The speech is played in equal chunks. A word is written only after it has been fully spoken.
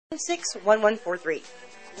1143.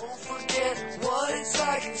 Won't forget what it's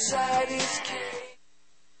like inside his cave.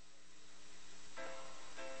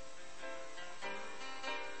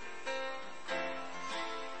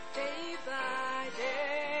 Day by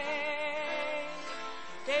day,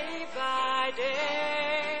 day by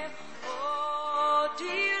day, oh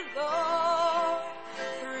dear Lord,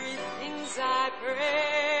 three things I pray: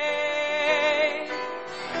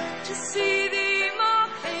 to see Thee more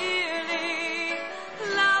clearly,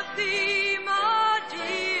 love Thee more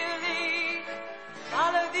dearly,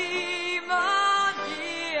 follow Thee more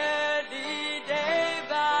dearly, day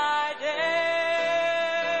by day.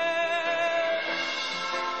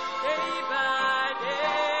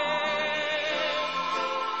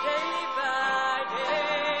 Day by day,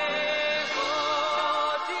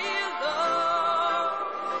 oh dear Lord,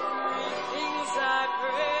 three things I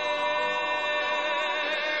pray: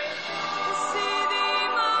 to see Thee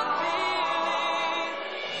more clearly,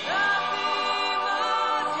 love Thee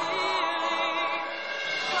more dearly,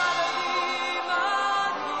 follow Thee more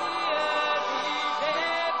dearly,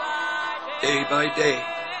 day by day.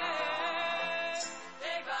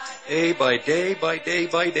 Day by day. Day by day by day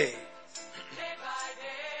by day.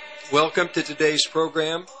 Welcome to today's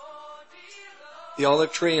program, the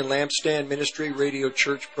Olive Tree and Lampstand Ministry Radio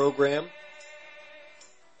Church program.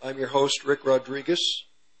 I'm your host, Rick Rodriguez.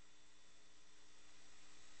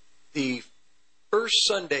 The first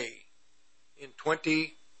Sunday in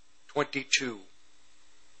 2022.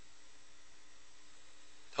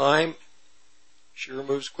 Time sure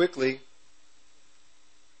moves quickly.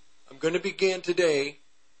 I'm going to begin today.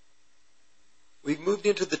 We've moved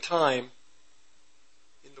into the time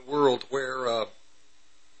in the world where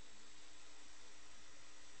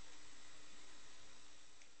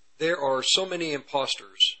there are so many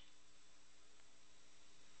imposters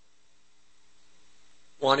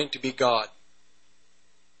wanting to be God.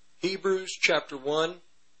 Hebrews chapter 1,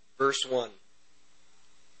 verse 1.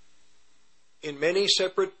 In many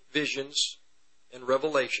separate visions and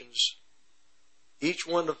revelations, each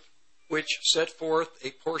one of which set forth a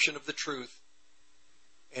portion of the truth,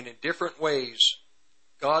 and in different ways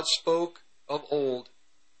God spoke of old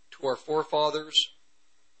to our forefathers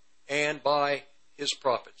and by His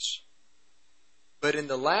prophets. But in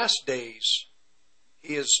the last days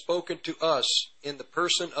He has spoken to us in the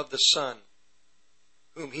person of the Son,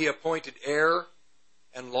 whom He appointed heir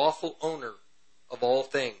and lawful owner of all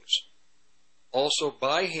things. Also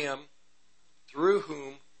by Him, through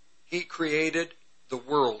whom He created the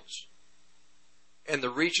worlds, and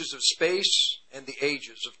the reaches of space and the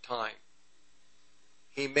ages of time.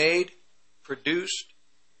 He made, produced,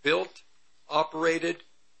 built, operated,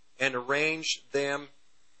 and arranged them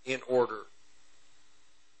in order.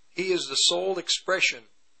 He is the sole expression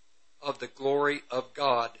of the glory of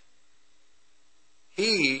God.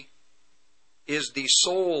 He is the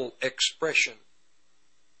sole expression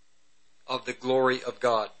of the glory of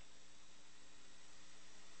God.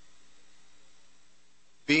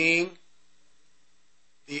 Being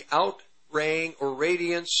the outraying or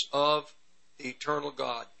radiance of the eternal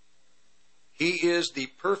God. He is the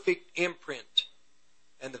perfect imprint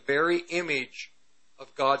and the very image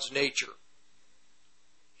of God's nature.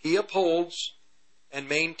 He upholds and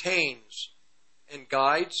maintains and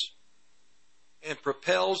guides and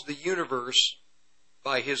propels the universe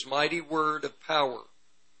by His mighty word of power.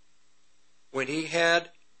 When He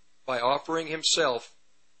had, by offering Himself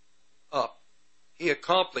up, He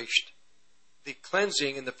accomplished the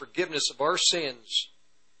cleansing and the forgiveness of our sins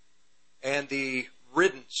and the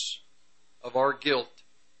riddance of our guilt.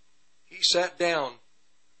 He sat down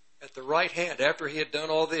at the right hand. After He had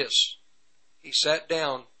done all this, He sat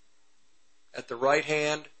down at the right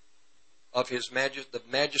hand of the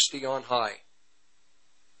majesty on high,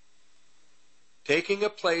 taking a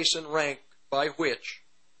place and rank by which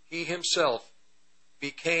He Himself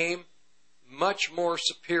became much more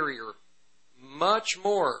superior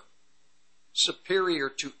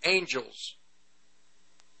to angels,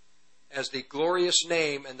 as the glorious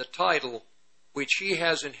name and the title which He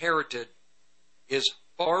has inherited is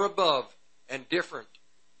far above and different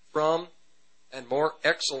from and more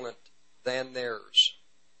excellent than theirs.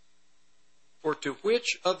 For to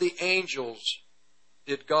which of the angels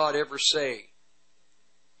did God ever say,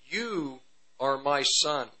 "You are my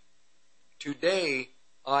son, today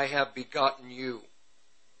I have begotten you.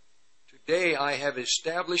 Today I have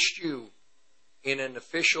established you in an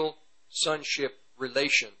official sonship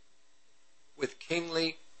relation with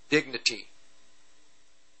kingly dignity.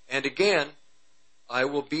 And again, I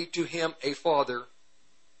will be to him a father,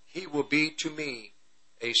 he will be to me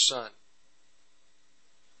a son."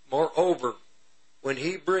 Moreover, when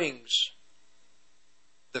He brings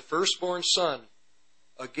the firstborn son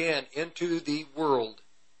again into the world,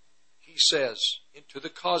 he says, into the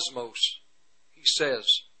cosmos, he says,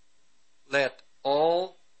 let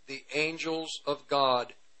all the angels of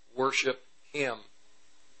God worship him.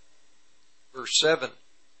 Verse 7,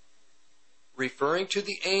 referring to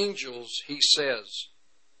the angels, he says,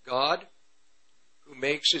 God, who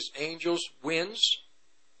makes his angels winds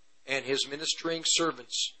and his ministering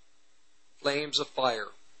servants flames of fire.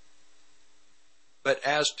 But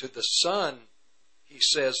as to the Son, he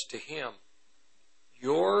says to him,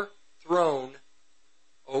 your throne,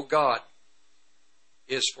 O God,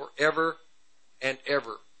 is forever and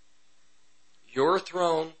ever. Your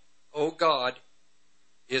throne, O God,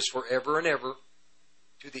 is forever and ever.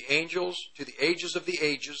 To the angels, to the ages of the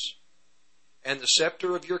ages, and the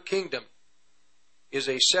scepter of your kingdom is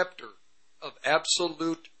a scepter of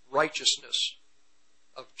absolute righteousness,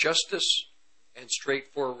 of justice and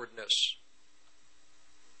straightforwardness.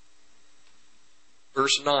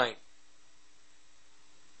 Verse 9.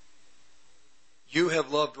 You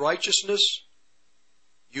have loved righteousness.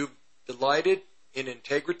 You've delighted in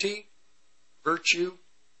integrity, virtue,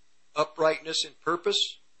 uprightness in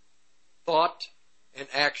purpose, thought, and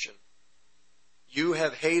action. You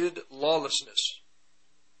have hated lawlessness,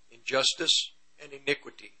 injustice, and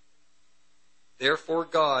iniquity. Therefore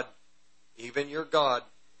God, even your God,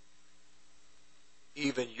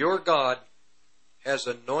 has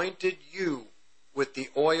anointed you with the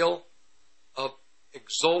oil of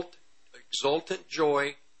exultant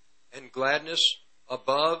joy and gladness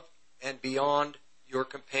above and beyond your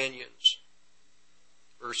companions.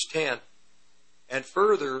 Verse 10. And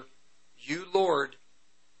further, you, Lord,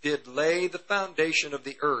 did lay the foundation of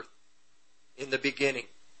the earth in the beginning,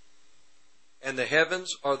 and the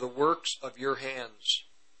heavens are the works of your hands.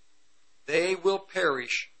 They will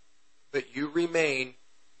perish, but you remain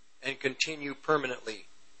and continue permanently.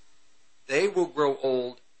 They will grow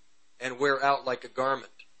old and wear out like a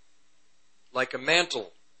garment, like a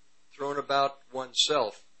mantle thrown about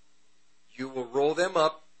oneself. You will roll them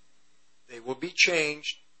up, they will be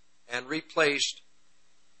changed and replaced,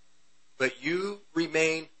 but you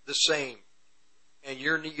remain the same, and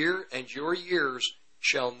your years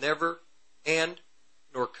shall never end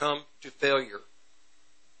nor come to failure.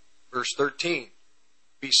 Verse 13.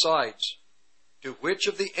 Besides, to which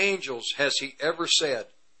of the angels has he ever said,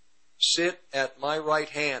 sit at my right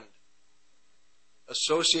hand,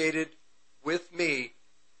 associated with me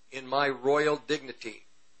in my royal dignity,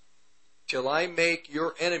 till I make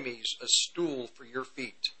your enemies a stool for your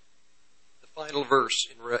feet? The final verse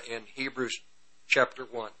in Hebrews chapter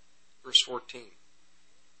 1, verse 14.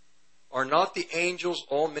 Are not the angels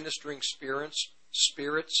all ministering spirits,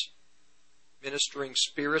 ministering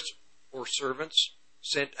spirits or servants,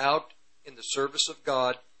 sent out in the service of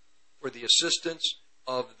God for the assistance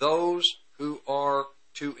of those who are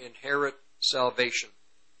to inherit salvation?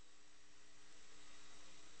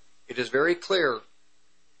 It is very clear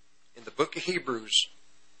in the book of Hebrews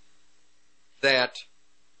that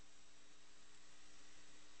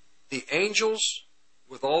the angels,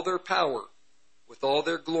 with all their power, with all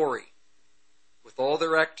their glory, with all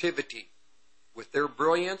their activity, with their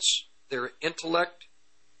brilliance, their intellect,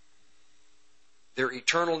 their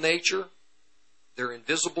eternal nature, their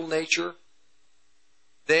invisible nature,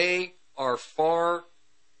 they are far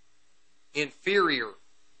inferior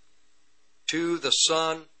to the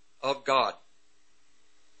Son of God.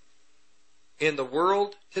 In the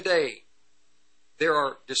world today, there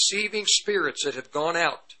are deceiving spirits that have gone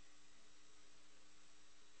out,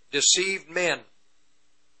 deceived men,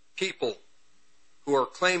 people who are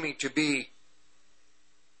claiming to be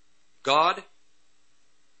God,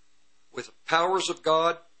 with powers of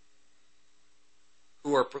God,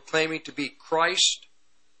 who are proclaiming to be Christ,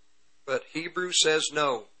 but Hebrews says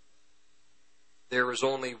no. There is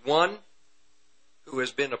only one who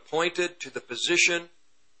has been appointed to the position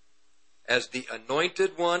as the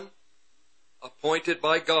anointed one, appointed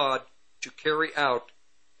by God to carry out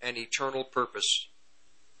an eternal purpose.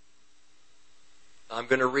 I'm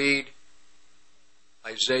going to read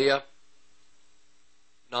Isaiah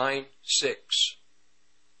 9:6.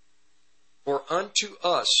 For unto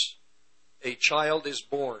us a child is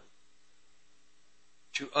born,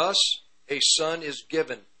 to us a son is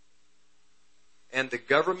given, and the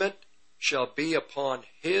government shall be upon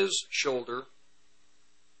his shoulder,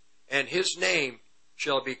 and his name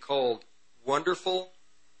shall be called Wonderful,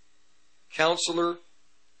 Counselor,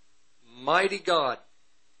 Mighty God,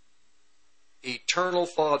 Eternal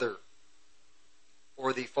Father,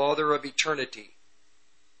 or the Father of eternity,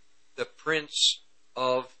 the Prince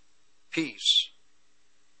of Peace.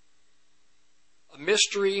 A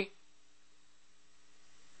mystery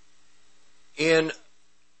In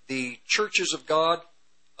the churches of God,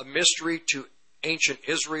 a mystery to ancient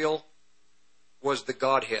Israel was the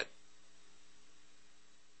Godhead.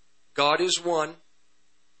 God is one,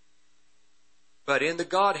 but in the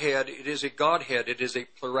Godhead, it is a Godhead, it is a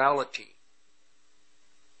plurality.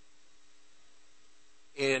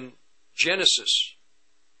 In Genesis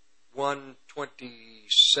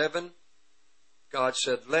 1:27, God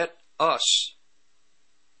said, "Let us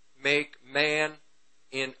make man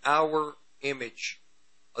in our image,"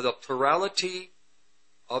 of the plurality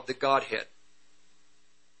of the Godhead.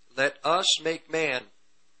 Let us make man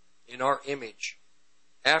in our image.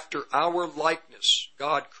 After our likeness,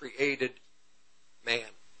 God created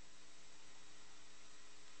man.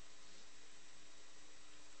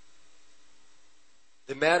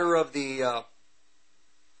 The matter of the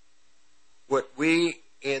what we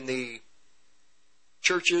in the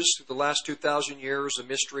churches through the last 2,000 years, a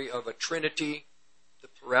mystery of a Trinity, the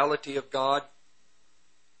plurality of God.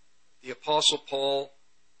 The Apostle Paul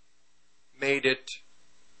made it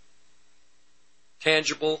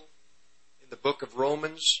tangible in the book of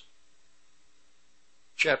Romans,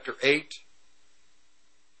 chapter 8.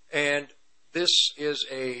 And this is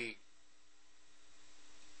a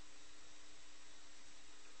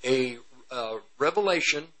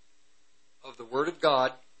revelation of the Word of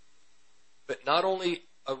God, but not only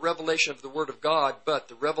a revelation of the Word of God, but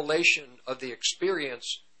the revelation of the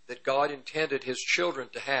experience that God intended His children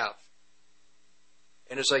to have.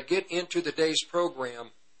 And as I get into the day's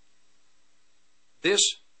program, this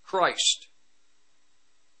Christ,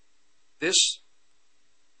 this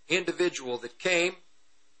individual that came,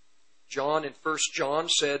 John in 1 John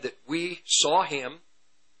said that we saw Him,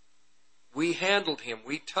 we handled Him,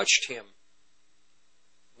 we touched Him,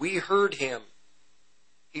 we heard Him.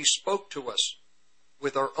 He spoke to us.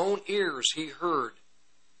 With our own ears He heard.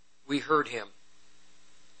 We heard Him.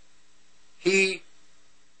 He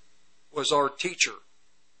was our teacher.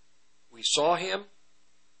 We saw Him.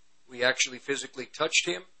 We actually physically touched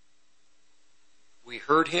Him. We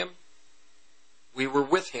heard Him. We were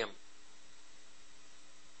with Him.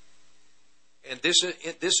 And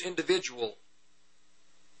this individual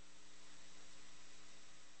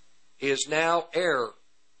is now heir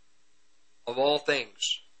of all things.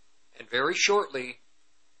 And very shortly,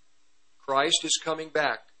 Christ is coming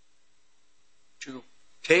back to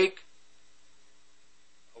take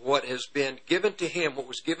what has been given to Him, what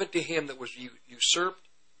was given to Him that was usurped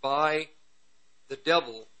by the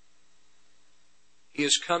devil. He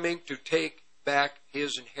is coming to take back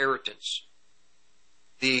His inheritance.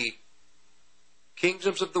 The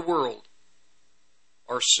kingdoms of the world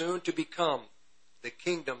are soon to become the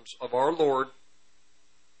kingdoms of our Lord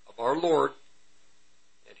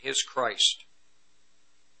and His Christ.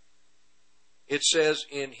 It says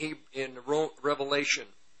in Revelation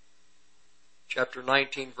chapter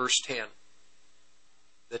 19 verse 10,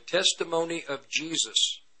 the testimony of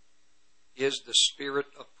Jesus is the spirit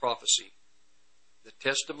of prophecy. The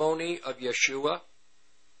testimony of Yeshua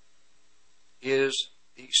is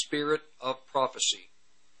the spirit of prophecy.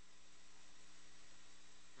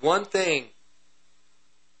 One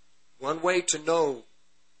way to know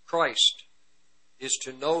Christ is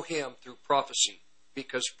to know Him through prophecy,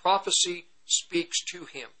 because prophecy speaks to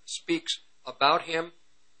Him, speaks about Him.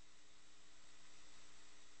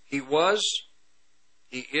 He was,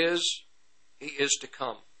 He is to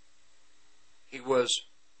come. He was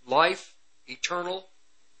life eternal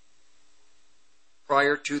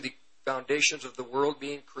prior to the foundations of the world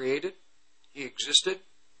being created. He existed.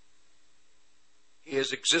 He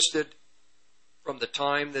has existed from the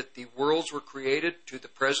time that the worlds were created to the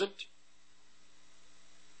present.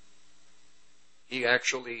 He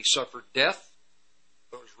actually suffered death,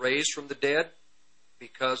 but was raised from the dead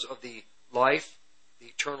because of the life, the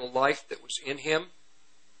eternal life that was in Him.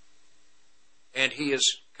 And He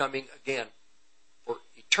is coming again. For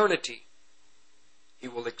eternity, He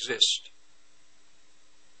will exist.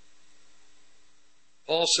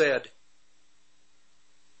 Paul said,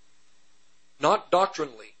 not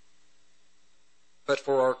doctrinally, but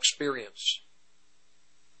for our experience.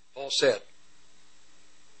 Paul said,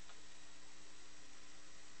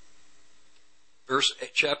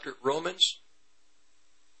 Romans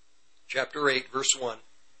chapter 8, verse 1.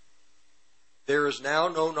 There is now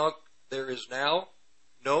no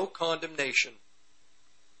condemnation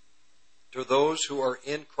to those who are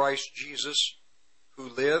in Christ Jesus, who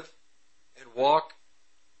live and walk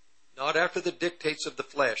not after the dictates of the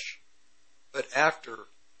flesh, but after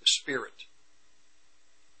the Spirit.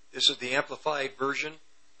 This is the Amplified Version.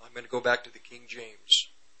 I'm going to go back to the King James.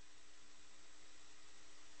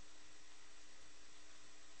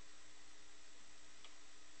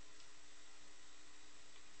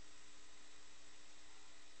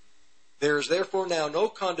 There is therefore now no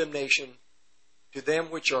condemnation to them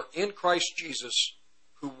which are in Christ Jesus,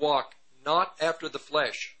 who walk not after the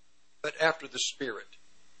flesh, but after the Spirit.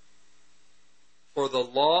 For the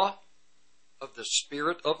law of the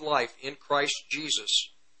Spirit of life in Christ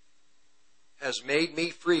Jesus has made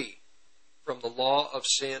me free from the law of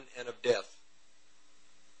sin and of death.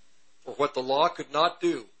 For what the law could not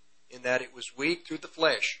do, in that it was weak through the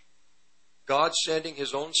flesh, God sending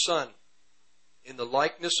his own Son in the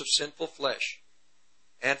likeness of sinful flesh,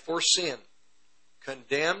 and for sin,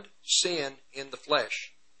 condemned sin in the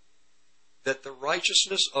flesh, that the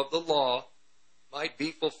righteousness of the law might be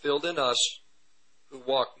fulfilled in us, who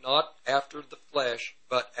walk not after the flesh,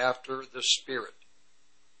 but after the Spirit.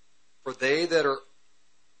 For they that are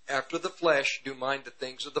after the flesh do mind the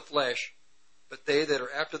things of the flesh, but they that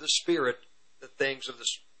are after the Spirit, the things of the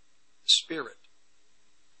Spirit.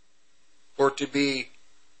 For to be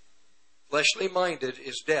fleshly minded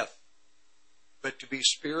is death, but to be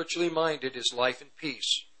spiritually minded is life and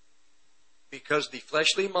peace. Because the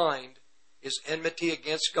fleshly mind is enmity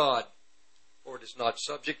against God, for it is not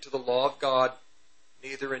subject to the law of God,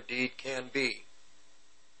 neither indeed can be.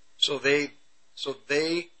 So then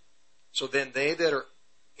they that are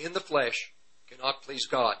in the flesh cannot please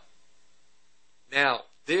God. Now,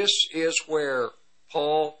 this is where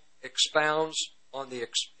Paul expounds on the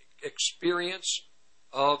experience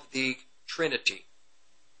of the Trinity,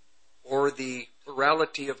 or the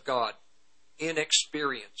plurality of God in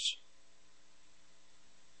experience.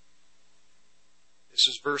 This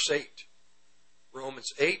is verse 8.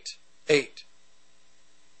 Romans 8:8.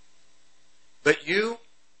 But you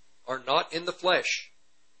are not in the flesh,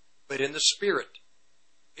 but in the Spirit,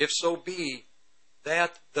 if so be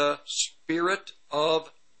that the Spirit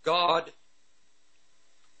of God,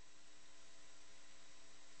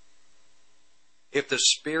 if the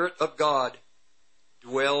Spirit of God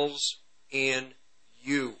dwells in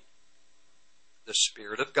you. The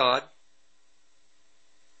Spirit of God.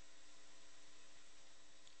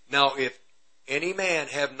 Now, if any man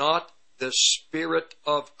have not the Spirit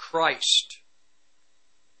of Christ,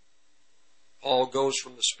 Paul goes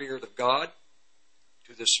from the Spirit of God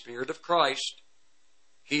to the Spirit of Christ.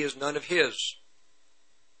 He is none of his.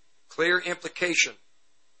 Clear implication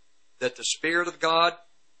that the Spirit of God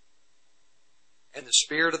and the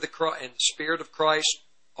Spirit of Christ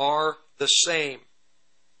are the same.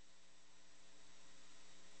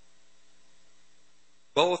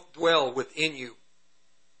 Both dwell within you.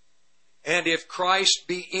 And if Christ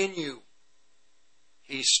be in you,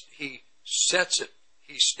 he sets it,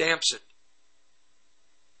 he stamps it.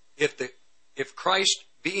 If Christ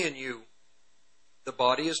be in you, the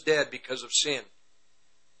body is dead because of sin.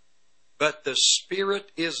 But the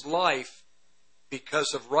Spirit is life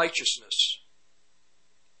because of righteousness.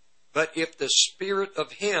 But if the Spirit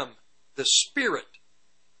of Him that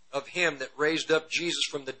raised up Jesus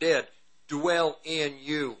from the dead, dwell in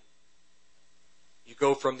you, you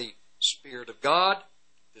go from the Spirit of God,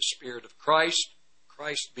 the Spirit of Christ,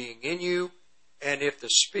 Christ being in you, and if the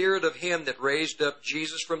Spirit of Him that raised up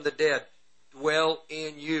Jesus from the dead dwell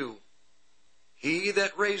in you, He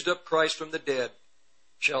that raised up Christ from the dead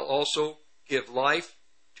shall also give life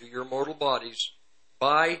to your mortal bodies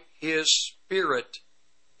by His Spirit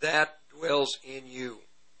that dwells in you.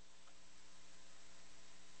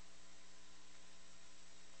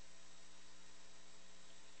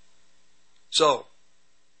 So,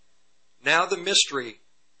 now the mystery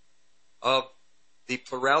of the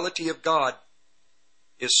plurality of God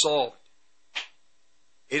is solved.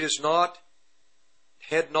 It is not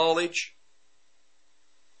head knowledge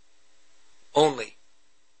only.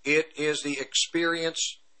 It is the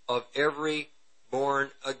experience of every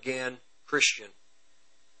born-again Christian.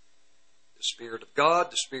 The Spirit of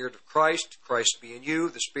God, the Spirit of Christ, Christ be in you,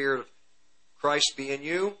 the Spirit of Christ be in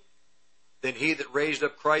you. Then He that raised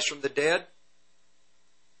up Christ from the dead,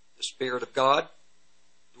 the Spirit of God,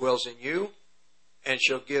 dwells in you and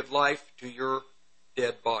shall give life to your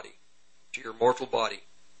dead body, to your mortal body.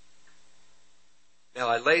 Now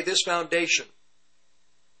I lay this foundation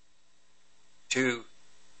to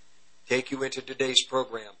take you into today's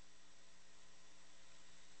program.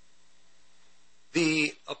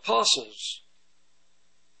 The apostles,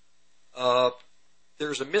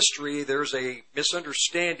 there's a mystery, there's a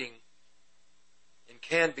misunderstanding, and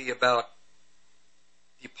can be, about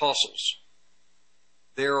the apostles.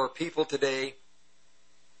 There are people today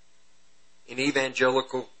in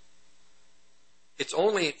evangelical, it's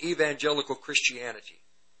only in evangelical Christianity.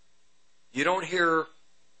 You don't hear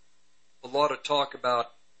a lot of talk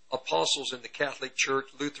about apostles in the Catholic Church,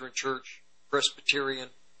 Lutheran Church, Presbyterian.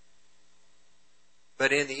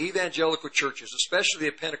 But in the evangelical churches, especially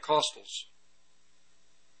the Pentecostals,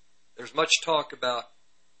 there's much talk about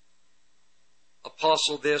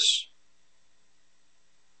apostle this,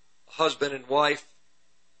 husband and wife,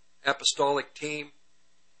 apostolic team.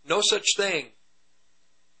 No such thing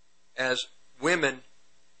as women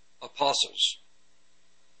apostles.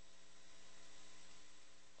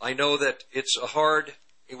 I know that it's hard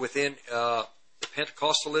within the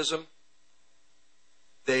Pentecostalism.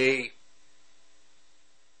 They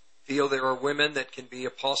feel there are women that can be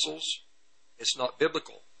apostles. It's not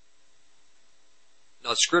biblical,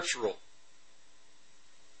 not scriptural.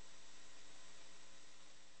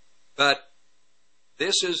 But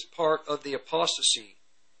this is part of the apostasy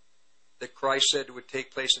that Christ said would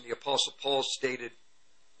take place, and the Apostle Paul stated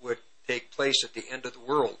would take place at the end of the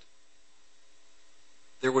world.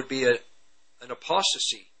 There would be an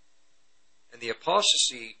apostasy, and the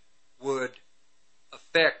apostasy would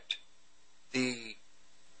affect the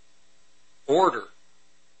order,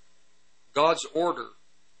 God's order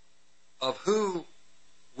of who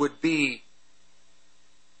would be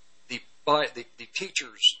the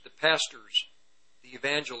teachers, the pastors, the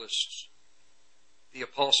evangelists, the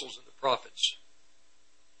apostles, and the prophets.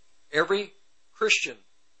 Every Christian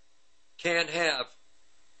can have,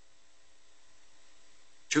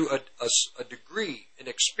 to a degree, an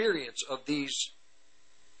experience of these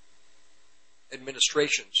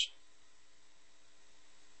administrations.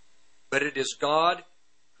 But it is God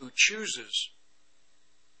who chooses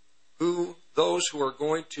those who are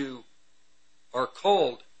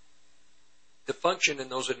called to function in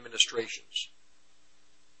those administrations,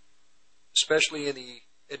 especially in the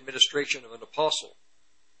administration of an apostle.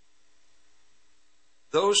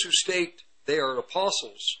 Those who state they are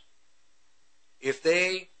apostles, if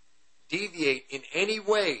they deviate in any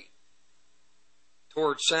way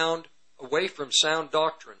away from sound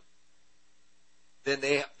doctrine, then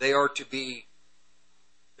there's to be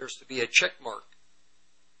a check mark,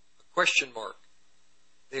 a question mark.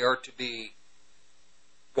 They are to be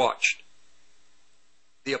watched.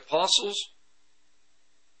 The apostles,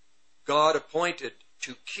 God appointed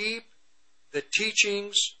to keep the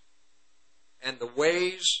teachings and the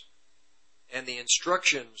ways and the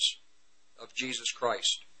instructions of Jesus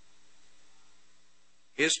Christ.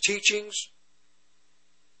 His teachings,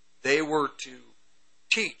 they were to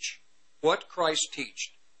teach what Christ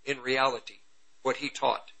taught in reality, what he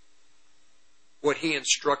taught, what he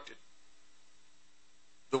instructed,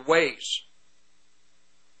 the ways.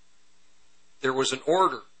 There was an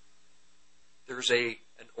order. There's an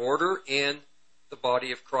order in the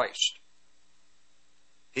body of Christ.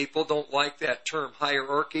 People don't like that term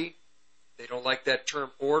hierarchy. They don't like that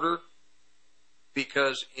term order,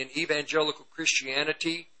 because in evangelical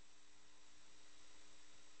Christianity,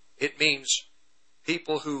 it means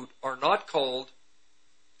people who are not called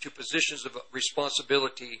to positions of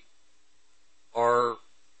responsibility are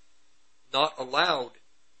not allowed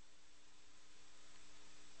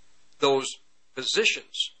those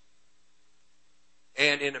positions.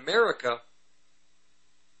 And in America,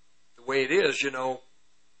 the way it is,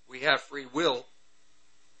 we have free will.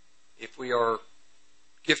 If we are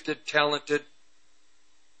gifted, talented,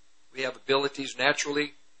 we have abilities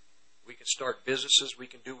naturally, we can start businesses, we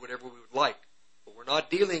can do whatever we would like. But we're not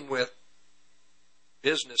dealing with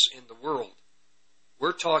business in the world.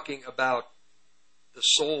 We're talking about the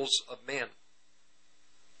souls of men.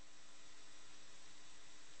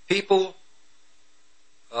 People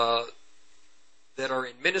that are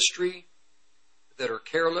in ministry, that are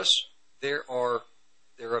careless, they're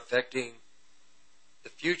affecting the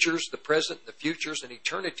futures, the present, the futures, and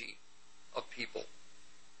eternity of people.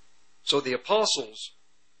 So the apostles,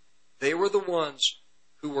 they were the ones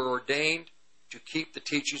who were ordained to keep the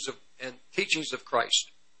teachings of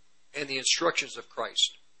Christ and the instructions of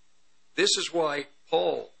Christ. This is why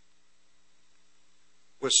Paul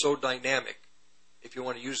was so dynamic, if you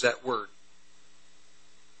want to use that word.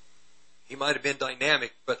 He might have been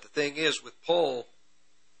dynamic, but the thing is, with Paul,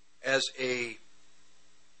 as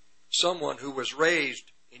someone who was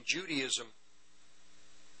raised in Judaism,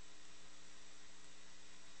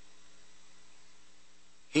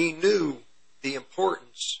 he knew the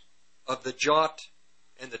importance of the jot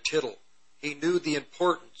and the tittle. He knew the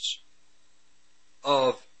importance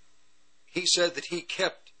he said that he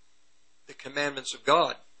kept the commandments of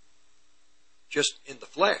God just in the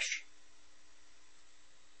flesh.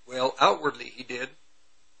 Well, outwardly he did,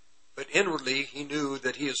 but inwardly he knew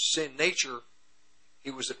that his sin nature,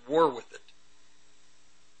 he was at war with it.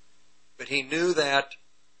 But he knew that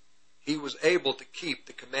he was able to keep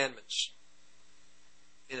the commandments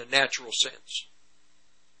in a natural sense,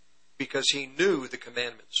 because he knew the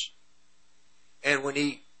commandments. And when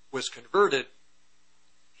he was converted,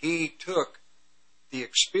 he took the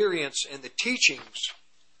experience and the teachings.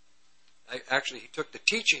 He took the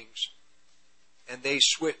teachings, and they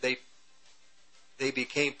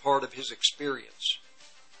became part of his experience.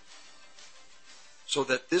 So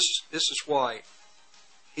that this is why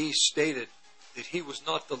he stated that he was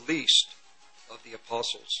not the least of the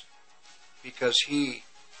apostles, because he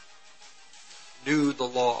knew the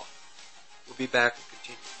law. We'll be back and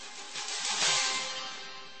continue.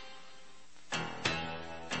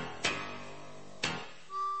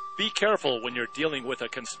 Be careful when you're dealing with a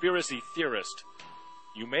conspiracy theorist.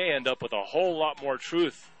 You may end up with a whole lot more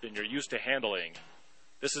truth than you're used to handling.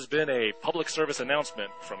 This has been a public service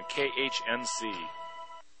announcement from KHNC.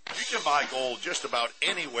 You can buy gold just about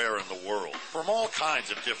anywhere in the world from all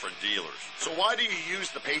kinds of different dealers. So why do you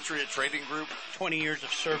use the Patriot Trading Group? 20 years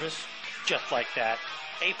of service, just like that.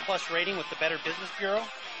 A-plus rating with the Better Business Bureau,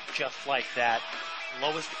 just like that.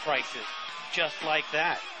 Lowest prices, just like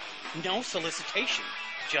that. No solicitation,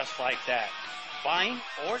 just like that. Buying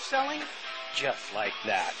or selling, just like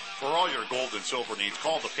that. For all your gold and silver needs,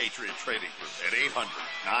 call the Patriot Trading Group at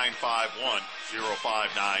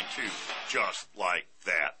 800-951-0592. Just like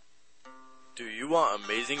that. Do you want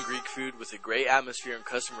amazing Greek food with a great atmosphere and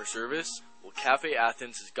customer service? Well, Cafe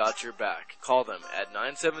Athens has got your back. Call them at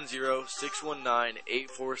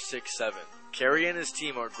 970-619-8467. Carrie and his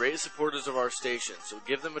team are great supporters of our station, so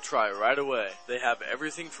give them a try right away. They have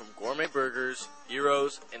everything from gourmet burgers,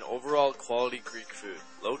 gyros, and overall quality Greek food.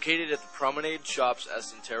 Located at the Promenade Shops at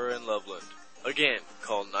Centera and Loveland. Again,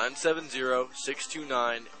 call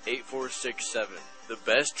 970-629-8467. The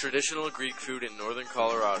best traditional Greek food in northern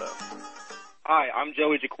Colorado. Hi, I'm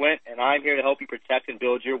Joey JaQuint, and I'm here to help you protect and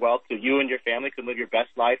build your wealth so you and your family can live your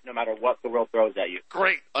best life no matter what the world throws at you.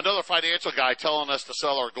 Great. Another financial guy telling us to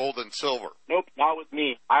sell our gold and silver. Nope, not with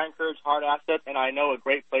me. I encourage hard assets, and I know a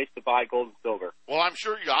great place to buy gold and silver. Well, I'm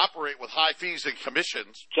sure you operate with high fees and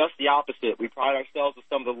commissions. Just the opposite. We pride ourselves with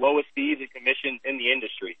some of the lowest fees and commissions in the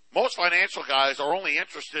industry. Most financial guys are only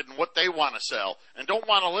interested in what they want to sell and don't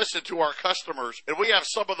want to listen to our customers, and we have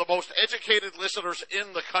some of the most educated listeners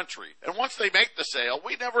in the country. And once they make the sale,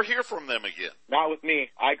 we never hear from them again. Not with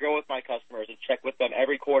me. I grow with my customers and check with them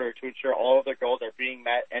every quarter to ensure all of their goals are being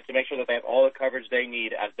met and to make sure that they have all the coverage they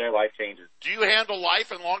need as their life changes. Do you handle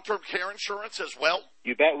life and long-term care insurance as well?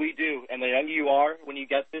 You bet we do. And the younger you are, when you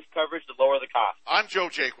get this coverage, the lower the cost. I'm Joe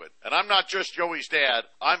Jaquin, and I'm not just Joey's dad.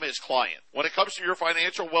 I'm his client. When it comes to your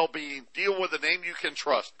financial well-being, deal with a name you can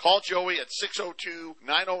trust. Call Joey at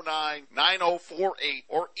 602-909-9048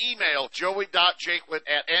 or email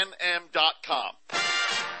joey.jaquin@nm.com.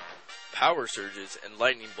 Power surges and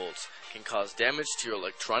lightning bolts can cause damage to your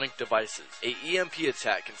electronic devices. A EMP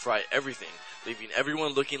attack can fry everything, leaving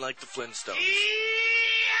everyone looking like the Flintstones.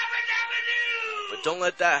 But don't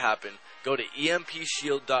let that happen. Go to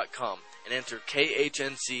EMPShield.com and enter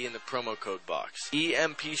KHNC in the promo code box.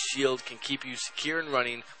 EMP Shield can keep you secure and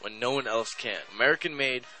running when no one else can.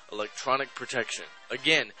 American-made electronic protection.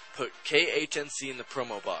 Again, put KHNC in the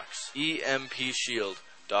promo box.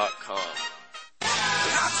 EMPShield.com.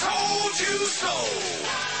 I told you so.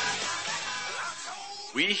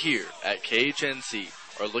 We here at KHNC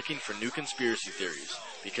are looking for new conspiracy theories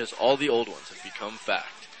because all the old ones have become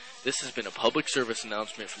fact. This has been a public service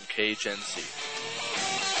announcement from KHNC.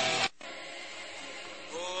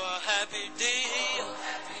 Oh, a happy day.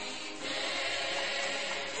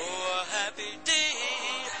 Oh, a happy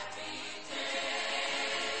day.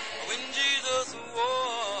 When Jesus was.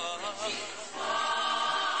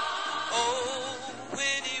 Oh,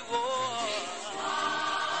 when he was.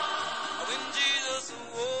 When Jesus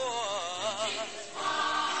was.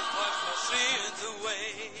 Washed my sins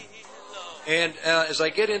away. Lord. And as I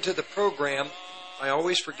get into the program, I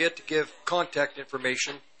always forget to give contact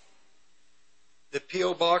information. The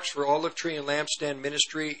P.O. Box for Olive Tree and Lampstand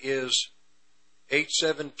Ministry is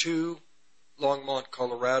 872 Longmont,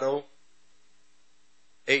 Colorado,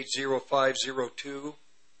 80502.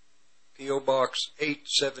 P.O. Box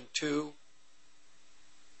 872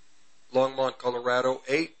 Longmont, Colorado,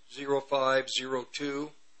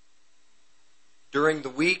 80502. During the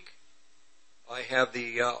week, I have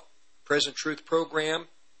the Present Truth program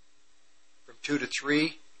from 2 to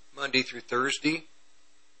 3, Monday through Thursday.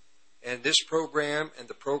 And this program and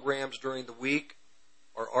the programs during the week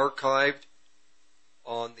are archived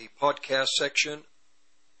on the podcast section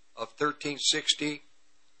of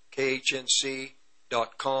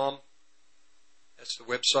 1360khnc.com. That's the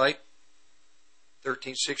website,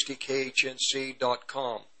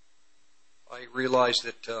 1360khnc.com. I realize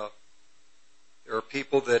that there are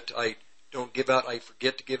people that I don't give out, I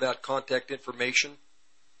forget to give out contact information.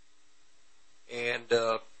 and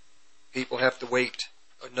people have to wait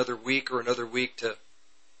another week or another week to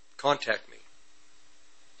contact me.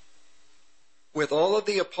 With all of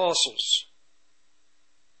the apostles,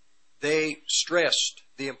 they stressed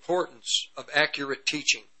the importance of accurate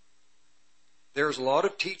teaching. There's a lot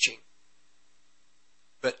of teaching,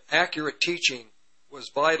 but accurate teaching was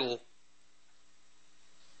vital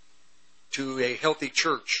to a healthy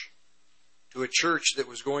church, to a church that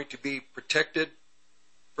was going to be protected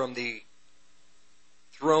from the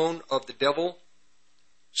throne of the devil.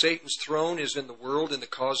 Satan's throne is in the world, in the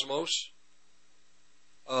cosmos.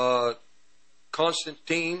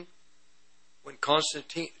 Constantine, when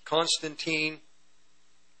Constantine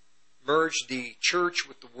merged the church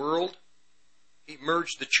with the world, he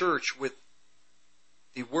merged the church with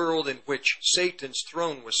the world in which Satan's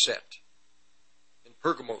throne was set, in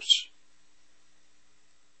Pergamos.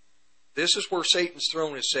 This is where Satan's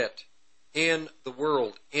throne is set, in the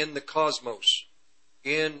world, in the cosmos,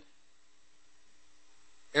 in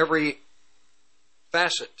every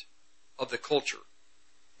facet of the culture,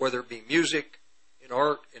 whether it be music, in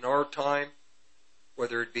art, in our time,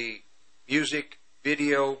 whether it be music,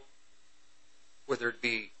 video, whether it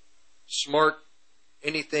be smart,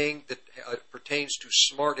 anything that pertains to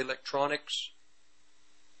smart electronics,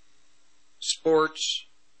 sports,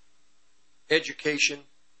 education.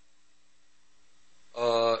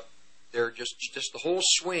 They're just the whole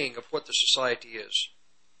swing of what the society is.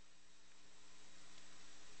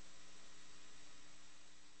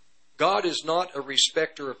 God is not a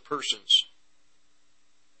respecter of persons.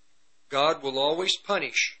 God will always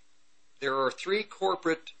punish. There are three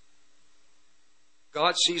corporate.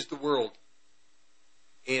 God sees the world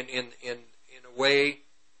in a way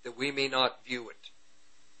that we may not view it.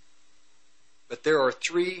 But there are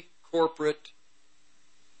three corporate,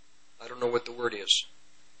 I don't know what the word is.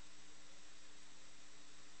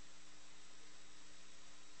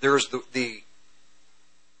 There's the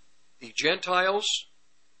Gentiles,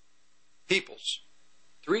 peoples.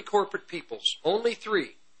 Three corporate peoples. Only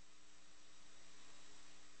three.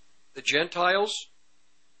 The Gentiles,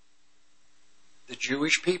 the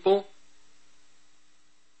Jewish people,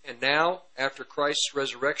 and now, after Christ's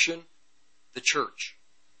resurrection, the church.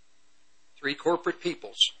 Three corporate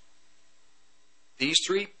peoples. These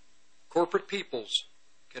three corporate peoples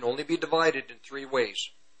can only be divided in three ways.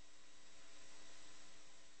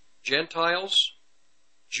 Gentiles,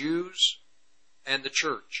 Jews, and the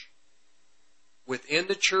church. Within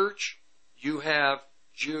the church, you have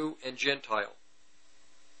Jew and Gentile.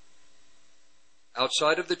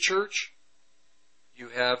 Outside of the church, you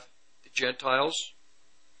have the Gentiles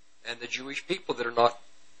and the Jewish people that are not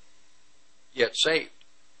yet saved,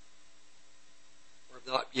 or have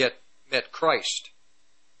not yet met Christ.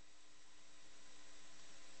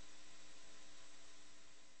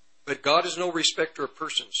 But God is no respecter of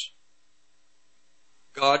persons.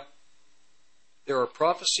 There are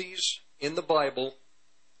prophecies in the Bible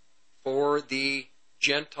for the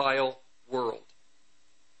Gentile world.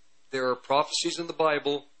 There are prophecies in the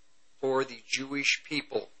Bible for the Jewish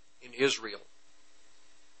people in Israel.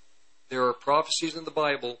 There are prophecies in the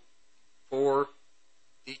Bible for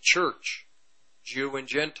the church, Jew and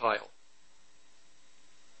Gentile.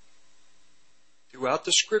 Throughout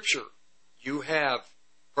the Scripture, you have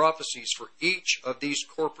prophecies for each of these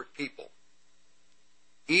corporate people.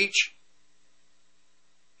 In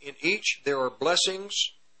each, there are blessings,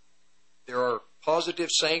 there are positive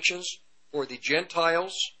sanctions for the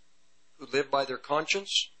Gentiles who live by their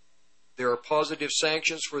conscience. There are positive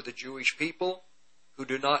sanctions for the Jewish people who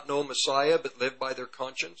do not know Messiah but live by their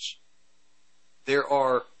conscience. There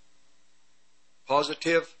are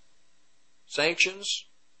positive sanctions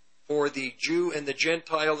for the Jew and the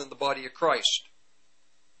Gentile in the body of Christ.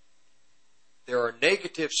 There are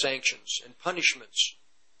negative sanctions and punishments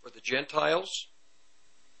for the Gentiles,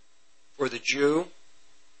 for the Jew,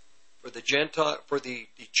 for the Gentile, for the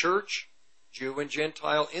church, Jew and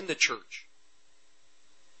Gentile in the church.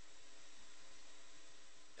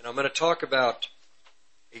 And I'm going to talk about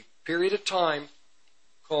a period of time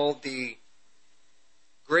called the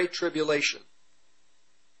Great Tribulation.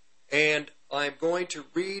 And I'm going to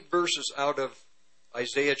read verses out of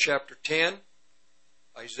Isaiah chapter 10,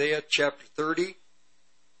 Isaiah chapter 30,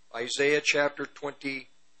 Isaiah chapter 28.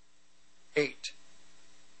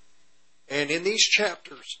 And in these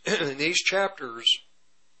chapters, the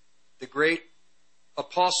great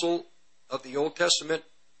apostle of the Old Testament,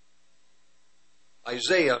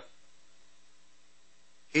 Isaiah,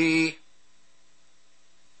 let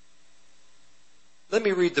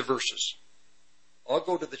me read the verses. I'll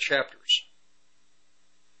go to the chapters.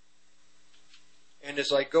 And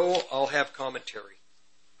as I go, I'll have commentary.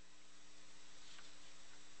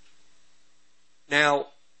 Now,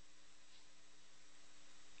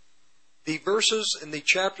 the verses in the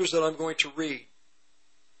chapters that I'm going to read,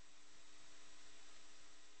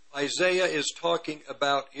 Isaiah is talking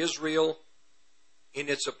about Israel in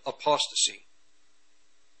its apostasy.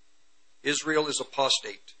 Israel is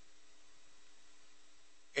apostate.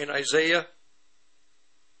 And Isaiah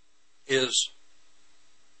is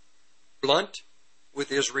blunt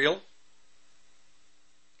with Israel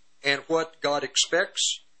and what God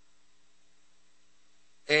expects.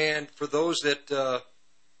 And for those that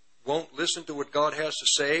won't listen to what God has to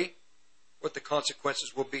say, what the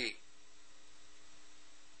consequences will be.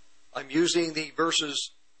 I'm using the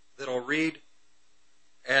verses that I'll read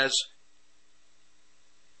as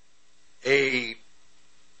a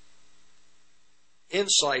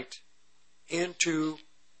insight into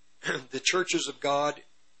the churches of God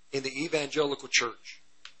in the evangelical church.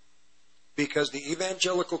 Because the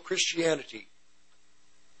evangelical Christianity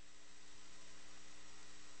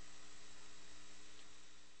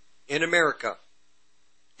in America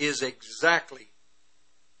is exactly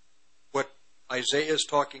what Isaiah is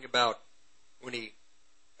talking about when he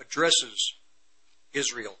addresses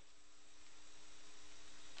Israel.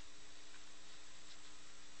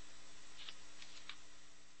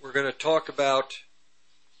 We're going to talk about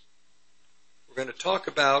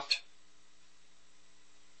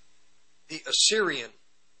the Assyrian.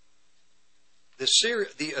 The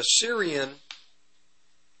Assyrian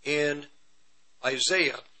in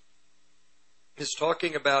Isaiah is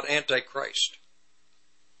talking about Antichrist.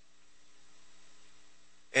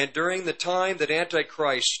 And during the time that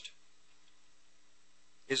Antichrist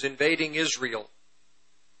is invading Israel,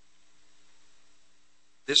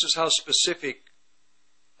 this is how specific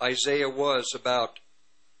Isaiah was about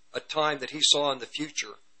a time that he saw in the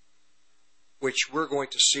future, which we're going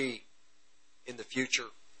to see in the future.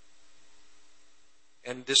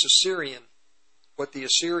 And this Assyrian, what the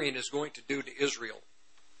Assyrian is going to do to Israel,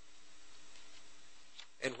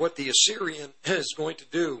 and what the Assyrian is going to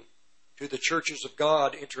do to the churches of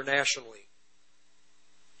God internationally.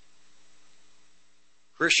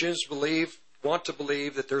 Christians want to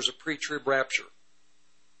believe that there's a pre-trib rapture.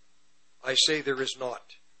 I say there is not.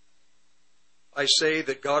 I say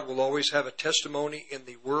that God will always have a testimony in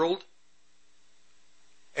the world,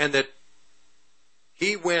 and that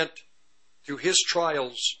He went through His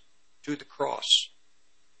trials to the cross.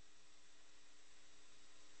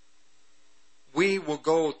 We will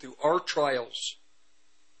go through our trials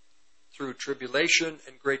through tribulation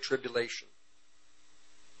and great tribulation.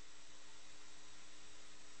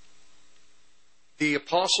 The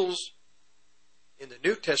apostles in the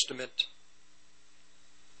New Testament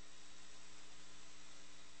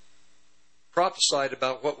prophesied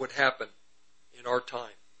about what would happen in our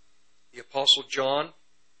time. The Apostle John,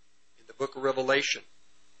 in the book of Revelation,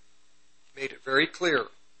 made it very clear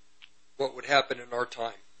what would happen in our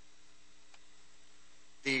time.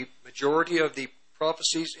 The majority of the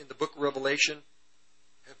prophecies in the book of Revelation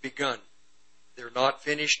have begun. They're not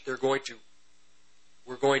finished. We're going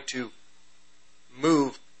to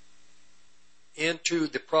move into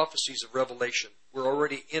the prophecies of Revelation. We're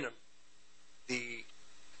already in them.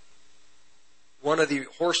 One of the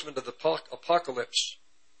horsemen of the apocalypse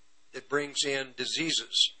that brings in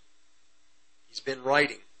diseases, he's been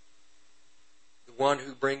writing. The one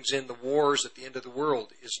who brings in the wars at the end of the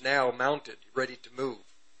world is now mounted, ready to move.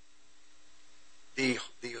 The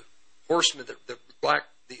horseman,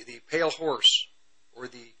 the pale horse, or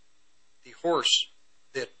the horse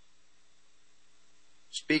that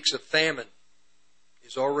speaks of famine,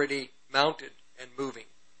 is already mounted and moving.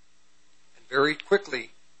 And very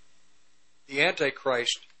quickly, the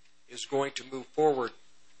Antichrist is going to move forward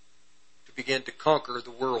to begin to conquer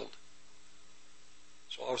the world.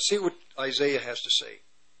 So I'll see what Isaiah has to say.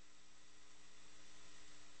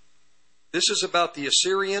 This is about the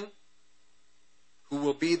Assyrian who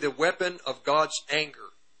will be the weapon of God's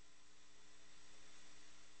anger.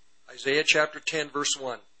 Isaiah chapter 10, verse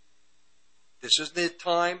 1. This is the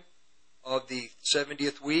time of the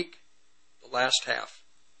 70th week, the last half.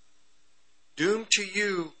 Doom to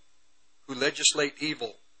you who legislate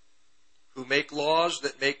evil, who make laws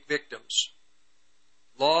that make victims,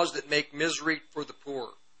 laws that make misery for the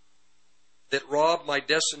poor, that rob my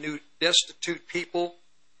destitute people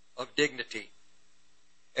of dignity,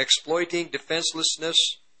 exploiting defenseless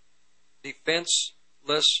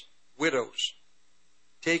widows,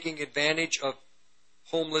 taking advantage of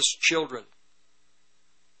homeless children.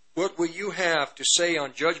 What will you have to say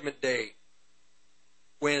on Judgment Day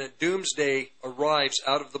when doomsday arrives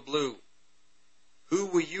out of the blue? Who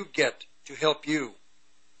will you get to help you?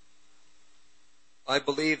 I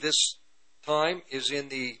believe this time is in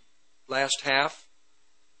the last half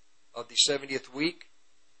of the 70th week,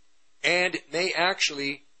 and it may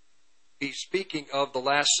actually be speaking of the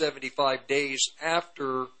last 75 days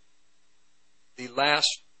after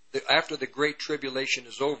the Great Tribulation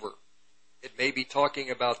is over. It may be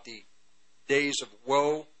talking about the days of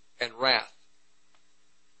woe and wrath.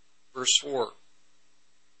 Verse 4,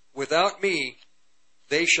 without me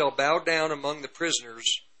they shall bow down among the prisoners,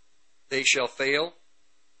 they shall fail,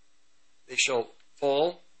 they shall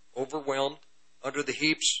fall, overwhelmed, under the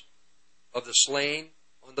heaps of the slain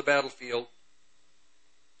on the battlefield.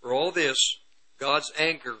 For all this, God's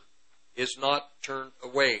anger is not turned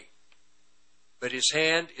away, but his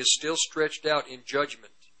hand is still stretched out in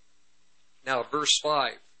judgment. Now, verse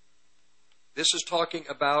 5. This is talking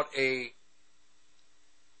about a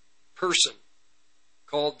person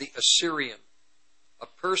called the Assyrian, a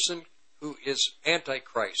person who is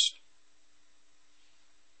Antichrist.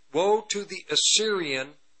 Woe to the Assyrian,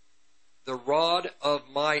 the rod of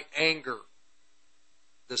my anger,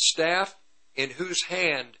 the staff in whose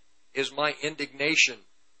hand is my indignation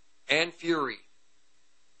and fury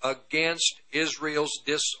against Israel's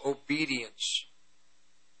disobedience.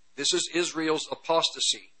 This is Israel's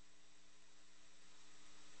apostasy.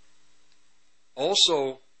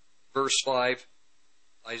 Also, verse 5,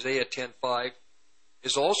 Isaiah 10:5,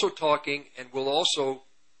 is also talking and will also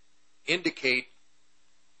indicate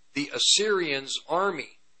the Assyrian's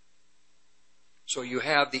army. So you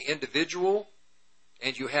have the individual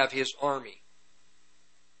and you have his army.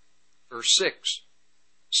 Verse 6,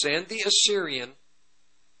 send the Assyrian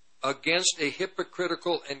against a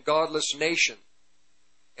hypocritical and godless nation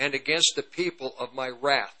and against the people of my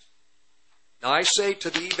wrath. Now I say to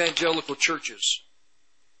the evangelical churches,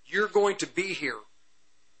 you're going to be here.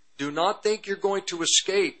 Do not think you're going to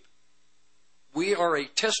escape. We are a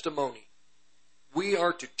testimony. We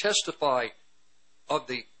are to testify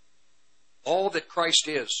of all that Christ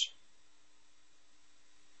is.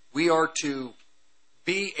 We are to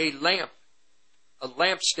be a lamp, a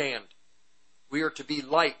lampstand. We are to be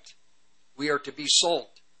light. We are to be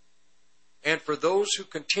salt. And for those who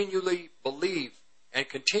continually believe and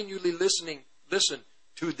continually listen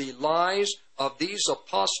to the lies of these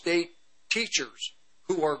apostate teachers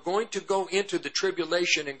who are going to go into the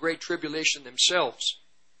tribulation and great tribulation themselves,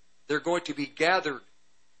 they're going to be gathered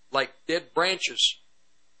like dead branches,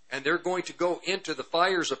 and they're going to go into the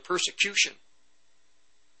fires of persecution.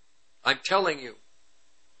 I'm telling you,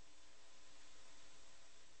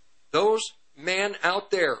 those men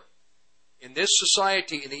out there in this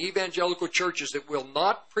society, in the evangelical churches, that will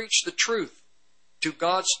not preach the truth to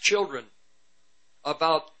God's children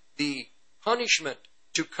about the punishment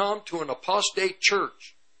to come to an apostate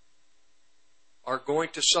church, are going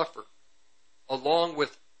to suffer, along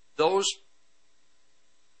with those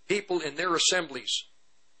people in their assemblies.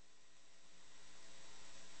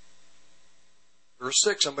 Verse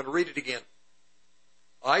 6, I'm going to read it again.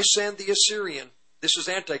 I send the Assyrian, this is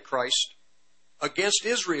Antichrist, against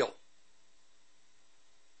Israel.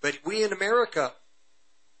 But we in America,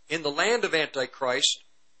 in the land of Antichrist,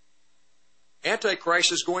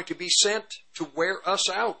 Antichrist is going to be sent to wear us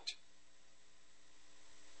out.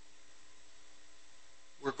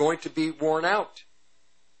 We're going to be worn out,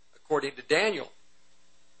 according to Daniel,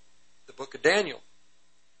 the book of Daniel.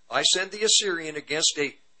 I send the Assyrian against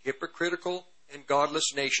a hypocritical and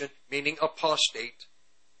godless nation, meaning apostate,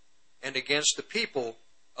 and against the people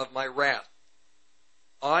of my wrath.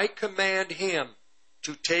 I command him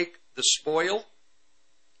to take the spoil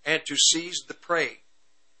and to seize the prey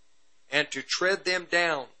and to tread them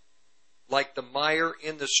down like the mire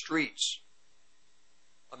in the streets.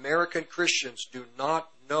 American Christians do not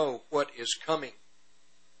know what is coming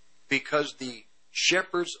because the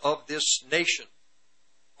shepherds of this nation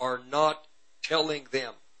are not telling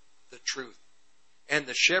them the truth. And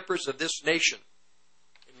the shepherds of this nation,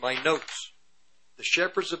 in my notes, the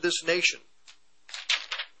shepherds of this nation,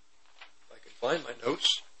 if I can find my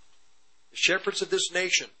notes, the shepherds of this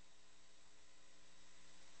nation,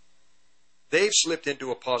 they've slipped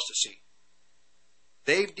into apostasy.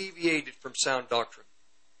 They've deviated from sound doctrine.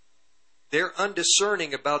 They're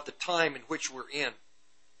undiscerning about the time in which we're in.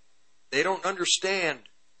 They don't understand.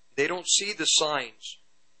 They don't see the signs.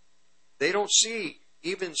 They don't see,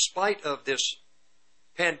 even in spite of this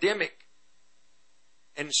pandemic,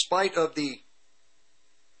 and in spite of the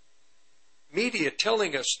media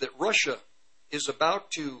telling us that Russia is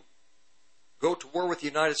about to go to war with the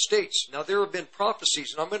United States. Now, there have been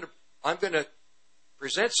prophecies, and I'm going to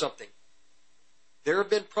present something. There have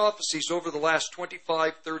been prophecies over the last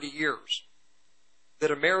 25, 30 years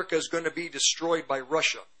that America is going to be destroyed by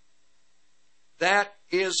Russia. That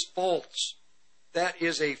is false. that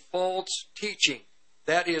is a false teaching.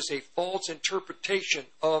 That is a false interpretation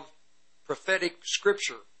of prophetic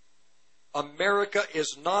scripture. America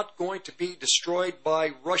is not going to be destroyed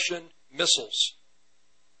by Russian missiles.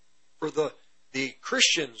 For the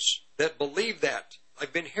Christians that believe that,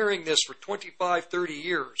 I've been hearing this for 25, 30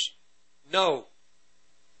 years. No.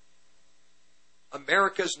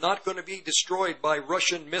 America is not going to be destroyed by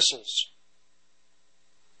Russian missiles.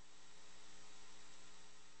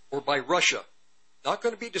 Or by Russia. Not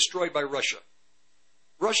going to be destroyed by Russia.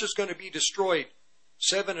 Russia's going to be destroyed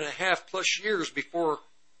 7.5+ years before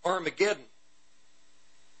Armageddon.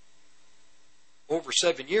 Over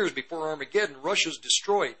 7 years before Armageddon, Russia's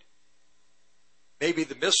destroyed. Maybe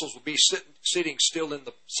the missiles will be sitting still in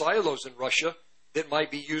the silos in Russia that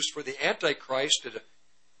might be used for the Antichrist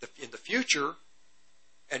in the future,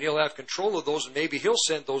 and he'll have control of those, and maybe he'll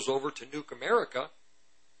send those over to nuke America.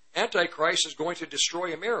 Antichrist is going to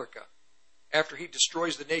destroy America after he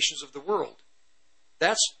destroys the nations of the world.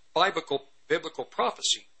 That's biblical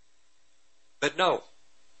prophecy. But no.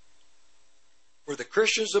 For the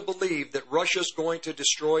Christians that believe that Russia's going to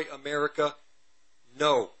destroy America,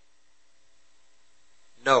 no.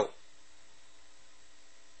 No.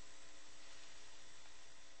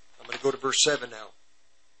 I'm going to go to verse 7 now.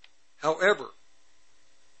 However,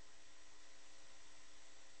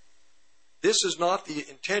 this is not the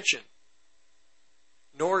intention,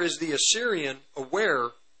 nor is the Assyrian aware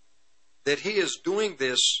that he is doing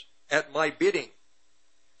this at my bidding.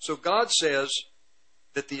 So God says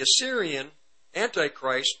that the Assyrian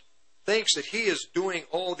Antichrist thinks that he is doing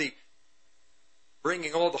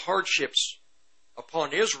bringing all the hardships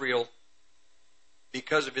upon Israel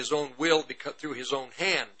because of his own will, through his own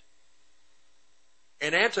hand.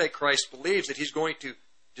 And Antichrist believes that he's going to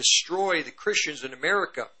destroy the Christians in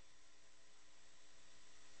America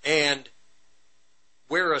and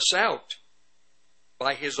wear us out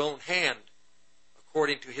by his own hand,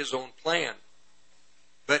 according to his own plan.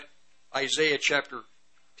 But Isaiah chapter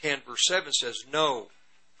 10 verse 7 says, no,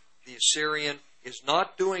 the Assyrian is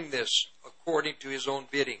not doing this according to his own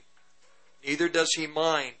bidding. Neither does he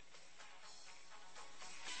mind.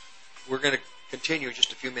 We're going to continue in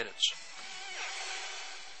just a few minutes.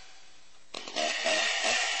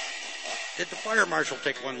 Did the fire marshal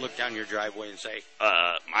take one look down your driveway and say,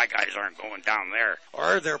 my guys aren't going down there? Or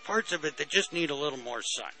are there parts of it that just need a little more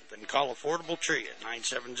sun? Then call Affordable Tree at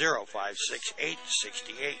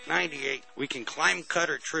 970-568-6898. We can climb, cut,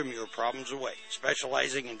 or trim your problems away,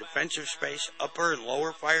 specializing in defensive space, upper and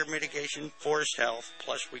lower fire mitigation, forest health,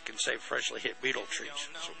 plus we can save freshly hit beetle trees.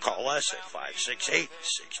 So call us at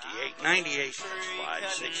 568-6898. That's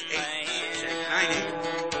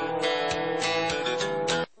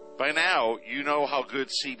 568-6898. By now, you know how good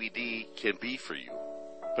CBD can be for you.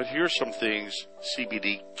 But here's some things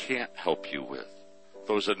CBD can't help you with.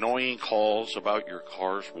 Those annoying calls about your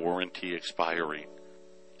car's warranty expiring,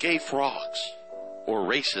 gay frogs, or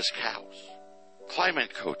racist cows,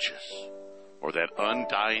 climate coaches, or that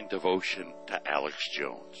undying devotion to Alex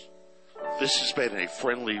Jones. This has been a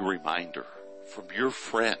friendly reminder from your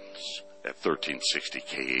friends at 1360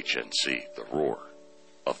 KHNC, the roar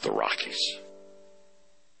of the Rockies.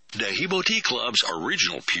 Dehibo Tea Club's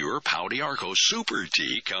original pure Pau d'Arco Super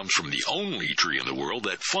Tea comes from the only tree in the world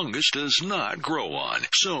that fungus does not grow on.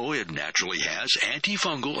 So it naturally has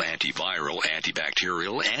antifungal, antiviral,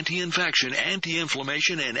 antibacterial, anti-infection,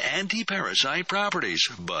 anti-inflammation, and anti-parasite properties.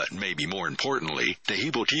 But maybe more importantly,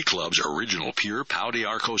 Dehibo Tea Club's original pure Pau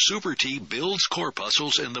d'Arco Super Tea builds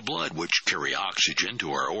corpuscles in the blood which carry oxygen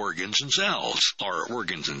to our organs and cells. Our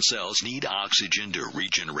organs and cells need oxygen to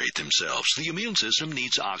regenerate themselves. The immune system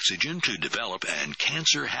needs oxygen to develop, and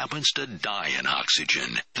cancer happens to die in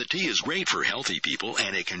oxygen. The tea is great for healthy people,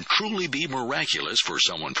 and it can truly be miraculous for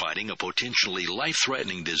someone fighting a potentially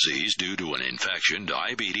life-threatening disease due to an infection,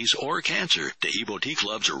 diabetes, or cancer. Dehibo Tea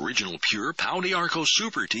Club's original pure Pau d'Arco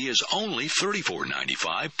Super Tea is only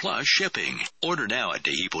 $34.95 plus shipping. Order now at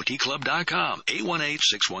DehiboTeaClub.com,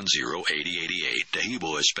 818-610-8088.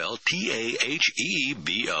 Dehibo is spelled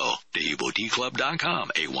T-A-H-E-B-O.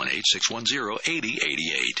 DehiboTeaClub.com,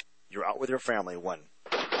 818-610-8088. You're out with your family when?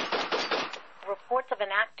 Reports of an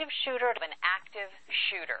active shooter.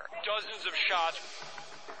 Dozens of shots.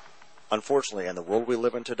 Unfortunately, in the world we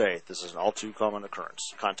live in today, this is an all too common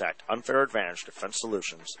occurrence. Contact Unfair Advantage Defense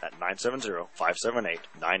Solutions at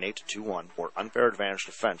 970-578-9821 or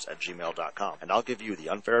unfairadvantagedefense@gmail.com, and I'll give you the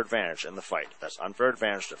unfair advantage in the fight. That's Unfair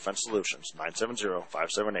Advantage Defense Solutions,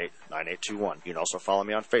 970-578-9821. You can also follow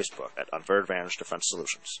me on Facebook at Unfair Advantage Defense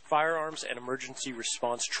Solutions. Firearms and emergency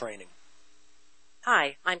response training.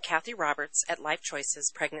 Hi, I'm Kathy Roberts at Life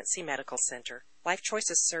Choices Pregnancy Medical Center. Life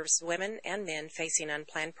Choices serves women and men facing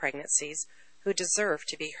unplanned pregnancies who deserve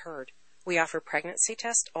to be heard. We offer pregnancy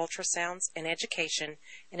tests, ultrasounds, and education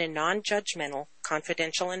in a non-judgmental,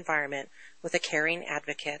 confidential environment with a caring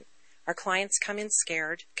advocate. Our clients come in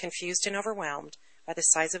scared, confused, and overwhelmed by the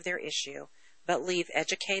size of their issue, but leave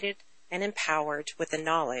educated and empowered with the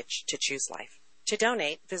knowledge to choose life. To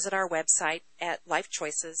donate, visit our website at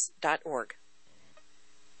lifechoices.org.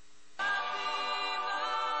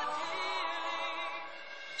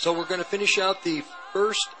 So we're going to finish out the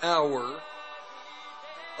first hour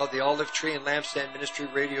of the Olive Tree and Lampstand Ministry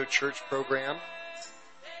Radio Church program.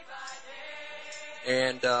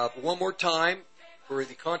 And one more time, for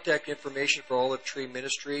the contact information for Olive Tree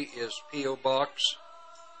Ministry is P.O. Box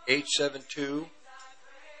 872,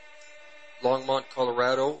 Longmont,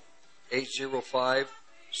 Colorado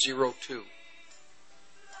 80502.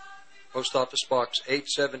 Post Office Box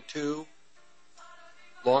 872,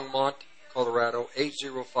 Longmont, Colorado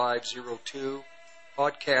 80502.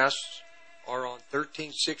 Podcasts are on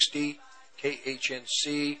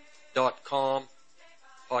 1360khnc.com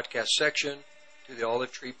podcast section to the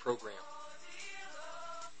Olive Tree program.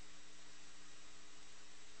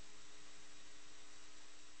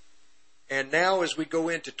 And now as we go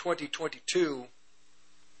into 2022,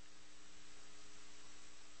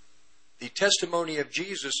 the testimony of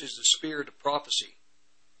Jesus is the spirit of prophecy.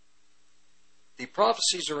 The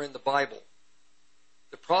prophecies are in the Bible.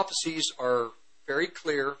 The prophecies are very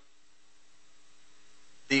clear.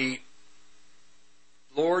 The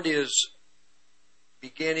Lord is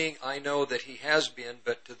beginning, I know that He has been,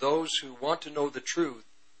 but to those who want to know the truth,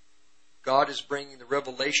 God is bringing the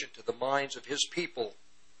revelation to the minds of His people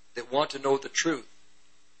that want to know the truth,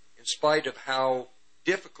 in spite of how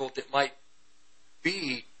difficult it might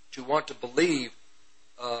be to want to believe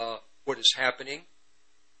what is happening,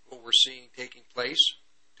 what we're seeing taking place,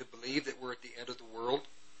 to believe that we're at the end of the world,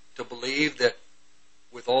 to believe that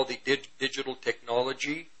with all the digital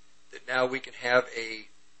technology, that now we can have a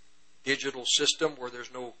digital system where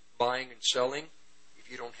there's no buying and selling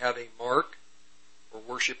if you don't have a mark or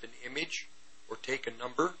worship an image or take a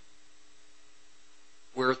number.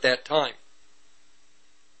 We're at that time.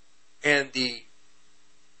 And the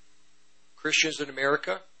Christians in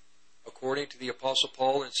America, according to the Apostle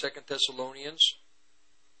Paul in 2 Thessalonians,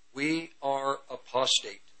 we are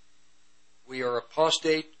apostate. We are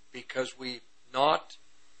apostate because we've not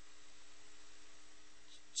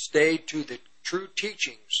stayed to the true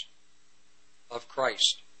teachings of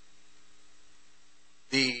Christ.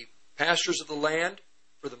 The pastors of the land,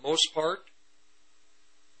 for the most part,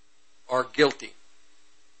 are guilty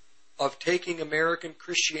of taking American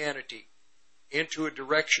Christianity into a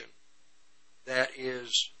direction that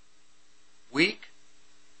is weak.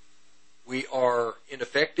 We are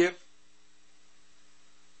ineffective.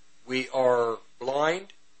 We are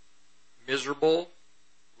blind, miserable,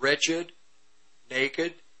 wretched,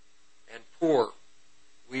 naked, and poor.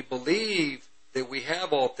 We believe that we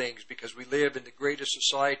have all things because we live in the greatest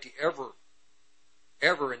society ever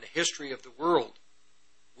in the history of the world.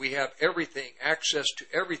 We have everything, access to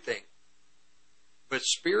everything. But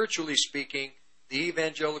spiritually speaking, the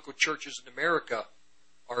evangelical churches in America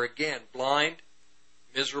are again blind,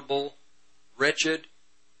 miserable, wretched,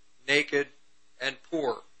 naked, and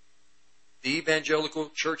poor. The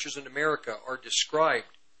evangelical churches in America are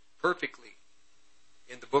described perfectly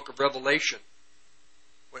in the book of Revelation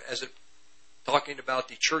as it talking about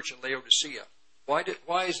the church in Laodicea. Why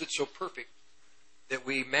is it so perfect that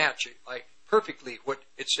we match it perfectly what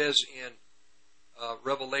it says in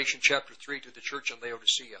Revelation chapter 3 to the church in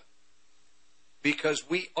Laodicea? Because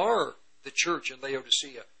we are the church in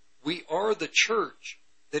Laodicea. We are the church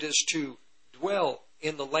that is to dwell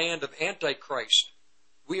in the land of Antichrist.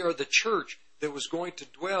 We are the church that was going to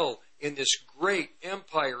dwell in this great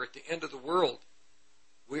empire at the end of the world.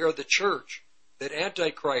 We are the church that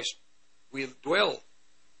Antichrist will dwell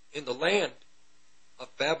in the land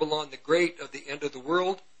of Babylon the Great of the end of the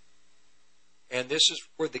world. And this is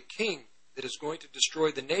where the king that is going to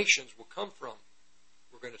destroy the nations will come from.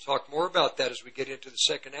 We're going to talk more about that as we get into the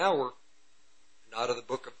second hour, and out of the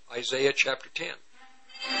book of Isaiah chapter 10.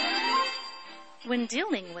 When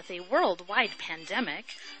dealing with a worldwide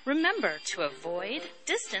pandemic, remember to avoid,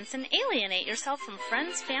 distance, and alienate yourself from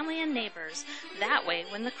friends, family, and neighbors. That way,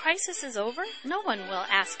 when the crisis is over, no one will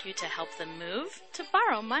ask you to help them move, to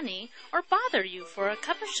borrow money, or bother you for a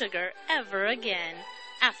cup of sugar ever again.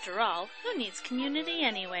 After all, who needs community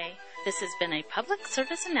anyway? This has been a public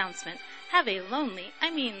service announcement. Have a lovely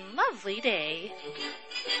day.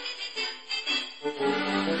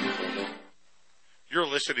 You're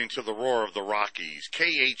listening to the Roar of the Rockies,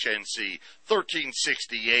 KHNC,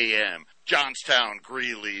 1360 AM, Johnstown,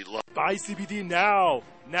 Greeley. Buy CBD now.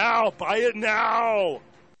 Now. Buy it now.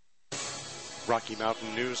 Rocky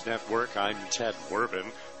Mountain News Network, I'm Ted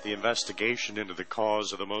Werbin. The investigation into the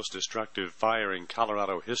cause of the most destructive fire in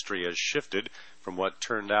Colorado history has shifted from what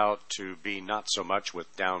turned out to be not so much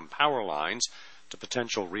with downed power lines to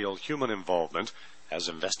potential real human involvement. As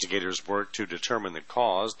investigators work to determine the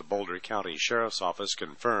cause, the Boulder County Sheriff's Office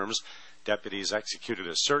confirms deputies executed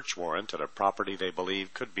a search warrant at a property they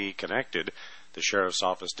believe could be connected. The Sheriff's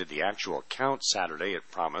Office did the actual count Saturday, it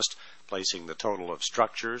promised, placing the total of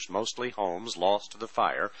structures, mostly homes, lost to the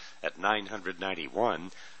fire at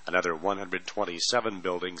 991, another 127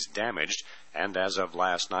 buildings damaged, and as of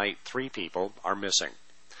last night, 3 people are missing.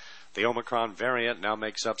 The Omicron variant now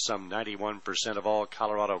makes up some 91% of all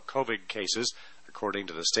Colorado COVID cases, according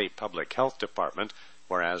to the state public health department,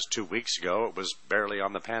 whereas 2 weeks ago it was barely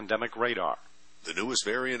on the pandemic radar. The newest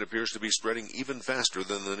variant appears to be spreading even faster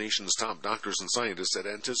than the nation's top doctors and scientists had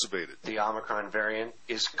anticipated. The Omicron variant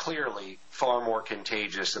is clearly far more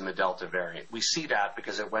contagious than the Delta variant. We see that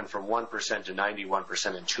because it went from 1% to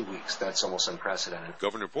 91% in 2 weeks. That's almost unprecedented.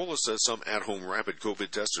 Governor Polis says some at-home rapid COVID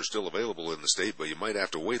tests are still available in the state, but you might have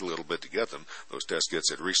to wait a little bit to get them. Those test kits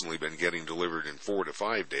had recently been getting delivered in 4 to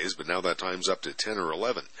 5 days, but now that time's up to 10 or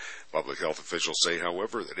 11. Public health officials say,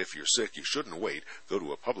 however, that if you're sick, you shouldn't wait. Go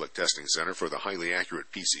to a public testing center for the highly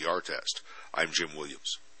accurate PCR test. I'm Jim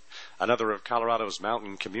Williams. Another of Colorado's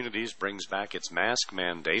mountain communities brings back its mask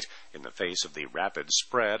mandate in the face of the rapid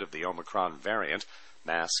spread of the Omicron variant.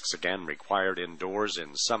 Masks again required indoors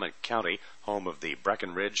in Summit County, home of the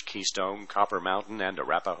Breckenridge, Keystone, Copper Mountain, and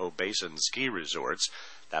Arapahoe Basin ski resorts.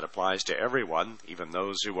 That applies to everyone, even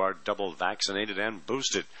those who are double vaccinated and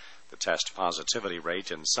boosted. The test positivity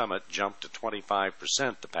rate in Summit jumped to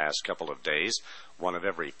 25% the past couple of days, 1 of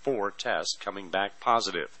every 4 tests coming back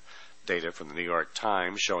positive. Data from the New York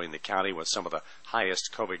Times showing the county with some of the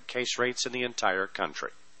highest COVID case rates in the entire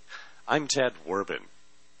country. I'm Ted Werbin.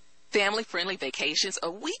 Family-friendly vacations, a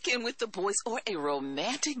weekend with the boys, or a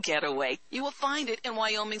romantic getaway. You will find it in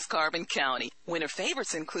Wyoming's Carbon County. Winter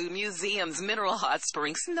favorites include museums, mineral hot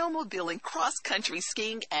springs, snowmobiling, cross-country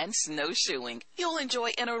skiing, and snowshoeing. You'll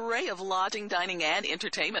enjoy an array of lodging, dining, and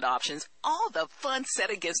entertainment options. All the fun set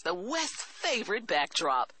against the West's favorite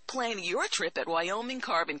backdrop. Plan your trip at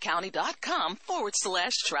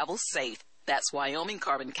WyomingCarbonCounty.com/travel safe. That's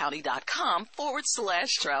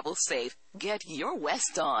WyomingCarbonCounty.com/travel safe. Get your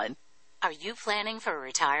West on. Are you planning for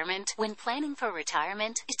retirement? When planning for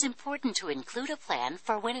retirement, it's important to include a plan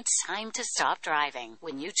for when it's time to stop driving.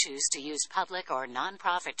 When you choose to use public or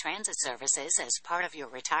nonprofit transit services as part of your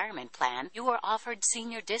retirement plan, you are offered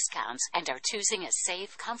senior discounts and are choosing a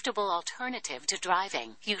safe, comfortable alternative to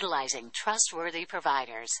driving, utilizing trustworthy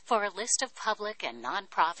providers. For a list of public and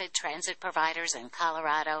nonprofit transit providers in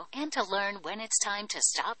Colorado and to learn when it's time to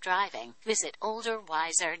stop driving, visit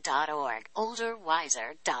olderwiser.org.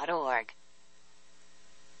 olderwiser.org.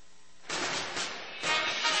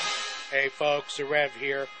 Hey folks, the Rev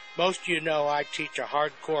here. Most of you know I teach a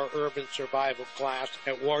hardcore urban survival class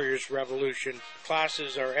at Warriors Revolution.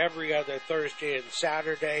 Classes are every other Thursday and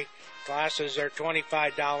Saturday. Classes are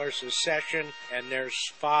 $25 a session, and there's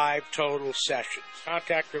 5 total sessions.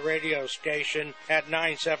 Contact the radio station at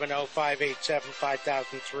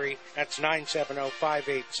 970-587-5003. That's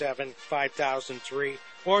 970-587-5003.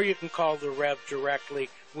 Or you can call the Rev directly.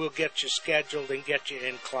 We'll get you scheduled and get you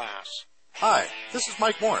in class. Hi, this is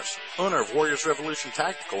Mike Morris, owner of Warriors Revolution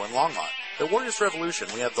Tactical in Longmont. At Warriors Revolution,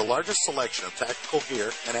 we have the largest selection of tactical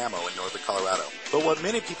gear and ammo in northern Colorado. But what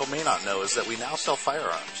many people may not know is that we now sell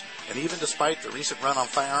firearms. And even despite the recent run on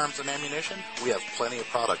firearms and ammunition, we have plenty of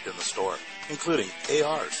product in the store, including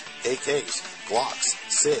ARs, AKs, Glocks,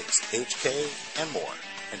 SIGs, HK, and more.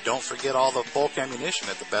 And don't forget all the bulk ammunition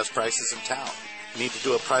at the best prices in town. Need to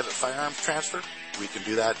do a private firearms transfer? We can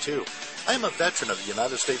do that too. I am a veteran of the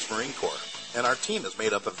United States Marine Corps, and our team is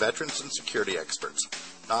made up of veterans and security experts,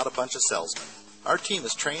 not a bunch of salesmen. Our team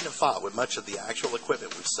is trained and fought with much of the actual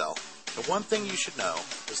equipment we sell. And one thing you should know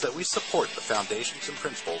is that we support the foundations and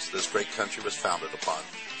principles this great country was founded upon.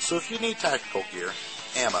 So if you need tactical gear,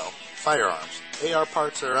 ammo, firearms, AR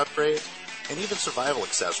parts or upgrades, and even survival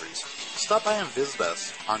accessories, stop by and visit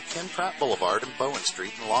us on Ken Pratt Boulevard and Bowen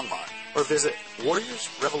Street in Longmont, or visit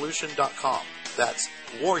warriorsrevolution.com. That's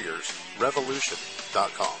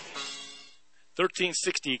warriorsrevolution.com.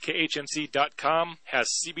 1360KHNC.com has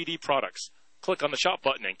CBD products. Click on the shop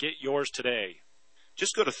button and get yours today.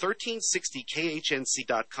 Just go to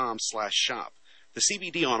 1360KHNC.com/shop. The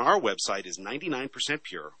CBD on our website is 99%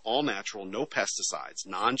 pure, all natural, no pesticides,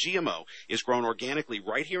 non-GMO, is grown organically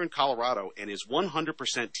right here in Colorado, and is 100%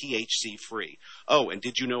 THC free. Oh, and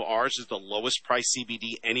did you know ours is the lowest price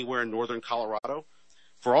CBD anywhere in northern Colorado?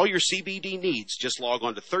 For all your CBD needs, just log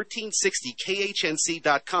on to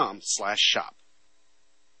 1360khnc.com/shop.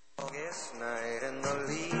 August night and the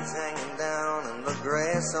leaves hanging down and the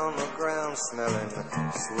grass on the ground smelling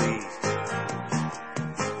sweet.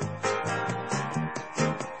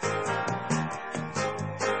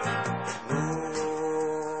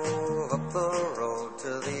 Move up the road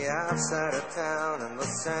to the outside of town and the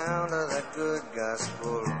sound of that good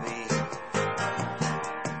gospel beat.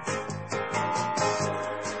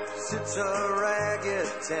 Sits a ragged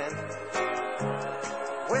tent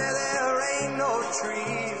where there ain't no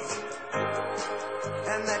trees,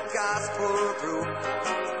 and that gospel group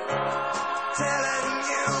telling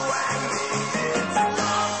you and me it's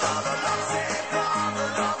love for the love saved, all the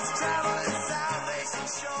love's traveling salvation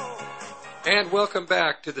show. And welcome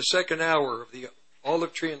back to the second hour of the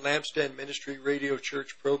Olive Tree and Lampstand Ministry Radio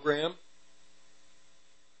Church program.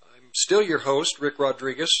 I'm still your host, Rick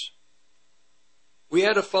Rodriguez. We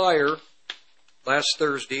had a fire last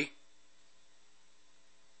Thursday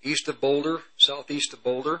east of Boulder, southeast of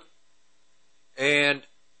Boulder, and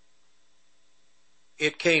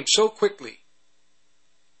it came so quickly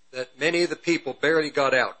that many of the people barely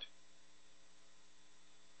got out.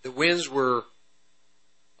 The winds were,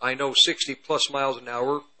 I know, 60 plus miles an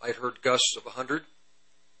hour. I'd heard gusts of 100.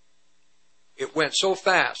 It went so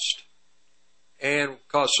fast and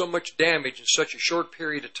caused so much damage in such a short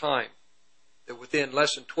period of time that within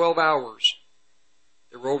less than 12 hours,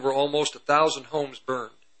 there were over almost 1,000 homes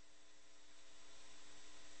burned.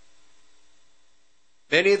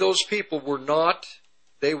 Many of those people were not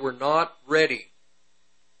ready.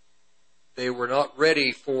 They were not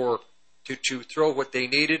ready to throw what they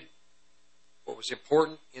needed, what was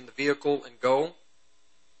important in the vehicle, and go.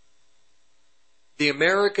 The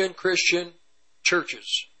American Christian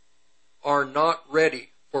churches are not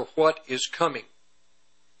ready for what is coming.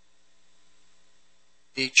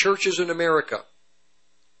 The churches in America,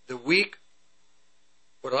 the weak,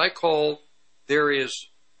 what I call, there is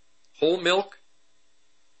whole milk,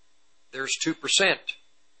 there's 2%,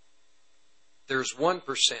 there's 1%,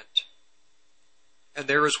 and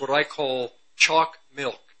there is what I call chalk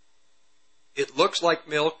milk. It looks like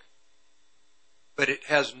milk, but it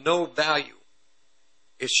has no value.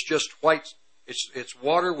 It's just white. It's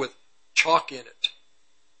water with chalk in it.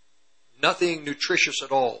 Nothing nutritious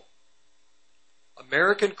at all.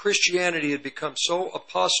 American Christianity had become so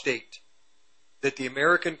apostate that the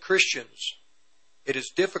American Christians, it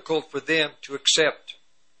is difficult for them to accept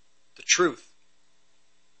the truth.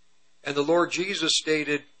 And the Lord Jesus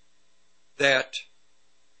stated that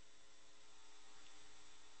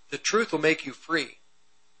the truth will make you free.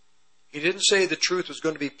 He didn't say the truth was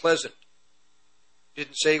going to be pleasant. He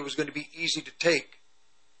didn't say it was going to be easy to take.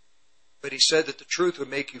 But he said that the truth would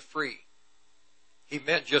make you free. He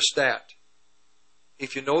meant just that.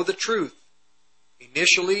 If you know the truth,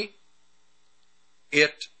 initially,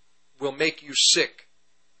 it will make you sick.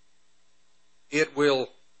 It will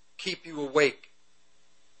keep you awake.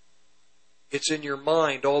 It's in your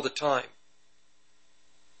mind all the time.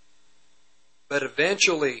 But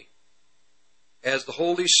eventually, as the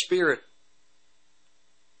Holy Spirit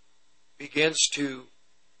begins to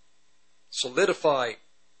solidify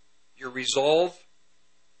your resolve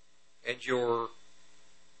and your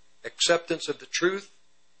acceptance of the truth,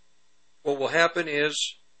 what will happen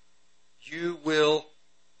is you will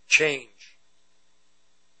change.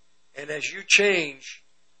 And as you change,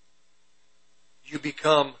 you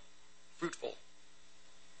become fruitful.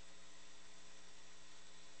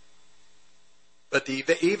 But the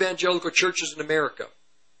evangelical churches in America,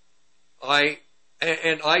 I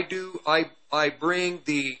bring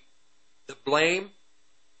the blame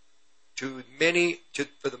to many,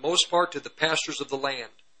 for the most part, to the pastors of the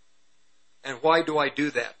land. And why do I do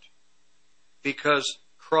that? Because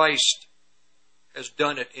Christ has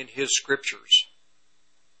done it in His Scriptures.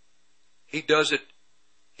 He does it.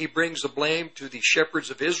 He brings the blame to the shepherds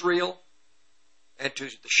of Israel and to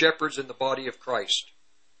the shepherds in the body of Christ.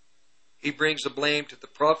 He brings the blame to the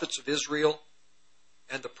prophets of Israel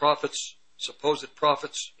and the prophets, supposed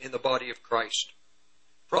prophets in the body of Christ.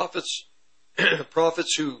 Prophets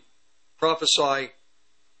who prophesy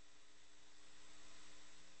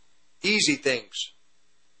easy things,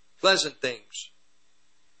 pleasant things,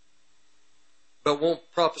 but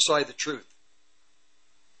won't prophesy the truth.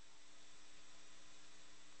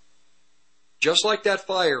 Just like that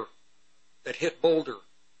fire that hit Boulder,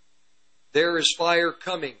 there is fire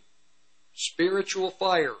coming spiritual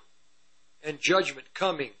fire and judgment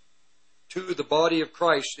coming to the body of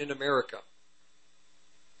Christ in America.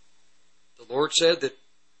 The Lord said that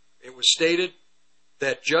it was stated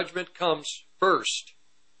that judgment comes first.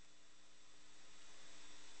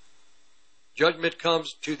 Judgment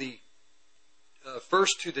comes to the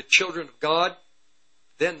first to the children of God,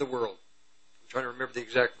 then the world. I'm trying to remember the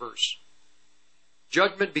exact verse.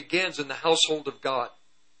 Judgment begins in the household of God.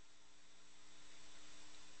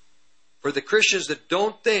 For the Christians that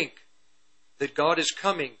don't think that God is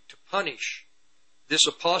coming to punish this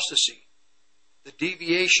apostasy, the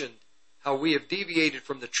deviation, how we have deviated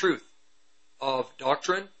from the truth of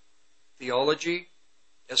doctrine, theology,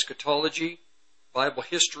 eschatology, Bible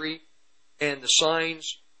history, and the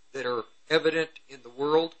signs that are evident in the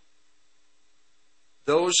world.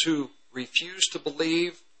 Those who refuse to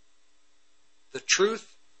believe the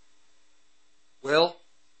truth, well,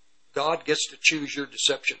 God gets to choose your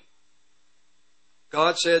deception.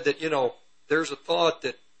 God said that, there's a thought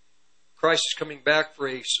that Christ is coming back for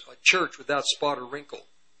a church without spot or wrinkle.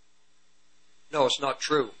 No, it's not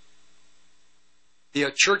true.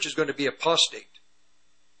 The church is going to be apostate.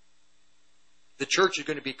 The church is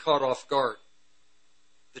going to be caught off guard.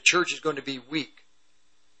 The church is going to be weak.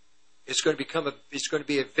 It's going to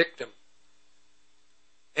be a victim.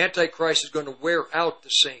 Antichrist is going to wear out the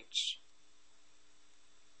saints.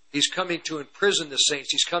 He's coming to imprison the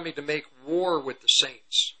saints. He's coming to make war with the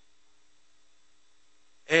saints.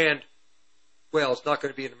 And, well, it's not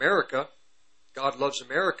going to be in America. God loves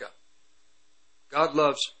America. God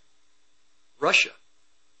loves Russia.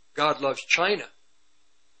 God loves China.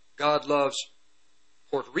 God loves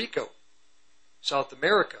Puerto Rico, South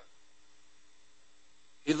America.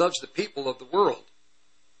 He loves the people of the world.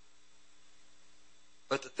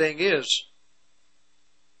 But the thing is,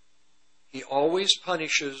 He always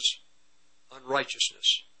punishes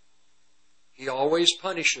unrighteousness. He always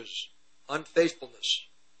punishes unfaithfulness,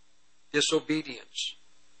 disobedience.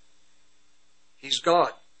 He's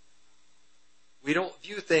God. We don't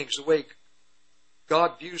view things the way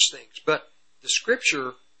God views things, but the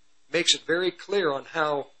Scripture makes it very clear on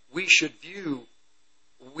how we should view.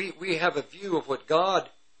 We have a view of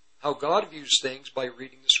how God views things by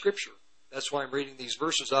reading the Scripture. That's why I'm reading these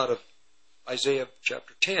verses out of Isaiah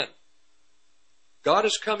chapter 10. God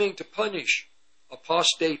is coming to punish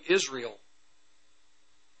apostate Israel.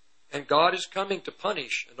 And God is coming to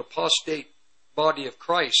punish an apostate body of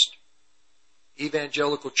Christ,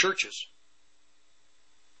 evangelical churches,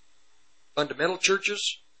 fundamental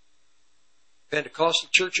churches, Pentecostal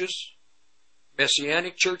churches,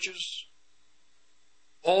 Messianic churches,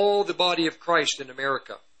 all the body of Christ in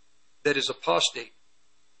America that is apostate,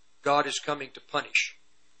 God is coming to punish.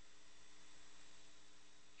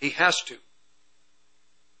 He has to.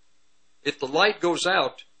 If the light goes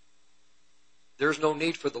out, there's no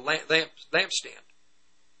need for the lampstand.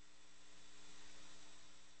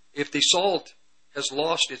 If the salt has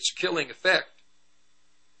lost its killing effect,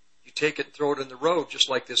 you take it and throw it in the road, just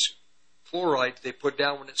like this chloride they put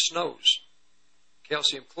down when it snows.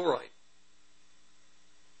 Calcium chloride.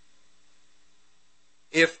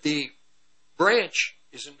 If the branch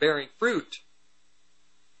isn't bearing fruit,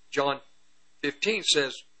 John 15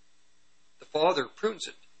 says, the Father prunes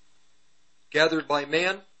it. Gathered by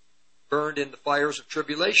man, burned in the fires of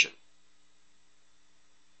tribulation.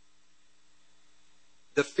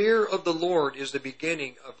 The fear of the Lord is the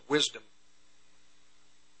beginning of wisdom.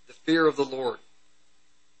 The fear of the Lord.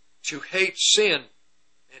 To hate sin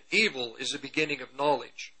and evil is the beginning of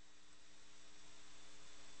knowledge.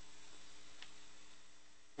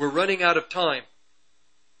 We're running out of time.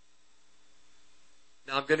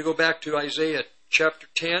 Now I'm going to go back to Isaiah chapter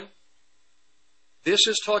 10. This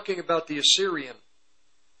is talking about the Assyrian.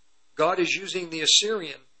 God is using the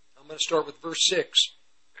Assyrian. I'm going to start with verse 6.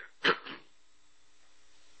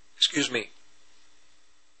 Excuse me.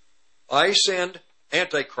 I send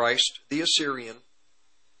Antichrist, the Assyrian,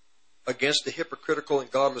 against the hypocritical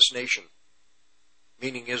and godless nation,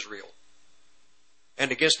 meaning Israel,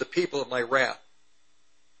 and against the people of my wrath.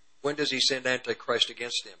 When does he send Antichrist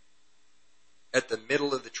against them? At the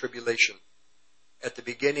middle of the tribulation, at the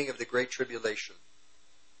beginning of the great tribulation.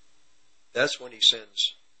 That's when he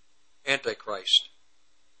sends Antichrist.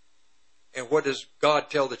 And what does God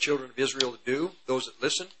tell the children of Israel to do, those that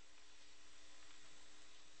listen?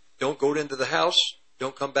 Don't go into the house.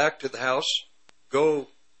 Don't come back to the house. Go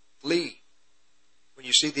flee. When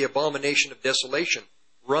you see the abomination of desolation,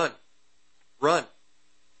 run. Run.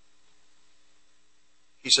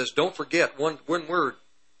 He says, don't forget one word,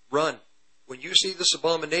 run. When you see this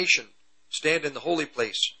abomination stand in the holy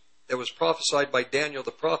place that was prophesied by Daniel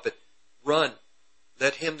the prophet, run.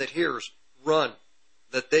 Let him that hears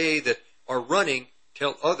running,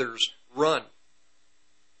 tell others, run.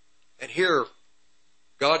 And here,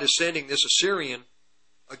 God is sending this Assyrian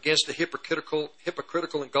against a hypocritical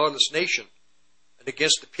and godless nation, and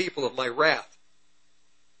against the people of my wrath.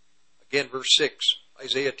 Again, verse 6,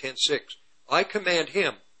 Isaiah 10:6. I command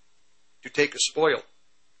him to take a spoil.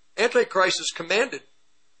 Antichrist is commanded.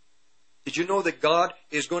 Did you know that God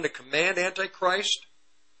is going to command Antichrist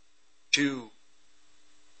to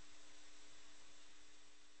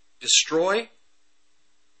destroy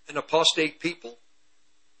an apostate people?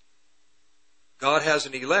 God has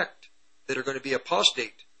an elect that are going to be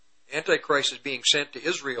apostate. Antichrist is being sent to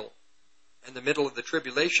Israel in the middle of the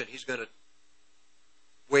tribulation. He's going to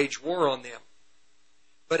wage war on them.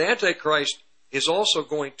 But Antichrist is also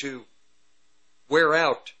going to wear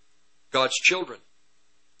out God's children.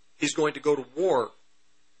 He's going to go to war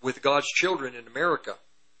with God's children in America,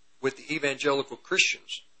 with the evangelical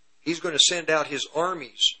Christians. He's going to send out his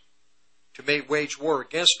armies to wage war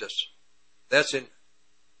against us. That's in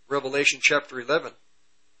Revelation chapter 11.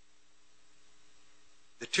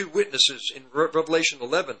 The two witnesses in Revelation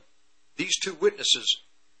 11, these two witnesses,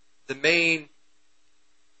 the main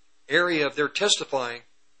area of their testifying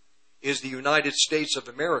is the United States of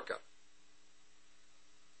America.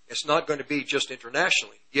 It's not going to be just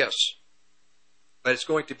internationally, yes, but it's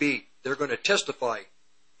going to be, they're going to testify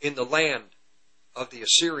in the land of the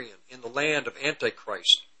Assyrian, in the land of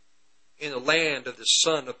Antichrist, in the land of the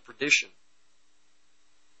son of perdition.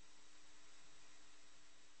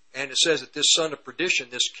 And it says that this son of perdition,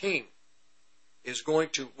 this king, is going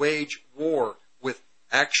to wage war with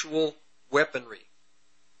actual weaponry,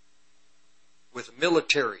 with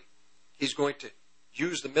military. He's going to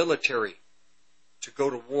use the military to go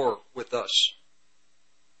to war with us.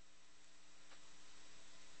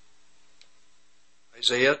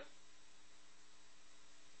 Isaiah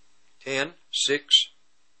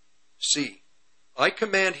 10:6c. I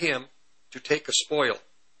command him to take a spoil.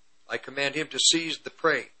 I command him to seize the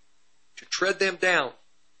prey, to tread them down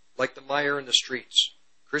like the mire in the streets.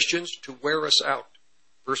 Christians, to wear us out.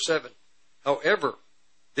 Verse 7. However,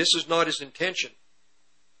 this is not his intention,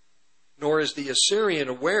 nor is the Assyrian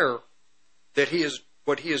aware that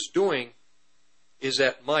what he is doing is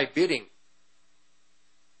at my bidding.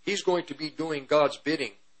 He's going to be doing God's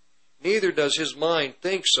bidding. Neither does his mind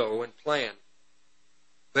think so and plan.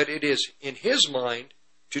 But it is in his mind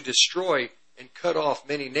to destroy and cut off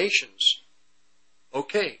many nations.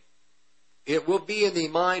 Okay. It will be in the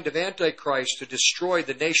mind of Antichrist to destroy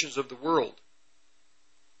the nations of the world.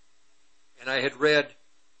 And I had read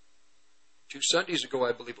 2 Sundays ago,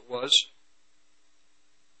 I believe it was,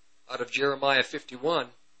 out of Jeremiah 51,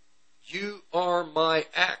 you are my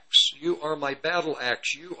axe, you are my battle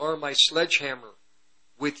axe, you are my sledgehammer.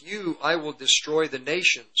 With you I will destroy the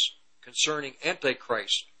nations, concerning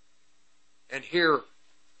Antichrist. And here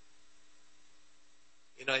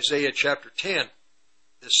in Isaiah chapter 10,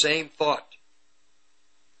 the same thought.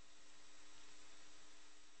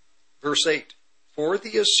 Verse 8, for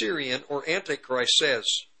the Assyrian or Antichrist says,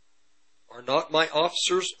 are not my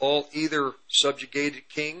officers all either subjugated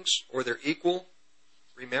kings or their equal?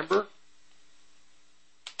 Remember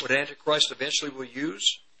what Antichrist eventually will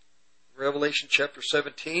use? In Revelation chapter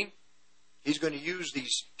 17, he's going to use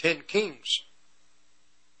these 10 kings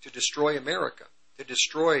to destroy America, to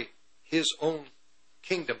destroy his own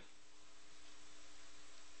kingdom.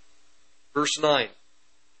 Verse 9.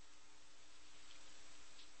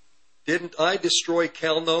 Didn't I destroy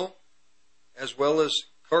Calno as well as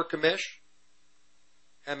Carchemish,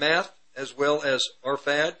 Hamath as well as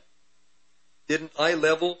Arphad? Didn't I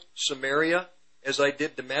level Samaria as I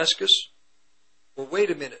did Damascus? Well, wait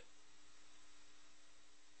a minute.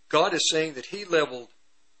 God is saying that he leveled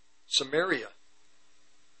Samaria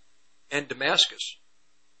and Damascus.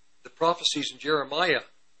 The prophecies in Jeremiah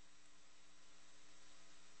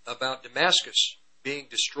about Damascus being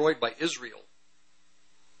destroyed by Israel.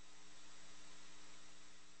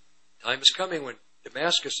 Time is coming when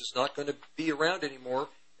Damascus is not going to be around anymore,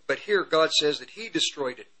 but here God says that he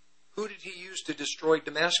destroyed it. Who did he use to destroy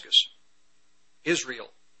Damascus? Israel.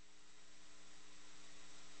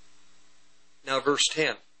 Now verse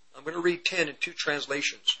 10. I'm going to read 10 in 2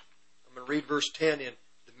 translations. I'm going to read verse 10 in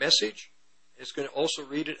the Message. It's going to also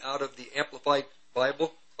read it out of the Amplified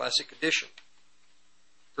Bible Classic Edition.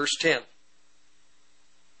 Verse 10.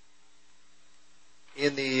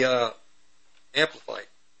 In the Amplified.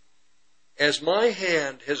 As my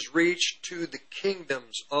hand has reached to the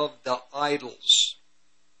kingdoms of the idols,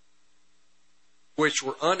 which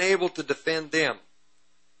were unable to defend them,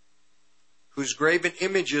 whose graven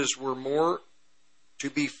images were more to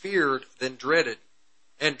be feared than dreaded,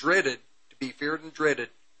 and dreaded to be feared and dreaded,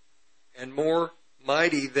 and more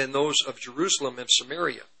mighty than those of Jerusalem and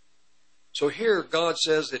Samaria. So here God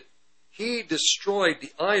says that He destroyed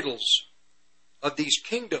the idols of these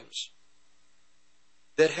kingdoms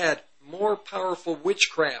that had more powerful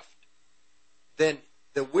witchcraft than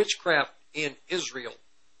the witchcraft in Israel.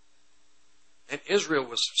 And Israel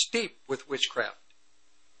was steeped with witchcraft.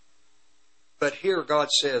 But here God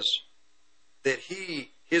says that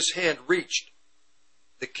His hand reached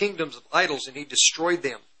the kingdoms of idols and He destroyed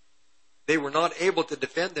them. They were not able to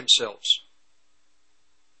defend themselves.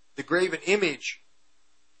 The graven image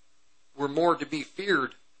were more to be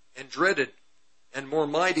feared and dreaded and more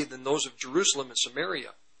mighty than those of Jerusalem and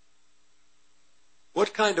Samaria.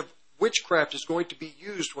 What kind of witchcraft is going to be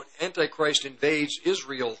used when Antichrist invades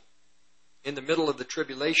Israel in the middle of the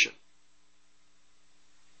tribulation?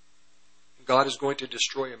 God is going to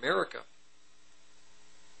destroy America.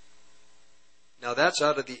 Now that's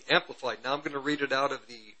out of the Amplified. Now I'm going to read it out of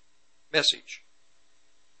the Message.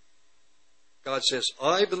 God says,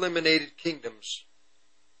 I've eliminated kingdoms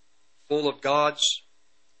full of gods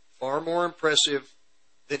far more impressive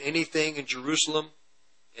than anything in Jerusalem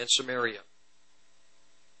and Samaria.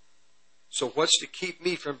 So what's to keep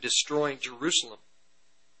me from destroying Jerusalem?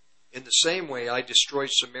 In the same way I destroyed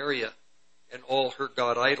Samaria and all her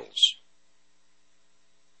god idols.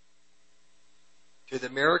 To the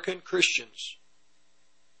American Christians,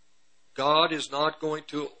 God is not going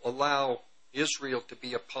to allow Israel to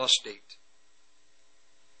be apostate.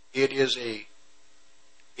 It's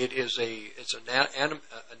an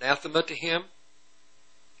anathema to Him.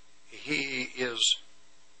 He is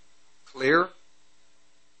clear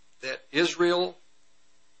that Israel,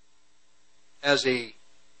 as the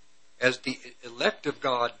elect of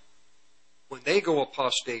God, when they go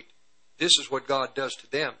apostate, this is what God does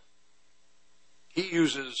to them. He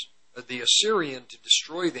uses the Assyrian to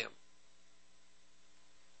destroy them.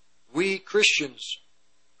 We Christians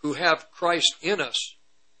who have Christ in us,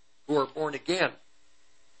 who are born again,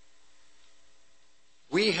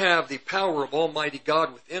 we have the power of Almighty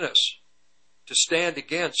God within us to stand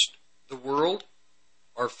against the world,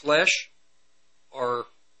 our flesh, our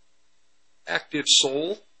active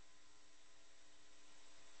soul.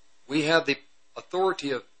 We have the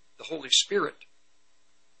authority of the Holy Spirit.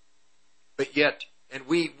 But yet, and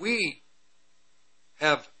we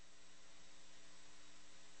have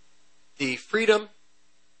the freedom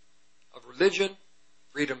of religion,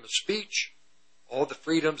 freedom of speech, all the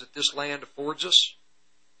freedoms that this land affords us.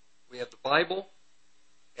 We have the Bible,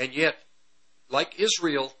 and yet, like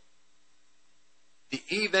Israel, the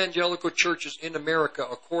evangelical churches in America,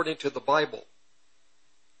 according to the Bible,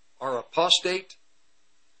 are apostate,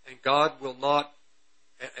 and God will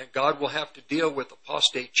have to deal with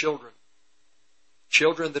apostate children.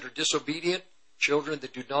 Children that are disobedient, children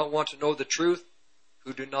that do not want to know the truth,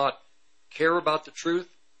 who do not care about the truth,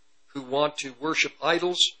 who want to worship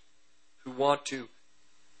idols, who want to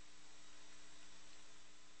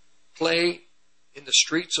play in the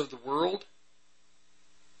streets of the world,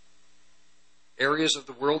 areas of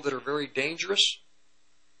the world that are very dangerous.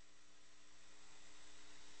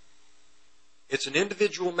 It's an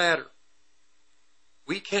individual matter.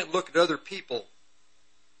 We can't look at other people.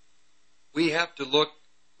 We have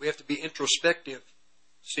to be introspective,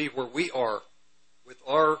 see where we are with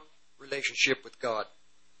our relationship with God.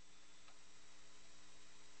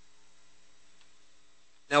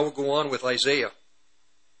 Now we'll go on with Isaiah.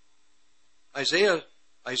 Isaiah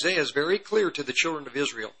is very clear to the children of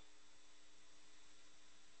Israel.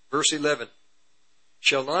 Verse 11,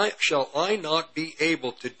 Shall I not be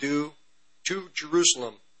able to do to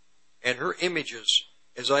Jerusalem and her images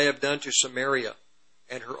as I have done to Samaria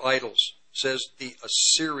and her idols, says the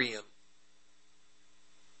Assyrian.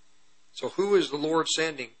 So who is the Lord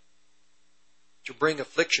sending to bring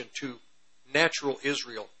affliction to natural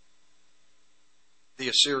Israel? The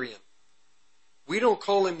Assyrian. We don't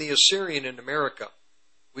call him the Assyrian in America.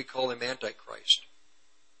 We call him Antichrist.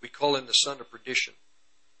 We call him the son of perdition.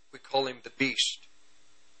 We call him the beast.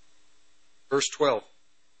 Verse 12.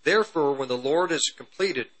 Therefore, when the Lord has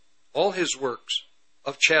completed all His works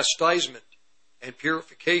of chastisement and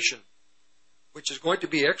purification, which is going to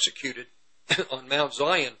be executed on Mount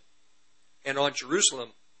Zion and on Jerusalem,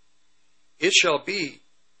 it shall be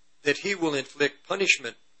that He will inflict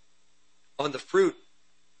punishment on the fruit,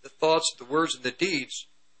 the thoughts, the words, and the deeds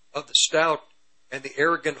of the stout and the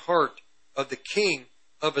arrogant heart of the king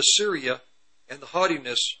of Assyria and the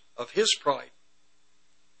haughtiness of his pride.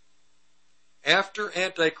 After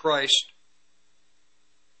Antichrist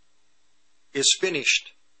is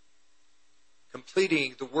finished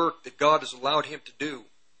completing the work that God has allowed him to do,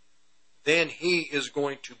 then he is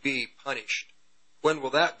going to be punished. When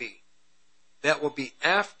will that be? That will be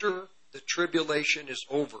after the tribulation is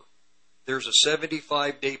over. There's a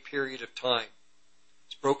 75-day period of time.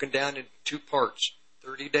 It's broken down into two parts,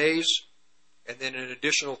 30 days and then an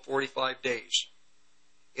additional 45 days.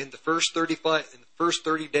 In the first 30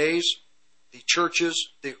 days, the churches,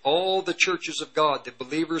 all the churches of God, the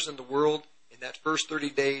believers in the world, in that first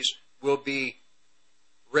 30 days will be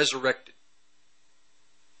resurrected.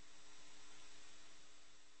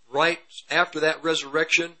 Right after that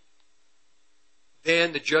resurrection,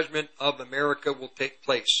 then the judgment of America will take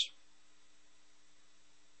place.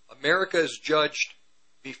 America is judged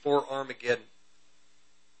before Armageddon.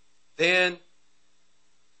 Then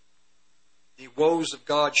the woes of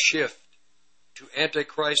God shift to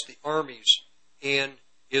Antichrist, the armies in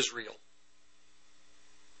Israel.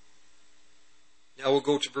 Now we'll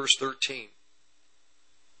go to verse 13.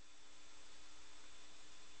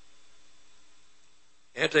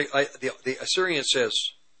 The Assyrian says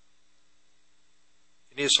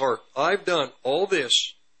in his heart, I've done all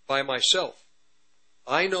this by myself.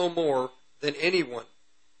 I know more than anyone.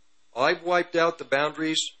 I've wiped out the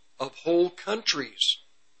boundaries of whole countries.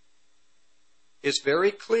 It's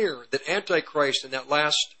very clear that Antichrist in that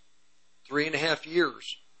last 3.5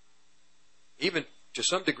 years, even to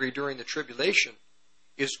some degree during the tribulation,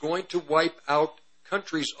 is going to wipe out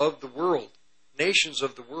countries of the world, nations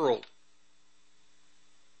of the world.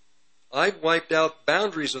 I've wiped out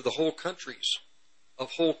boundaries of the whole countries,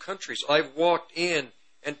 I've walked in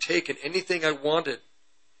and taken anything I wanted.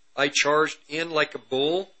 I charged in like a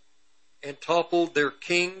bull and toppled their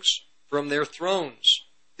kings from their thrones.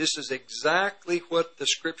 This is exactly what the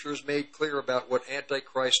Scriptures made clear about what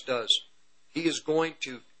Antichrist does. He is going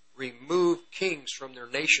to remove kings from their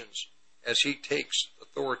nations as he takes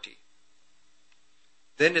authority.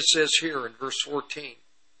 Then it says here in verse 14,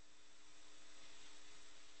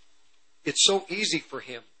 it's so easy for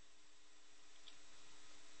him.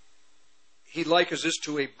 He likens this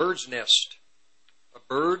to a bird's nest. A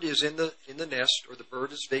bird is in the nest, or the bird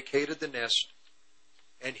has vacated the nest,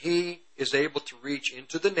 and he is able to reach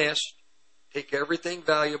into the nest, take everything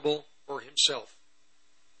valuable for himself.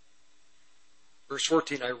 Verse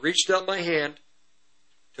 14, I reached out my hand,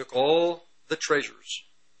 took all the treasures.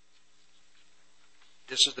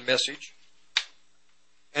 This is the message.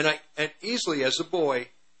 And easily as a boy,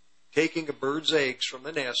 taking a bird's eggs from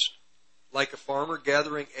the nest, like a farmer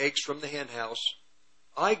gathering eggs from the hen house,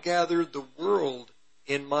 I gathered the world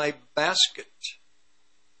in my basket.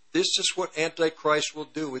 This is what Antichrist will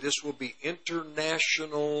do. This will be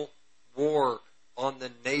international war on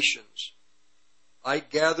the nations. I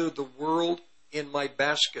gathered the world in my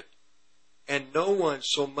basket, and no one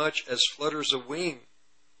so much as flutters a wing,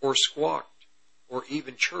 or squawked, or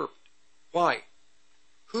even chirped. Why?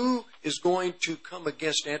 Who is going to come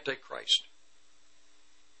against Antichrist?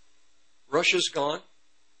 Russia's gone.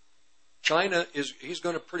 He's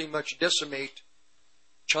going to pretty much decimate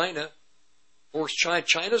China. Force China.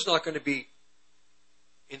 China's not going to be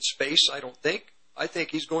in space, I don't think. I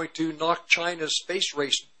think he's going to knock China's space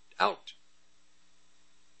race out.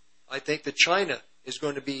 I think that China is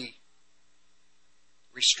going to be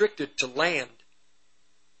restricted to land.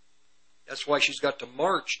 That's why she's got to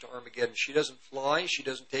march to Armageddon. She doesn't fly. She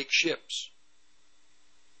doesn't take ships.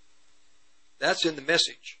 That's in the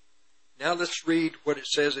message. Now let's read what it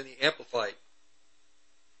says in the Amplified.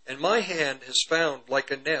 And my hand has found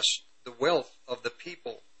like a nest the wealth of the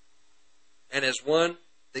people. And as one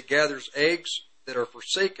that gathers eggs that are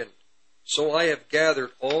forsaken, so I have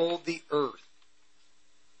gathered all the earth.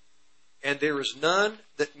 And there is none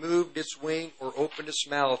that moved its wing or opened its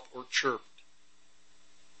mouth or chirped.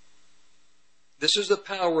 This is the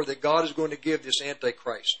power that God is going to give this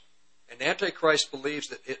Antichrist. And Antichrist believes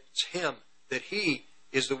that it's him, that he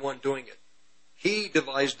is the one doing it. He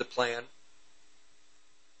devised the plan.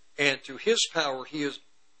 And through his power, he is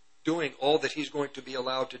doing all that he's going to be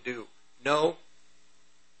allowed to do. No,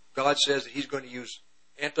 God says that he's going to use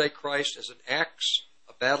Antichrist as an axe,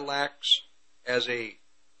 a battle axe, as a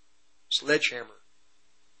sledgehammer.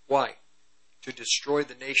 Why? To destroy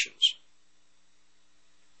the nations.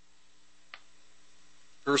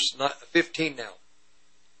 Verse 15 now,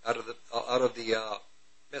 out of the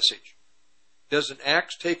message. Does an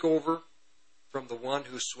axe take over from the one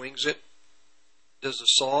who swings it? Does the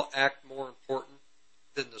saw act more important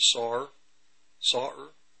than the sawer?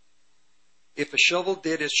 If a shovel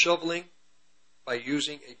did its shoveling by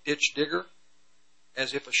using a ditch digger,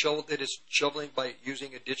 as if a shovel did its shoveling by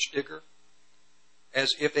using a ditch digger,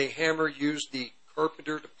 as if a hammer used the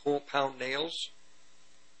carpenter to pound nails.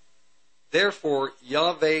 Therefore,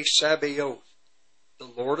 Yahweh Sabaoth, the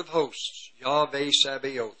Lord of hosts, Yahweh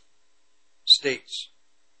Sabaoth, states,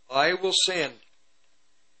 I will send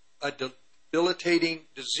a debilitating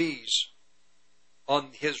disease on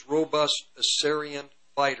his robust Assyrian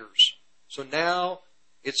fighters. So now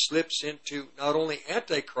it slips into not only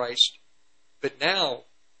Antichrist, but now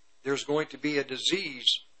there's going to be a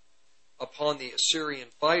disease upon the Assyrian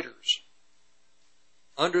fighters.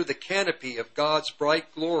 Under the canopy of God's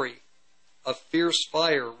bright glory, a fierce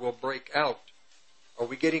fire will break out. Are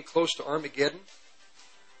we getting close to Armageddon?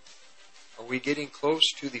 Are we getting close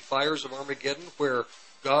to the fires of Armageddon where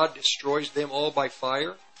God destroys them all by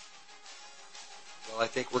fire? Well, I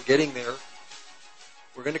think we're getting there.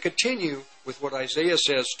 We're going to continue with what Isaiah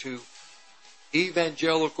says to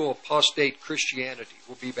evangelical apostate Christianity.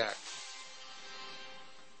 We'll be back.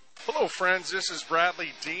 Hello, friends. This is Bradley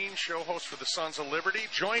Dean, show host for the Sons of Liberty.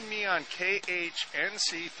 Join me on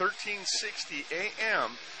KHNC 1360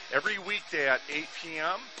 AM every weekday at 8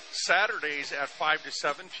 p.m., Saturdays at 5 to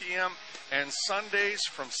 7 p.m., and Sundays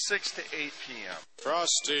from 6 to 8 p.m.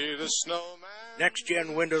 Frosty the Snowman. Next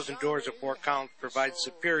Gen Windows and Doors of Fort Collins provides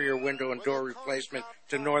superior window and door replacement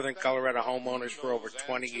to northern Colorado homeowners for over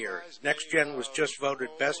 20 years. Next Gen was just voted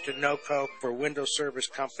Best in NoCo for window service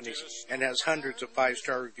companies and has hundreds of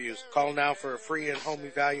 5-star reviews. Call now for a free in-home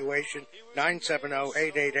evaluation,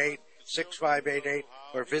 970-888-6588,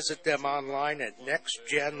 or visit them online at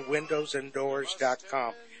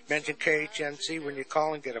nextgenwindowsanddoors.com. Mention KHNC when you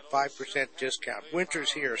call and get a 5% discount.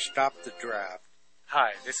 Winter's here. Stop the draft.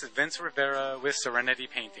 Hi, this is Vince Rivera with Serenity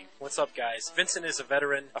Painting. What's up, guys? Vincent is a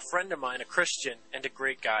veteran, a friend of mine, a Christian, and a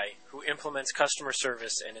great guy who implements customer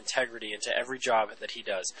service and integrity into every job that he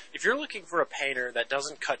does. If you're looking for a painter that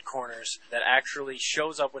doesn't cut corners, that actually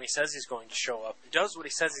shows up when he says he's going to show up, does what he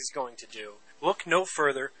says he's going to do, look no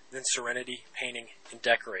further than Serenity Painting and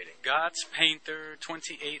Decorating.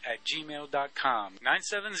 GodsPainter28@gmail.com.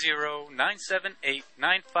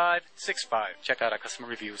 970-978-9565. Check out our customer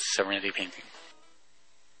reviews, Serenity Painting.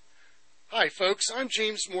 Hi, folks. I'm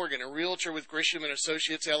James Morgan, a realtor with Grisham &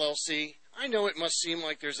 Associates, LLC. I know it must seem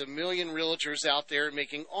like there's a million realtors out there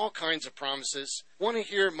making all kinds of promises. Want to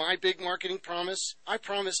hear my big marketing promise? I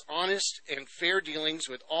promise honest and fair dealings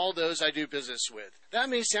with all those I do business with. That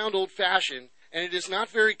may sound old-fashioned, and it is not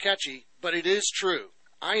very catchy, but it is true.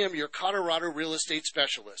 I am your Colorado real estate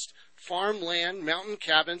specialist. Farmland, mountain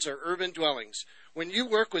cabins, or urban dwellings. When you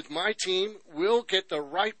work with my team, we'll get the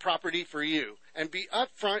right property for you and be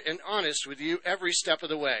upfront and honest with you every step of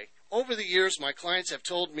the way. Over the years, my clients have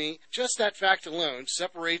told me just that fact alone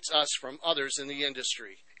separates us from others in the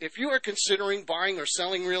industry. If you are considering buying or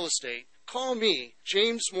selling real estate, call me,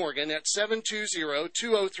 James Morgan, at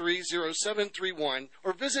 720-203-0731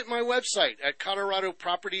 or visit my website at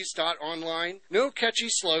coloradoproperties.online. No catchy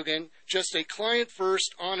slogan, just a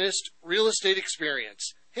client-first, honest real estate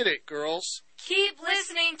experience. Hit it, girls. Keep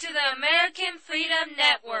listening to the American Freedom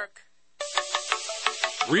Network.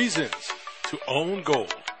 Reasons to own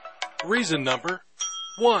gold. Reason number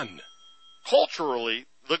 1. Culturally,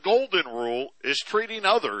 the golden rule is treating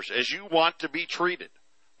others as you want to be treated.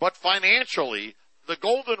 But financially, the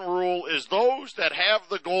golden rule is those that have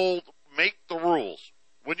the gold make the rules.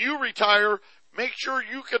 When you retire, make sure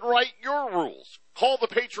you can write your rules. Call the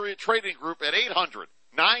Patriot Trading Group at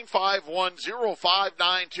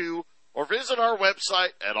 800-951-0592 or visit our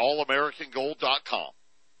website at allamericangold.com.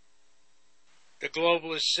 The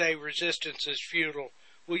globalists say resistance is futile.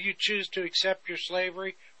 Will you choose to accept your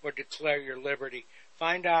slavery or declare your liberty?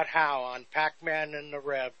 Find out how on Pac-Man and the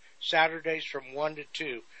Rev, Saturdays from 1 to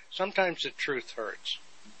 2. Sometimes the truth hurts.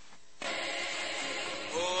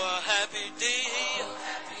 Oh, a happy day.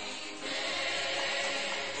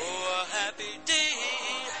 Oh, a happy day.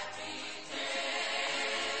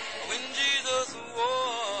 When Jesus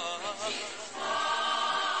was.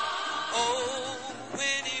 Oh,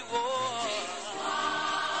 when he was.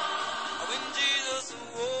 When Jesus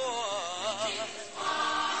was.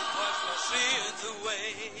 Wash my sins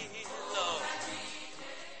away, Lord.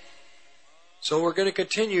 So we're going to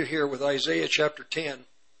continue here with Isaiah chapter 10.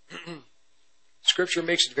 Scripture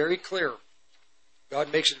makes it very clear.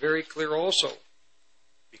 God makes it very clear also.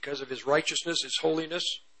 Because of His righteousness, His holiness,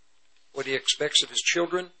 what He expects of His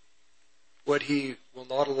children, what He will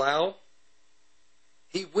not allow.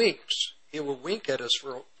 He winks. He will wink at us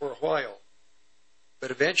for a while. But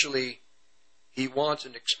eventually, He wants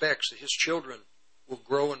and expects that His children will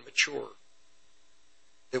grow and mature.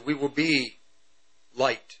 That we will be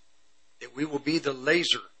light. That we will be the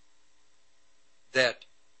laser that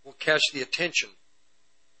will catch the attention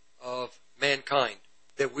of mankind.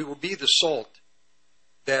 That we will be the salt,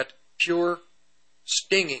 that pure,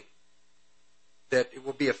 stinging, that it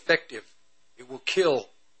will be effective. It will kill.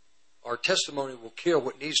 Our testimony will kill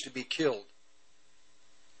what needs to be killed.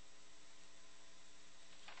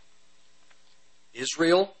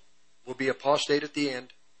 Israel will be apostate at the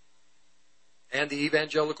end, and the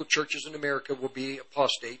evangelical churches in America will be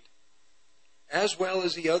apostate, as well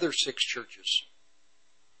as the other 6 churches.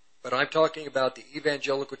 But I'm talking about the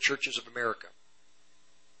evangelical churches of America.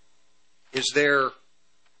 Is there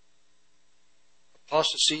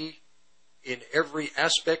apostasy in every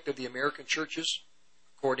aspect of the American churches?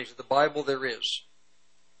 According to the Bible, there is.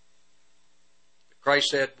 Christ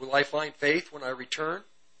said, will I find faith when I return?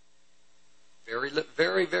 Very,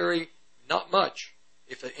 very, very, not much,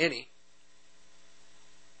 if any.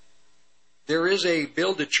 There is a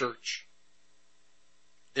build a church.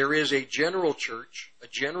 There is a general church, a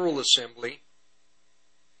general assembly.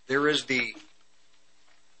 There is the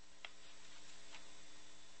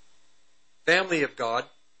family of God.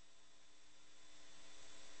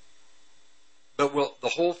 But will the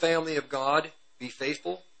whole family of God be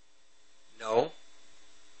faithful? No.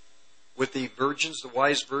 With the virgins, the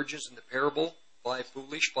wise virgins in the parable, 5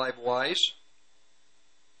 foolish, 5 wise,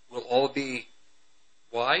 will all be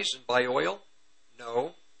wise and buy oil?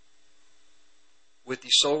 No. With the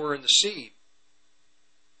sower and the seed,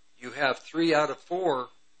 you have 3 out of 4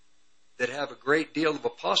 that have a great deal of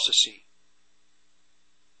apostasy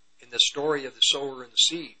in the story of the sower and the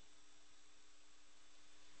seed.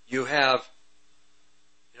 You have,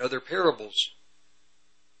 in other parables,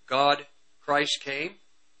 God, Christ came,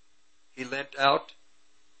 He let out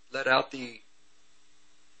the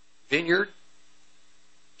vineyard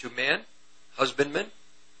to men, husbandmen.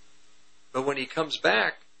 But when He comes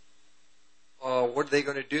back, what are they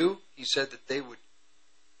going to do? He said that the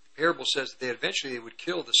parable says that eventually they would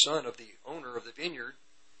kill the son of the owner of the vineyard.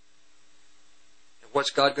 And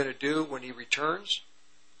what's God going to do when He returns?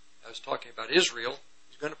 I was talking about Israel.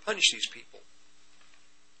 He's going to punish these people.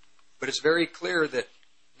 But it's very clear that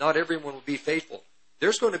not everyone will be faithful.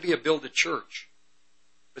 There's going to be a builded church,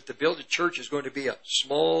 but the builded church is going to be a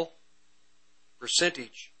small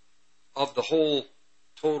percentage of the whole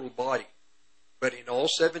total body. But in all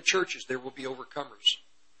 7 churches, there will be overcomers.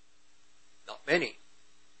 Not many.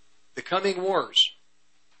 The coming wars,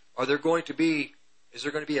 is there going to be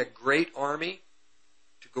a great army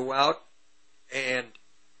to go out and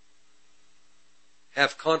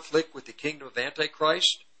have conflict with the kingdom of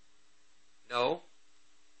Antichrist? No.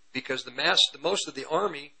 Because most of the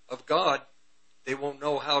army of God, they won't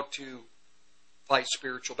know how to fight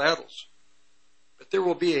spiritual battles. But there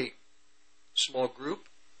will be a small group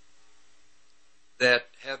that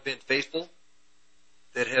have been faithful,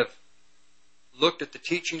 that have looked at the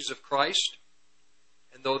teachings of Christ,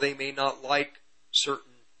 and though they may not like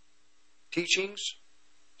certain teachings,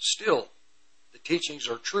 still the teachings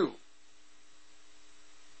are true.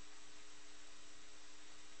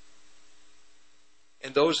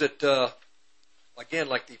 And those that, again,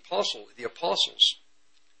 like the apostles,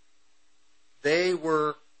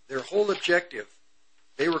 their whole objective,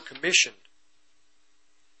 they were commissioned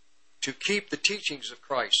to keep the teachings of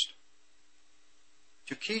Christ,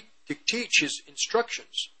 to teach His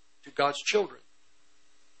instructions to God's children,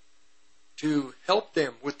 to help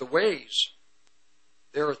them with the ways.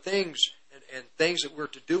 There are things and things that we're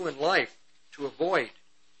to do in life to avoid,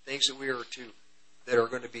 things that are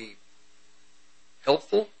going to be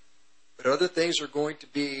helpful, but other things are going to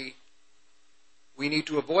be, we need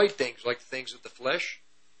to avoid things like the things of the flesh,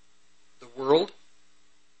 the world.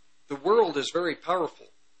 The world is very powerful.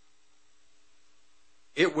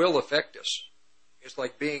 It will affect us. It's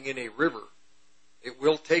like being in a river. It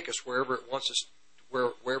will take us wherever it wants us,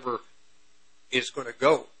 wherever it's going to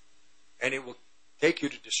go. And it will take you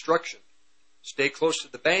to destruction. Stay close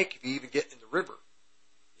to the bank if you even get in the river.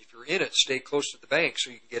 If you're in it, stay close to the bank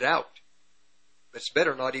so you can get out. But it's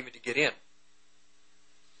better not even to get in.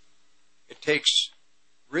 It takes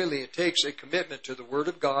a commitment to the Word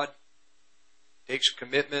of God. It takes a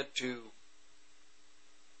commitment to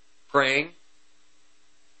praying.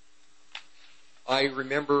 I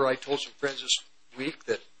remember I told some friends this week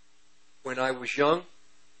that when I was young,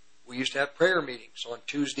 we used to have prayer meetings on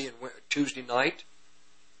Tuesday night.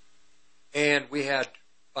 And we had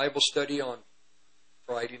Bible study on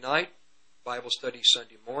Friday night, Bible study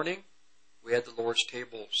Sunday morning. We had the Lord's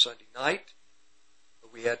table Sunday night.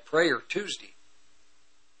 But we had prayer Tuesday.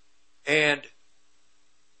 And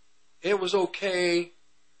it was okay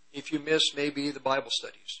if you missed maybe the Bible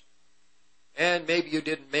studies. And maybe you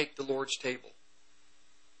didn't make the Lord's table.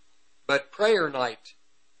 But prayer night,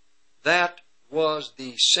 that was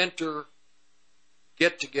the center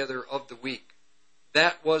get-together of the week.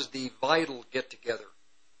 That was the vital get-together.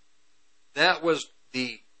 That was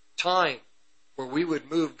the time where we would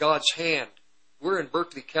move God's hand. We're in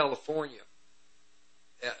Berkeley, California,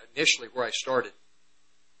 initially where I started.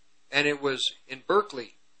 And it was in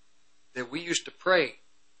Berkeley that we used to pray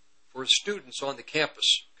for students on the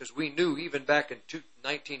campus, because we knew even back in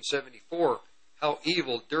 1974 how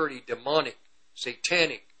evil, dirty, demonic,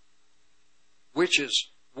 satanic, witches,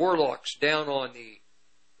 warlocks down on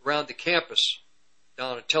around the campus,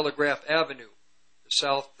 down on Telegraph Avenue, the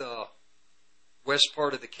south west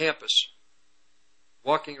part of the campus,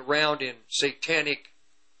 walking around in satanic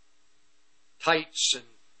tights, and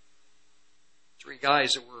 3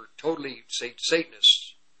 guys that were totally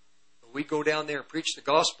Satanists. We'd go down there and preach the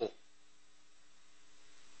gospel,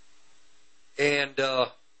 and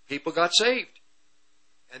people got saved,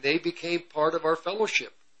 and they became part of our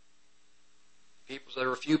fellowship. There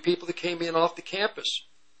were a few people that came in off the campus,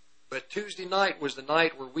 but Tuesday night was the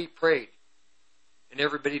night where we prayed, and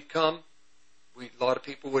everybody'd come. A lot of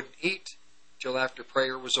people wouldn't eat till after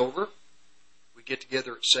prayer was over. We'd get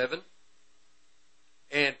together at 7,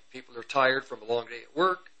 and people are tired from a long day at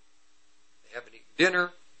work. They haven't eaten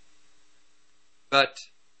dinner. But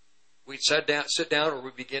we'd sit down or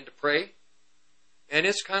we'd begin to pray. And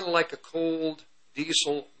it's kind of like a cold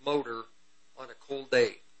diesel motor on a cold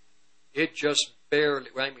day. It just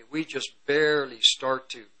we just barely start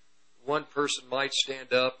to. One person might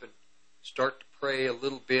stand up and start to pray a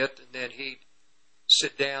little bit, and then he'd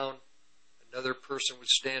sit down. Another person would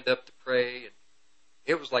stand up to pray, and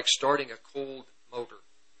it was like starting a cold motor.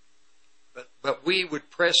 But we would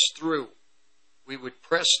press through. We would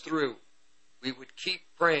press through. We would keep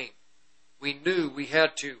praying. We knew we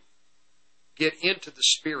had to get into the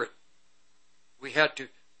Spirit. We had to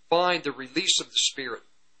find the release of the Spirit,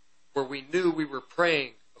 where we knew we were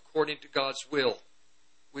praying according to God's will.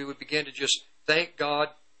 We would begin to just thank God,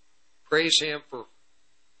 praise Him for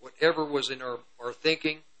whatever was in our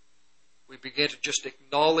thinking. We began to just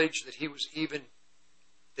acknowledge that He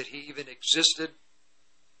even existed.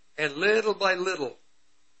 And little by little,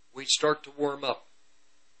 we'd start to warm up.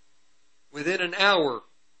 Within an hour,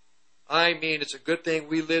 it's a good thing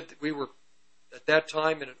we were at that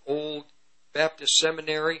time in an old Baptist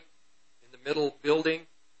seminary in the middle building.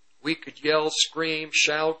 We could yell, scream,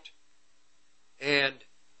 shout, and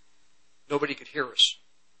nobody could hear us.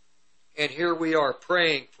 And here we are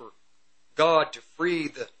praying for God to free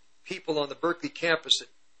the people on the Berkeley campus that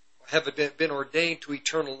have been ordained to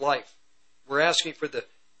eternal life. We're asking for the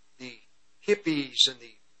hippies and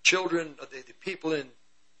the children, the people in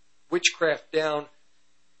witchcraft down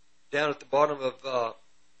at the bottom of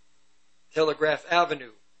Telegraph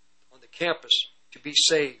Avenue on the campus to be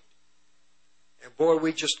saved. And boy,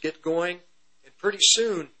 we just get going, and pretty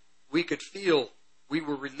soon we could feel we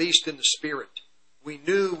were released in the Spirit. We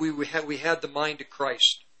knew we had the mind of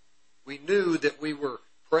Christ. We knew that we were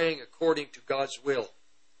praying according to God's will.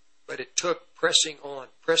 But it took pressing on,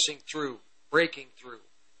 pressing through, breaking through.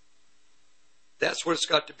 That's what it's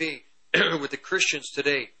got to be with the Christians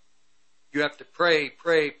today. You have to pray,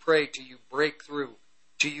 pray, pray till you break through,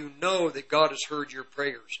 till you know that God has heard your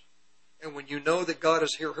prayers. And when you know that God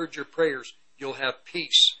has heard your prayers, you'll have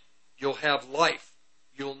peace. You'll have life.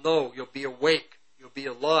 You'll know. You'll be awake. You'll be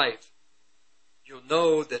alive. You'll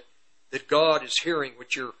know that God is hearing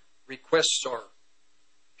what your requests are.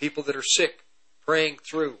 People that are sick, praying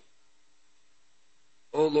through.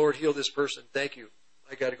 Oh, Lord, heal this person. Thank you.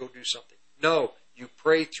 I got to go do something. No, you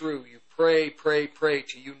pray through. You pray, pray, pray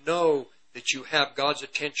till you know that you have God's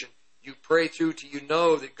attention. You pray through till you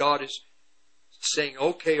know that God is saying,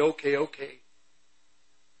 okay, okay, okay.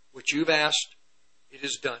 What you've asked, it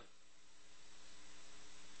is done.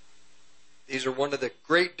 These are one of the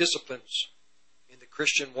great disciplines in the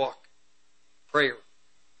Christian walk. Prayer.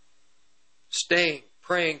 Staying,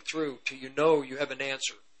 praying through till you know you have an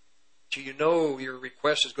answer. Till you know your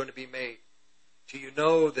request is going to be made. Till you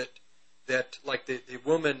know that like the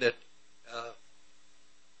woman that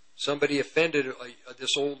somebody offended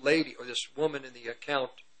this old lady or this woman in the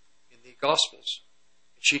account in the Gospels.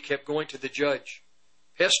 And she kept going to the judge,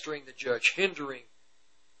 pestering the judge, hindering.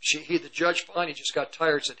 The judge finally just got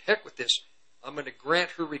tired and said, heck with this. I'm going to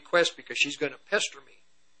grant her request because she's going to pester me.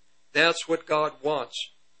 That's what God wants.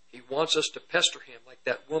 He wants us to pester Him like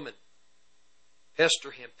that woman.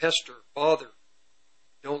 Pester Him, pester, bother.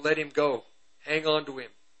 Don't let Him go. Hang on to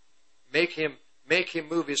Him. Make Him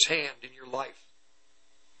move His hand in your life.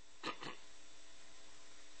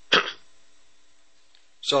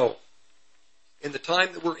 So, in the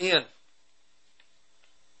time that we're in,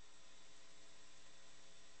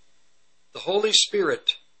 the Holy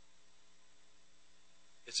Spirit,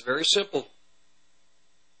 it's very simple.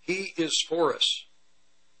 He is for us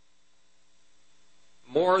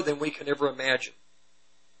more than we can ever imagine.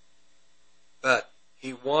 But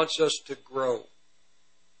He wants us to grow.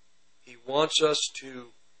 He wants us to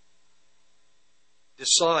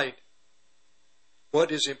decide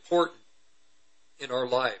what is important in our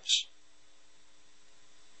lives.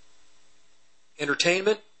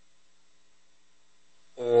 Entertainment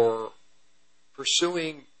or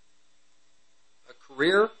pursuing a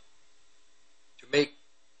career to make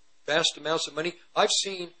vast amounts of money. I've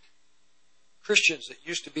seen Christians that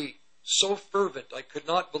used to be so fervent, I could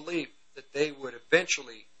not believe that they would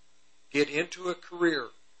eventually get into a career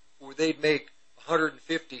where they'd make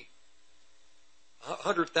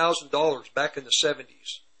 $100,000 back in the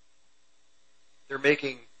 70s. They're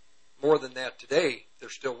making more than that today. They're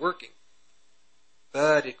still working.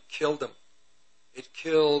 But it killed them. It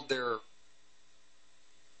killed their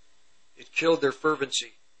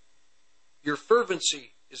fervency. Your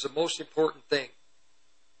fervency is the most important thing.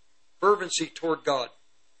 Fervency toward God.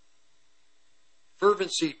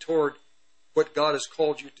 Fervency toward what God has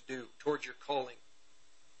called you to do, toward your calling.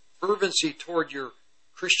 Fervency toward your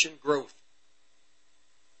Christian growth.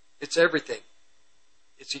 It's everything.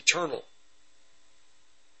 It's eternal.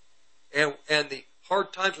 And the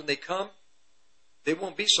hard times when they come, they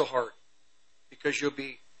won't be so hard because you'll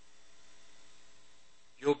be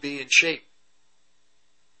in shape.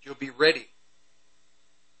 You'll be ready.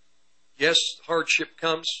 Yes, hardship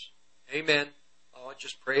comes. Amen. I'll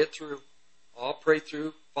just pray it through. I'll pray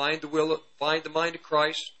through. Find the mind of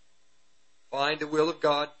Christ. Find the will of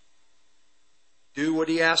God. Do what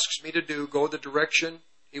He asks me to do. Go the direction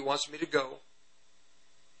He wants me to go.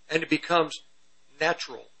 And it becomes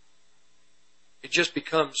natural. It just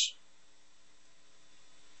becomes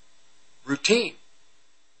routine.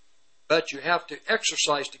 But you have to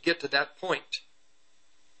exercise to get to that point.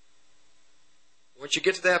 Once you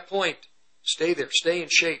get to that point, stay there. Stay in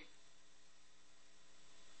shape.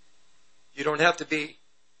 You don't have to be,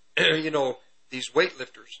 these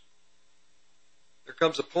weightlifters. There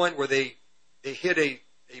comes a point where they hit a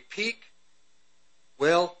peak.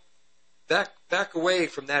 Well, back away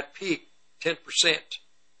from that peak 10%.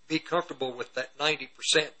 Be comfortable with that 90%.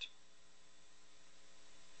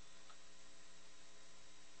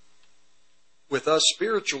 With us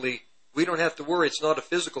spiritually, we don't have to worry. It's not a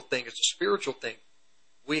physical thing. It's a spiritual thing.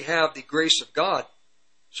 We have the grace of God,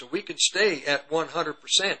 so we can stay at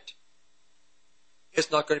 100%. It's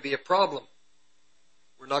not going to be a problem.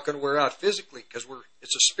 We're not going to wear out physically because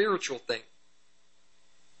it's a spiritual thing.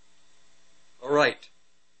 All right.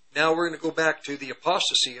 Now we're going to go back to the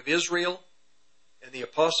apostasy of Israel and the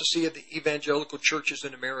apostasy of the evangelical churches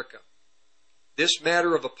in America. This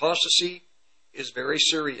matter of apostasy is very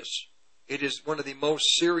serious. It is one of the most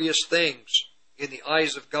serious things in the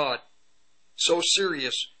eyes of God. So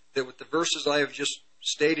serious that with the verses I have just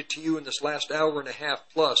stated to you in this last hour and a half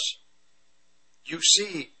plus, you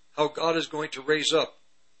see how God is going to raise up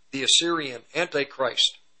the Assyrian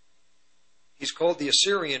Antichrist. He's called the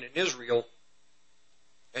Assyrian in Israel,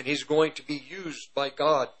 and he's going to be used by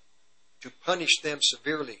God to punish them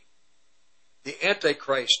severely. The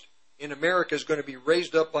Antichrist in America is going to be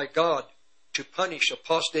raised up by God to punish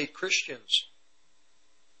apostate Christians.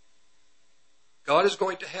 God is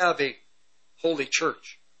going to have a holy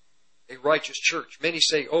church, a righteous church. Many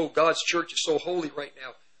say, oh, God's church is so holy right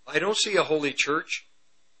now. I don't see a holy church.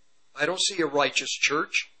 I don't see a righteous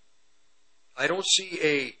church. I don't see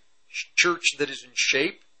a church that is in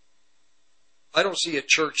shape. I don't see a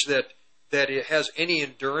church that it has any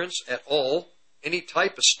endurance at all, any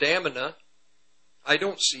type of stamina. I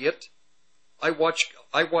don't see it. I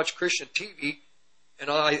watch Christian TV, and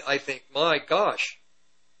I think, my gosh,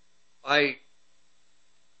 I'm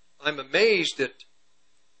amazed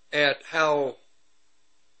at how,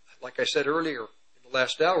 like I said earlier in the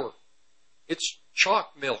last hour, it's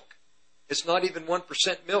chalk milk. It's not even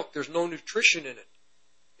 1% milk. There's no nutrition in it.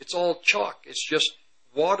 It's all chalk. It's just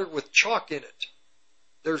water with chalk in it.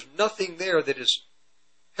 There's nothing there that is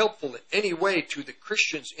helpful in any way to the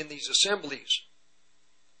Christians in these assemblies.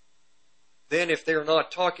 Then if they're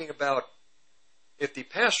not talking about, if the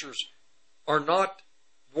pastors are not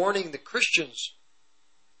warning the Christians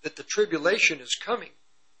that the tribulation is coming,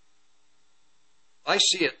 I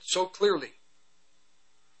see it so clearly.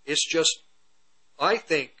 It's just, I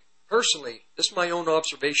think, personally, this is my own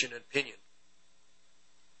observation and opinion.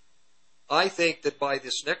 I think that by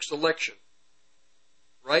this next election,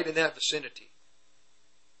 right in that vicinity,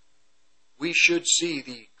 we should see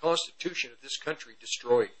the Constitution of this country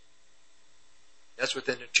destroyed. That's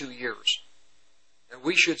within the 2 years. And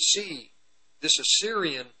we should see this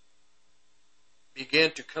Assyrian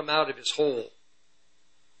begin to come out of his hole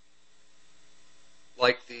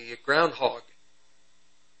like the groundhog.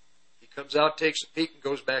 He comes out, takes a peek, and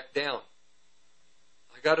goes back down.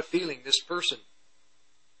 I got a feeling this person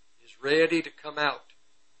is ready to come out.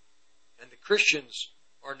 And the Christians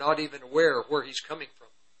are not even aware of where he's coming from.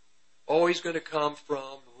 Oh, he's going to come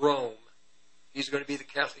from Rome. He's going to be the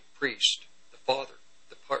Catholic priest, the father,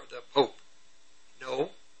 the Pope.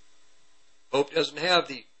 No. Pope doesn't have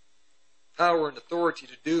the power and authority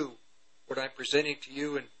to do what I'm presenting to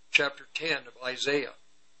you in chapter 10 of Isaiah.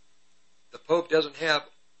 The Pope doesn't have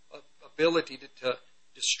ability to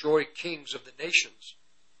destroy kings of the nations.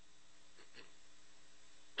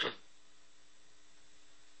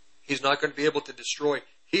 He's not going to be able to destroy.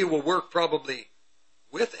 He will work probably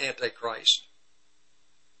with Antichrist.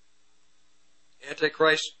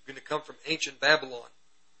 Antichrist is going to come from ancient Babylon,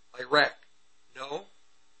 Iraq. No,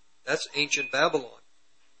 that's ancient Babylon.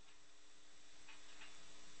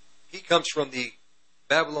 He comes from the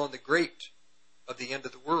Babylon the Great of the end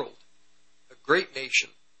of the world. A great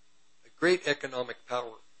nation, a great economic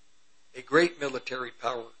power, a great military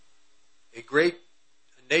power, a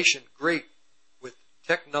nation great with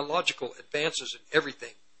technological advances in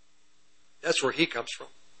everything. That's where he comes from.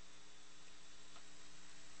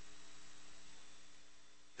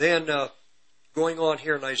 Then, going on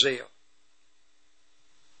here in Isaiah,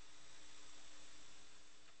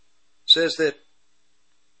 says that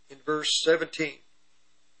in verse 17,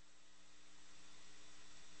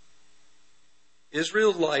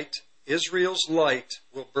 Israel's light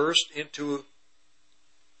will burst into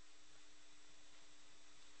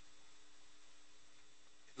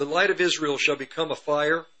the light of Israel shall become a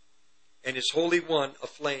fire, and his Holy One a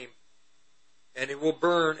flame, and it will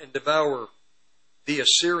burn and devour the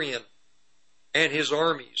Assyrian and his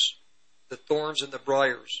armies, the thorns and the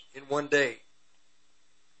briars, in one day.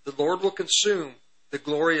 The Lord will consume the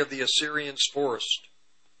glory of the Assyrian's forest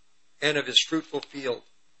and of his fruitful field,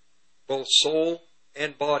 both soul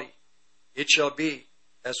and body. It shall be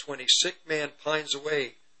as when a sick man pines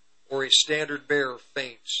away, or a standard bearer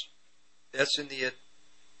faints. That's in the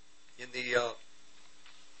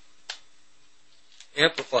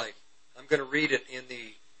Amplified. I'm going to read it in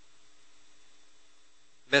the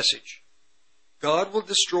Message. God will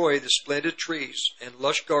destroy the splendid trees and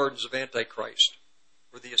lush gardens of Antichrist,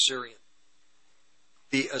 or the Assyrian.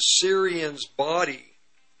 The Assyrian's body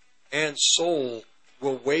and soul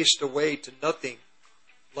will waste away to nothing,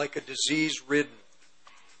 like a disease-ridden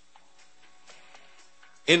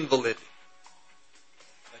invalid.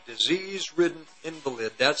 A disease-ridden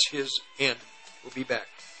invalid. That's his end. We'll be back.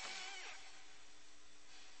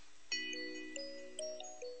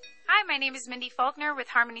 Hi, my name is Mindy Faulkner with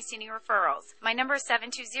Harmony Senior Referrals. My number is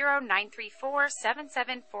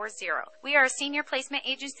 720-934-7740. We are a senior placement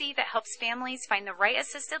agency that helps families find the right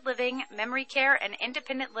assisted living, memory care, and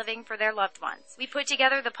independent living for their loved ones. We put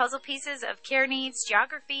together the puzzle pieces of care needs,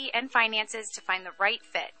 geography, and finances to find the right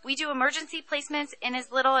fit. We do emergency placements in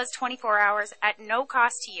as little as 24 hours at no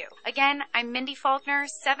cost to you. Again, I'm Mindy Faulkner,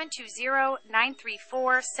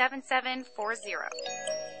 720-934-7740.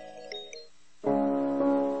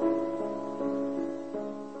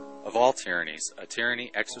 Of all tyrannies, a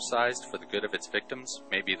tyranny exercised for the good of its victims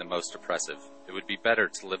may be the most oppressive. It would be better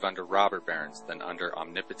to live under robber barons than under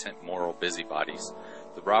omnipotent moral busybodies.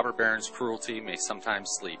 The robber baron's cruelty may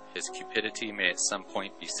sometimes sleep, his cupidity may at some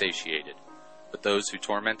point be satiated. But those who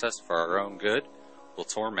torment us for our own good will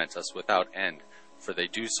torment us without end, for they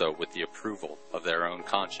do so with the approval of their own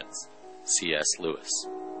conscience. C.S. Lewis.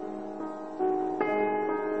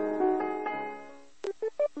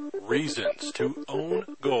 Reasons to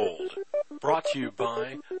Own Gold. Brought to you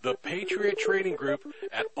by the Patriot Trading Group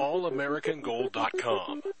at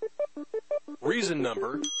allamericangold.com. Reason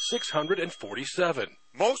number 647.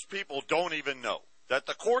 Most people don't even know that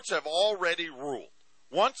the courts have already ruled.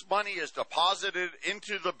 Once money is deposited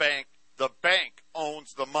into the bank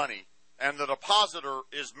owns the money, and the depositor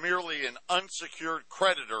is merely an unsecured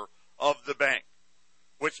creditor of the bank.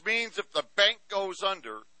 Which means if the bank goes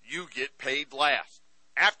under, you get paid last.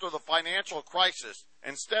 After the financial crisis,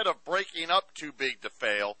 instead of breaking up too big to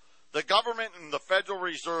fail, the government and the Federal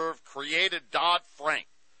Reserve created Dodd-Frank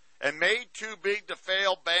and made too big to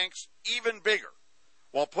fail banks even bigger,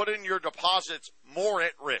 while putting your deposits more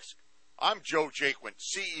at risk. I'm Joe Jaquin,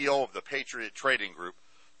 CEO of the Patriot Trading Group.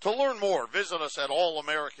 To learn more, visit us at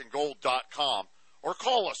allamericangold.com or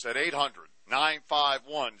call us at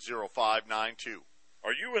 800-951-0592.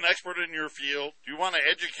 Are you an expert in your field? Do you want to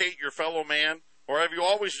educate your fellow man? Or have you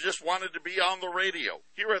always just wanted to be on the radio?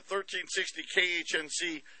 Here at 1360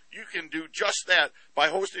 KHNC, you can do just that by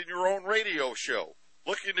hosting your own radio show.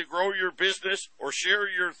 Looking to grow your business or share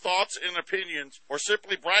your thoughts and opinions or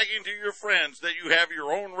simply bragging to your friends that you have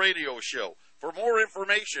your own radio show. For more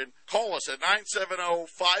information, call us at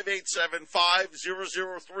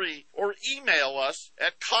 970-587-5003 or email us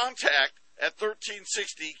at at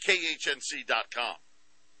 1360khnc.com.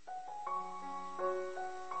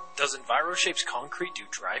 Does EnviroShapes Concrete do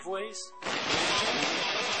driveways?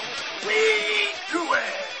 We do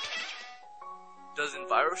it! Does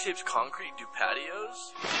EnviroShapes Concrete do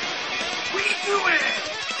patios? We do it!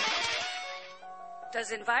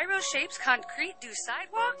 Does EnviroShapes Concrete do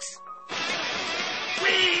sidewalks?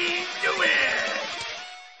 We do it!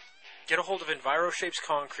 Get a hold of EnviroShapes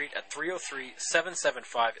Concrete at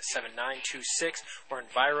 303-775-7926 or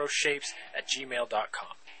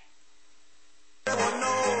EnviroShapes@gmail.com.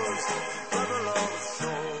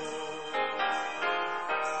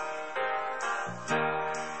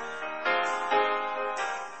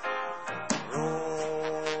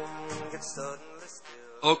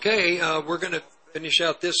 Okay, we're going to finish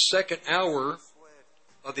out this second hour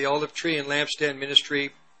of the Olive Tree and Lampstand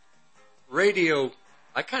Ministry radio.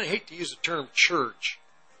 I kind of hate to use the term church.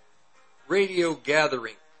 Radio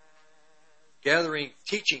gathering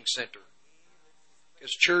teaching center.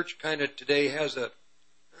 Because church kind of today has a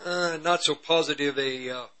not so positive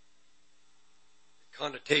a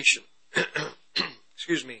connotation.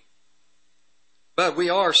 Excuse me. But we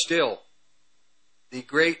are still the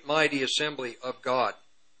great mighty assembly of God.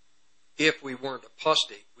 If we weren't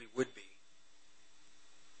apostate, we would be.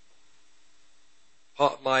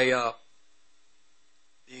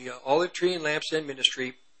 The Olive Tree and Lampstand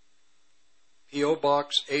Ministry, P.O.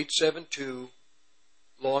 Box 872,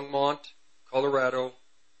 Longmont, Colorado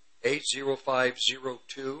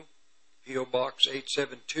 80502. P.O. Box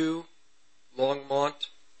 872, Longmont,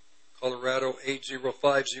 Colorado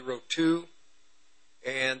 80502.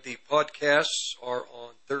 And the podcasts are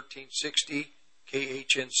on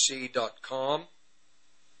 1360khnc.com.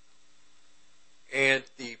 And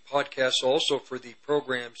the podcasts also for the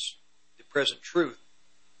programs, The Present Truth,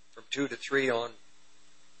 from 2 to 3 on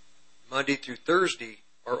Monday through Thursday,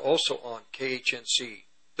 are also on KHNC,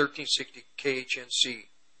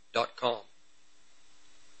 1360khnc.com.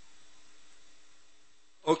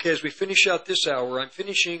 Okay, as we finish out this hour, I'm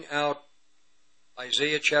finishing out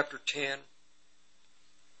Isaiah chapter 10,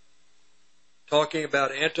 talking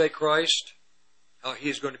about Antichrist, how he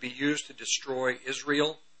is going to be used to destroy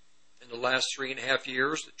Israel in the last 3.5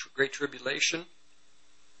 years, the Great Tribulation.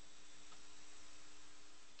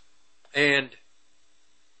 And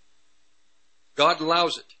God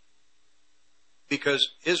allows it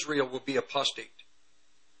because Israel will be apostate.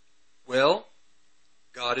 Well,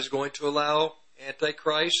 God is going to allow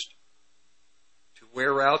Antichrist to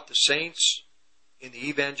wear out the saints in the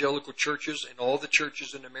evangelical churches and all the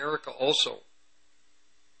churches in America also.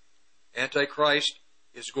 Antichrist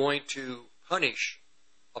is going to punish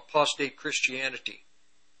apostate Christianity.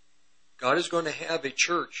 God is going to have a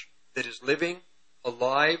church that is living,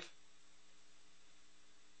 alive,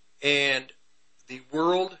 and the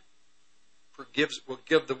world will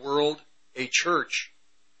give the world a church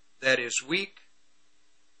that is weak,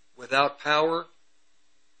 without power,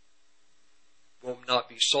 will not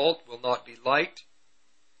be salt, will not be light,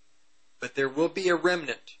 but there will be a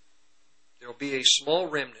remnant. There will be a small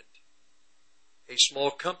remnant, a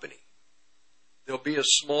small company. There will be a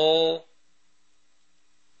small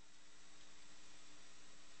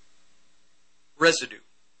residue.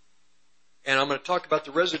 And I'm going to talk about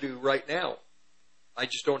the residue right now. I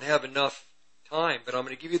just don't have enough time, but I'm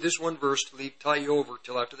going to give you this one verse to tie you over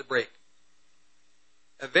till after the break.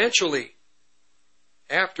 Eventually,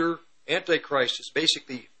 after Antichrist is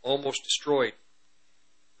basically almost destroyed,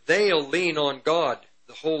 they'll lean on God,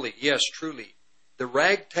 the holy, yes, truly. The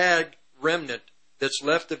ragtag remnant that's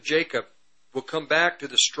left of Jacob will come back to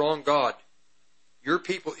the strong God. Your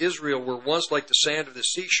people Israel were once like the sand of the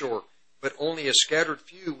seashore, but only a scattered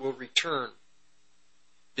few will return.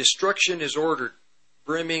 Destruction is ordered,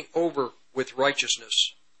 brimming over with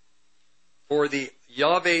righteousness. For the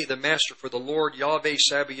Yahweh, the Master, for the Lord Yahweh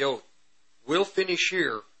Sabaoth, will finish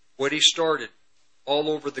here what he started all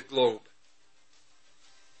over the globe.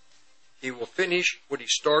 He will finish what he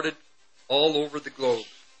started all over the globe.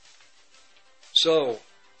 So,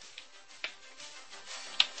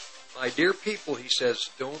 my dear people, he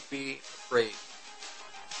says, don't be afraid.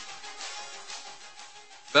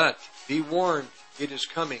 But be warned, it is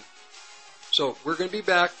coming. So, we're going to be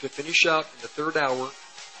back to finish out in the third hour.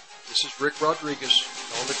 This is Rick Rodriguez,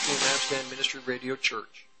 Olive Tree and Lampstand Ministry Radio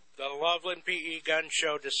Church. The Loveland PE Gun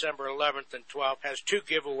Show, December 11th and 12th, has 2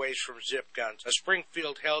 giveaways from Zip Guns. A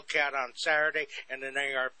Springfield Hellcat on Saturday and an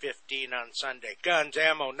AR-15 on Sunday. Guns,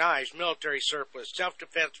 ammo, knives, military surplus,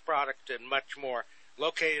 self-defense products, and much more.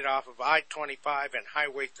 Located off of I-25 and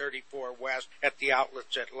Highway 34 West at the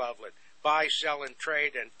outlets at Loveland. buy, sell, and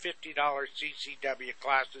trade, and $50 CCW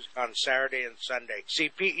classes on Saturday and Sunday. See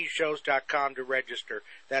PEShows.com to register.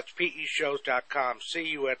 That's PEShows.com. See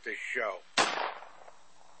you at the show.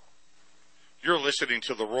 You're listening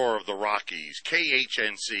to the Roar of the Rockies,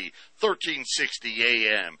 KHNC, 1360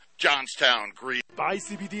 AM, Johnstown, Greece. Buy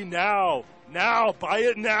CBD now. Now. Buy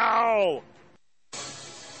it now.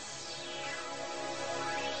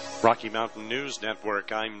 Rocky Mountain News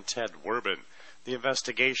Network, I'm Ted Werbin. The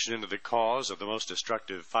investigation into the cause of the most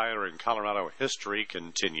destructive fire in Colorado history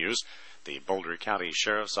continues. The Boulder County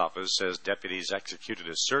Sheriff's Office says deputies executed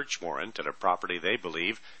a search warrant at a property they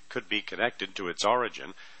believe could be connected to its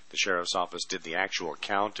origin. The Sheriff's Office did the actual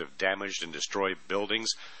count of damaged and destroyed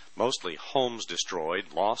buildings, mostly homes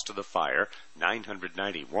destroyed, lost to the fire,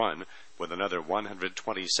 991, with another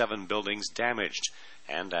 127 buildings damaged.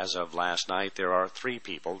 And as of last night, there are 3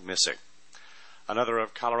 people missing. Another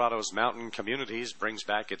of Colorado's mountain communities brings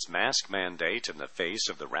back its mask mandate in the face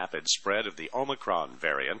of the rapid spread of the Omicron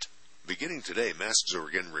variant. Beginning today, masks are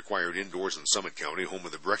again required indoors in Summit County, home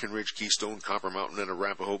of the Breckenridge, Keystone, Copper Mountain, and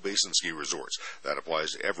Arapahoe Basin ski resorts. That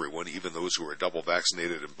applies to everyone, even those who are double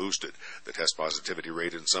vaccinated and boosted. The test positivity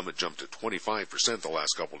rate in Summit jumped to 25% the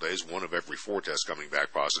last couple days, 1 of every 4 tests coming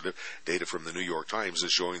back positive. Data from the New York Times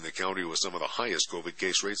is showing the county with some of the highest COVID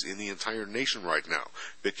case rates in the entire nation right now.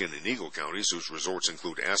 Pitkin and Eagle counties, whose resorts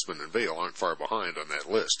include Aspen and Vail, aren't far behind on that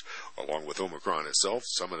list. Along with Omicron itself,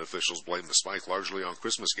 Summit officials blame the spike largely on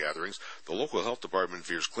Christmas gatherings. The local health department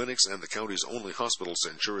fears clinics and the county's only hospital,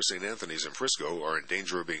 Centura St. Anthony's in Frisco, are in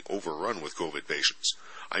danger of being overrun with COVID patients.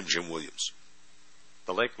 I'm Jim Williams.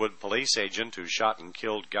 The Lakewood police agent who shot and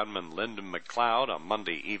killed gunman Lyndon McLeod on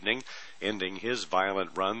Monday evening, ending his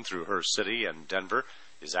violent run through her city and Denver,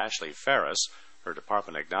 is Ashley Ferris. Her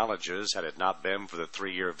department acknowledges had it not been for the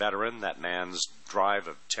 3-year veteran, that man's drive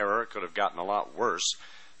of terror could have gotten a lot worse.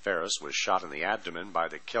 Ferris was shot in the abdomen by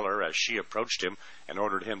the killer as she approached him and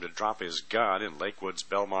ordered him to drop his gun in Lakewood's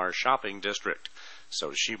Belmar shopping district.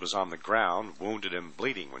 So she was on the ground, wounded and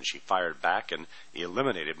bleeding when she fired back and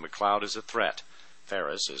eliminated McLeod as a threat.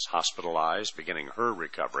 Ferris is hospitalized, beginning her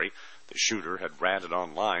recovery. The shooter had ranted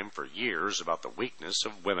online for years about the weakness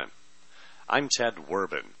of women. I'm Ted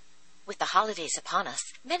Werbin. With the holidays upon us,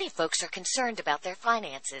 many folks are concerned about their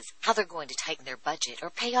finances, how they're going to tighten their budget or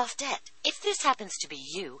pay off debt. If this happens to be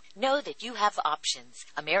you, know that you have options.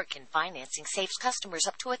 American Financing saves customers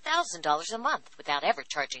up to $1,000 a month without ever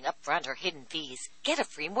charging upfront or hidden fees. Get a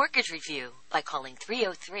free mortgage review by calling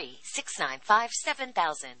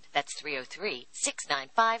 303-695-7000. That's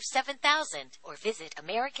 303-695-7000. Or visit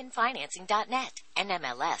AmericanFinancing.net.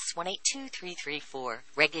 NMLS 182334.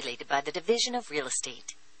 Regulated by the Division of Real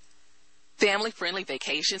Estate. Family-friendly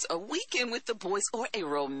vacations, a weekend with the boys, or a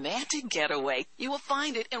romantic getaway. You will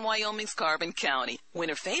find it in Wyoming's Carbon County.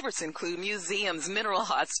 Winter favorites include museums, mineral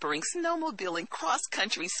hot springs, snowmobiling,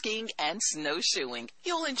 cross-country skiing, and snowshoeing.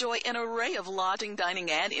 You'll enjoy an array of lodging, dining,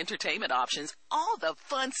 and entertainment options. All the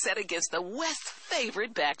fun set against the West's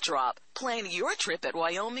favorite backdrop. Plan your trip at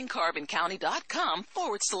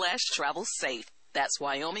WyomingCarbonCounty.com/travel safe. That's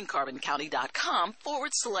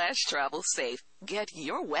WyomingCarbonCounty.com/travel safe. Get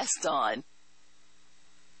your West on.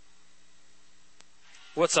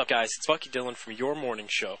 What's up, guys? It's Bucky Dillon from Your Morning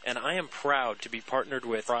Show, and I am proud to be partnered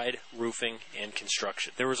with Pride Roofing and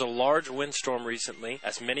Construction. There was a large windstorm recently.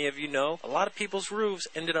 As many of you know, a lot of people's roofs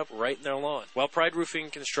ended up right in their lawn. Well, Pride Roofing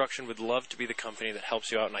and Construction would love to be the company that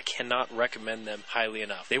helps you out, and I cannot recommend them highly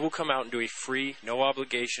enough. They will come out and do a free,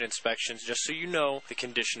 no-obligation inspection just so you know the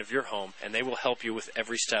condition of your home, and they will help you with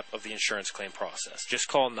every step of the insurance claim process. Just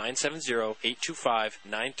call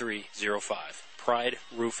 970-825-9305. Pride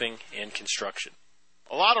Roofing and Construction.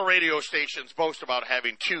 A lot of radio stations boast about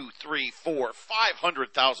having 2, 3, 4,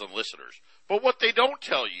 500,000 listeners. But what they don't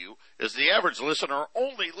tell you is the average listener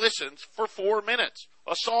only listens for 4 minutes.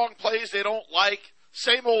 A song plays they don't like,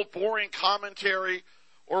 same old boring commentary,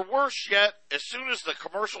 or worse yet, as soon as the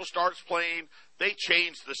commercial starts playing, they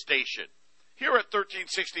change the station. Here at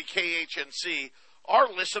 1360 KHNC, our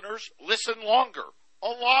listeners listen longer, a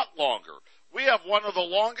lot longer. We have one of the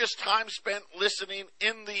longest time spent listening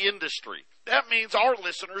in the industry. That means our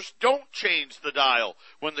listeners don't change the dial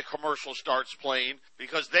when the commercial starts playing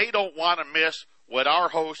because they don't want to miss what our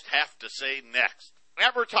hosts have to say next.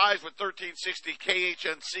 Advertise with 1360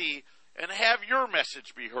 KHNC and have your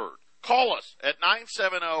message be heard. Call us at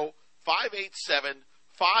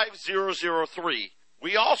 970-587-5003.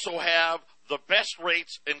 We also have the best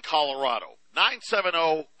rates in Colorado.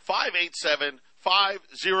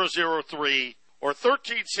 970-587-5003 or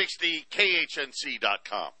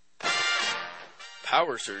 1360KHNC.com.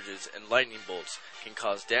 power surges and lightning bolts can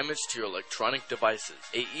cause damage to your electronic devices.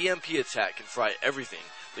 A EMP attack can fry everything,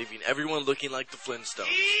 leaving everyone looking like the Flintstones.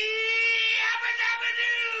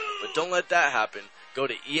 But don't let that happen. Go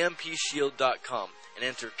to EMPShield.com and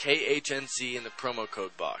enter KHNC in the promo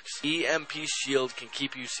code box. EMP Shield can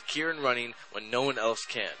keep you secure and running when no one else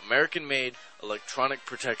can. American-made electronic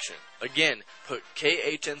protection. Again, put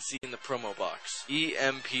KHNC in the promo box.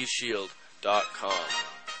 EMPShield.com.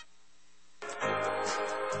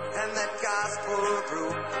 And that gospel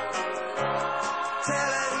group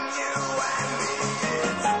telling you and me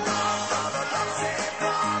it's love, brother, love, save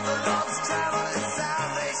brother, love's traveling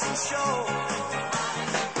salvation show.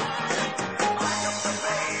 Pack up the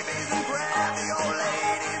babies and grab the old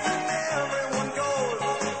ladies and everyone goes,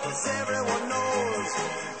 'cause everyone knows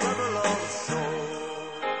brother loves soul.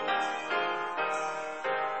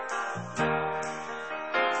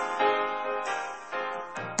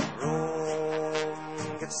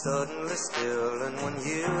 Suddenly still, and when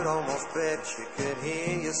you'd almost bet you could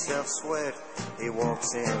hear yourself sweat, he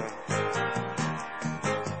walks in.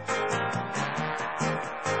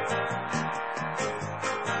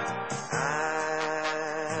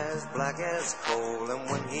 Eyes black as coal, and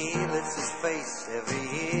when he lifts his face, every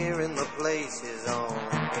ear in the place is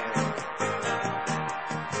on him.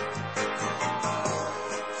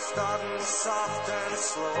 Starting soft and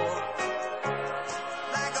slow,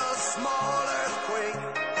 like a small earthquake.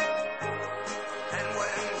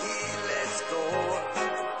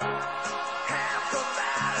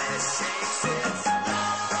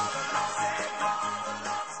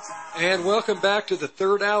 And welcome back to the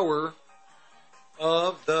third hour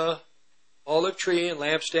of the Olive Tree and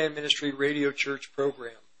Lampstand Ministry Radio Church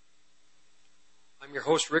program. I'm your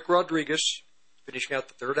host, Rick Rodriguez, finishing out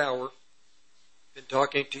the third hour. Been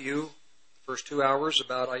talking to you the first 2 hours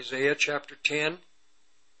about Isaiah chapter 10.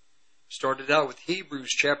 Started out with Hebrews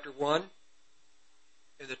chapter 1.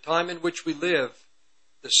 In the time in which we live,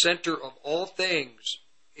 the center of all things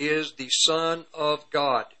is the Son of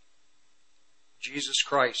God, Jesus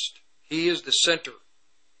Christ. He is the center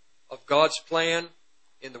of God's plan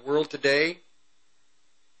in the world today.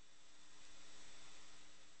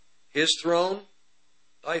 His throne,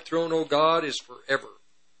 thy throne, O God, is forever.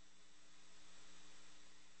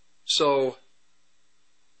 So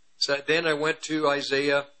then I went to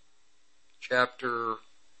Isaiah chapter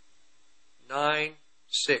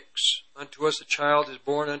 9:6. Unto us a child is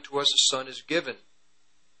born, unto us a son is given.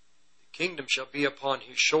 The kingdom shall be upon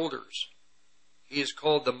his shoulders. He is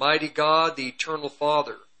called the Mighty God, the Eternal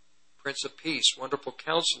Father, Prince of Peace, Wonderful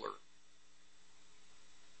Counselor.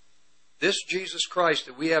 This Jesus Christ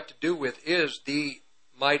that we have to do with is the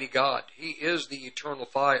Mighty God. He is the Eternal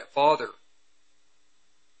Father.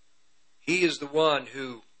 He is the one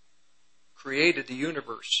who created the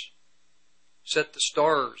universe, set the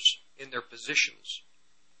stars in their positions.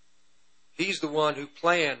 He's the one who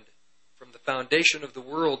planned from the foundation of the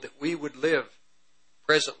world that we would live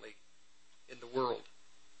presently in the world.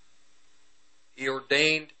 He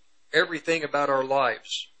ordained everything about our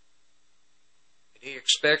lives. And He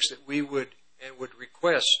expects that we would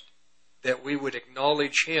request that we would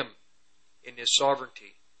acknowledge Him in His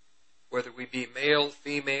sovereignty, whether we be male,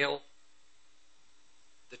 female,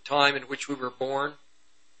 the time in which we were born,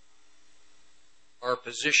 our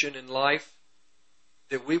position in life,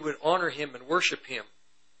 that we would honor Him and worship Him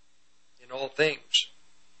in all things.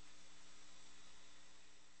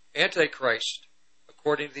 Antichrist,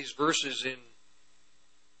 according to these verses in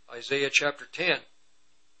Isaiah chapter 10,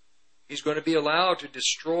 he's going to be allowed to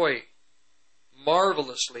destroy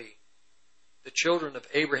marvelously the children of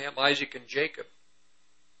Abraham, Isaac, and Jacob.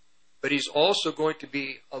 But he's also going to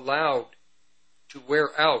be allowed to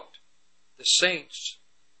wear out the saints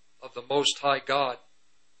of the Most High God.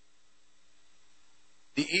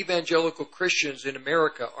 The evangelical Christians in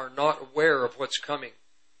America are not aware of what's coming,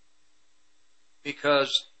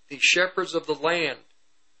 because the shepherds of the land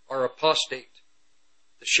are apostate.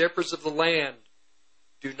 The shepherds of the land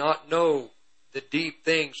do not know the deep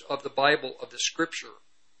things of the Bible, of the Scripture.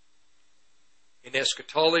 In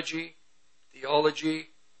eschatology,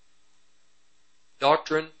 theology,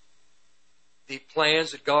 doctrine, the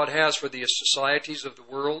plans that God has for the societies of the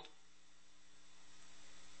world.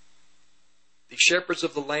 The shepherds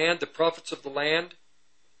of the land, the prophets of the land,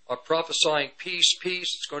 are prophesying peace,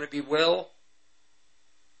 peace, it's going to be well.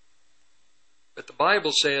 But the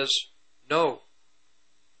Bible says no.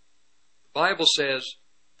 The Bible says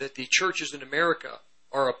that the churches in America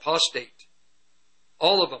are apostate.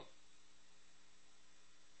 All of them.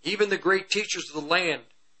 Even the great teachers of the land,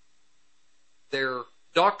 their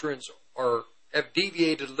doctrines have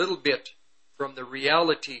deviated a little bit from the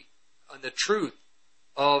reality and the truth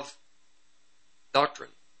of doctrine.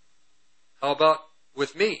 How about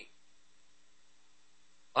with me?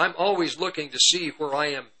 I'm always looking to see where I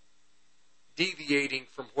am deviating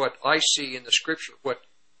from what I see in the Scripture, what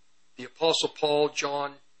the Apostle Paul,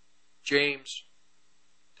 John, James,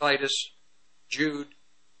 Titus, Jude,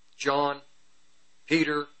 John,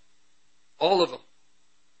 Peter, all of them.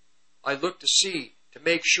 I look to see, to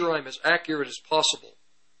make sure I'm as accurate as possible.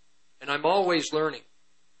 And I'm always learning.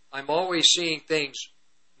 I'm always seeing things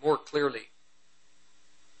more clearly.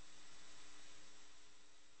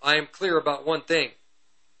 I am clear about one thing.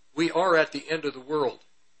 We are at the end of the world.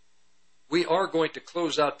 We are going to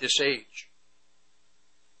close out this age.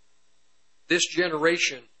 This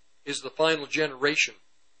generation is the final generation.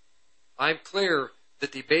 I'm clear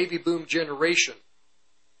that the baby boom generation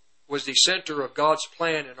was the center of God's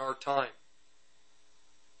plan in our time.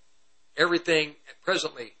 Everything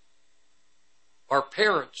presently, our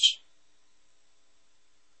parents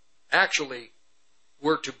actually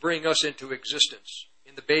were to bring us into existence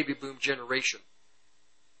in the baby boom generation.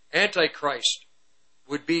 Antichrist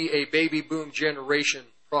would be a baby boom generation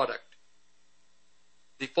product.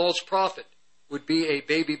 The false prophet would be a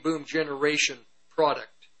baby boom generation product.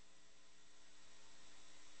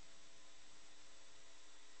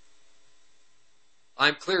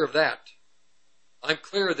 I'm clear of that. I'm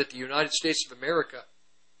clear that the United States of America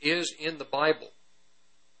is in the Bible.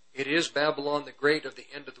 It is Babylon the Great of the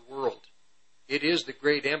end of the world. It is the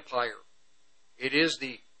great empire. It is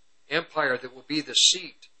the empire that will be the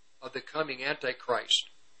seat of the coming Antichrist.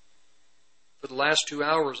 For the last 2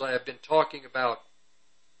 hours I have been talking about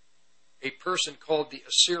a person called the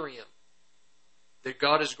Assyrian that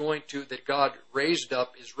God is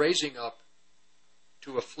raising up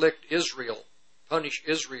to afflict Israel, punish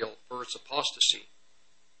Israel for its apostasy,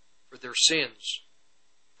 for their sins,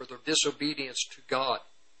 for their disobedience to God.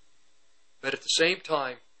 But at the same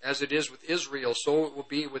time, as it is with Israel, so it will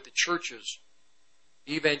be with the churches,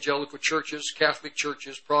 evangelical churches, Catholic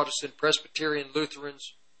churches, Protestant, Presbyterian,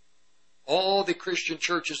 Lutherans, all the Christian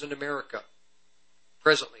churches in America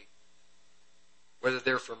presently, whether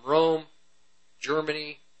they're from Rome,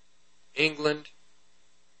 Germany, England,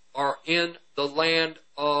 are in the land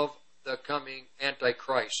of the coming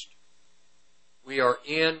Antichrist. We are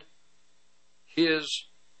in his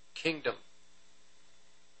kingdom.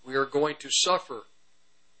 We are going to suffer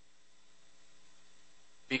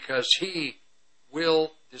because he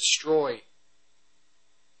will destroy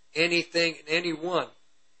anything and anyone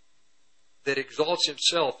that exalts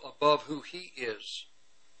himself above who he is.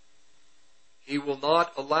 He will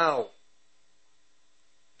not allow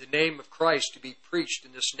the name of Christ to be preached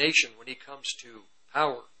in this nation when he comes to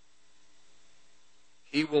power.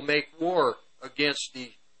 He will make war against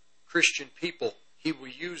the Christian people. He will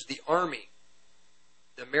use the army,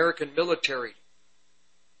 the American military,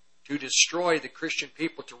 to destroy the Christian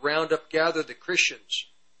people, to round up, gather the Christians,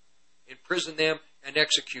 imprison them, and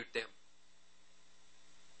execute them.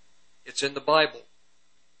 It's in the Bible.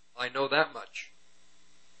 I know that much.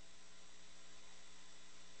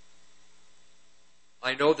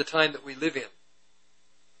 I know the time that we live in.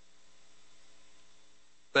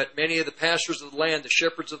 But many of the pastors of the land, the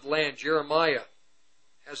shepherds of the land, Jeremiah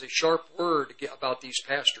has a sharp word about these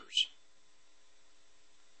pastors.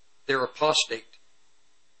 They're apostate.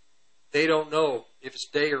 They don't know if it's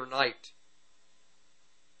day or night.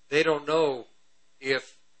 They don't know the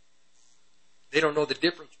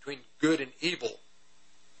difference between good and evil.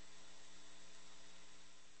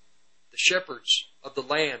 The shepherds of the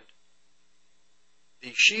land,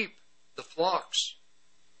 the sheep, the flocks,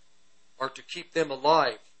 are to keep them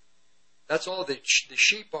alive. That's all the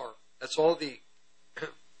sheep are. That's all the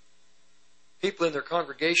people in their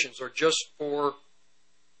congregations are, just for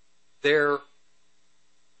their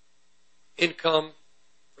income,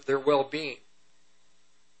 for their well-being.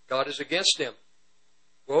 God is against them.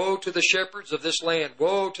 Woe to the shepherds of this land.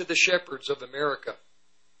 Woe to the shepherds of America.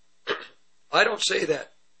 I don't say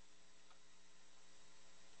that.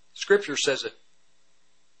 Scripture says it.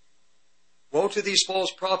 Woe to these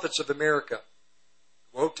false prophets of America.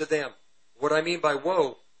 Woe to them. What I mean by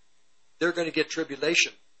woe, they're going to get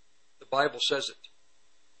tribulation. The Bible says it.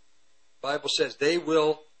 The Bible says they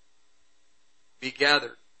will be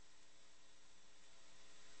gathered.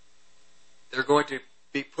 They're going to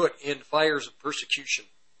be put in fires of persecution.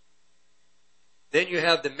 Then you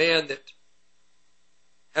have the men that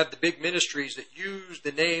have the big ministries that use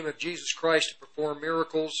the name of Jesus Christ to perform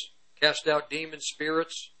miracles, cast out demon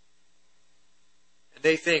spirits. And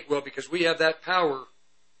they think, well, because we have that power,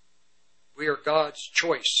 we are God's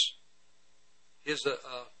choice, His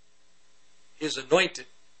anointed.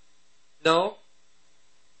 No.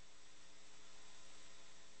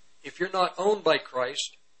 if you're not owned by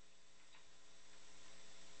Christ,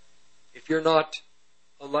 if you're not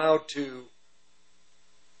allowed to,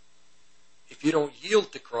 if you don't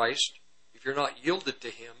yield to Christ, if you're not yielded to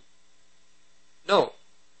Him, no,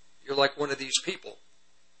 you're like one of these people.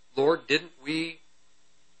 Lord, didn't we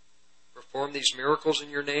perform these miracles in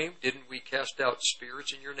your name? Didn't we cast out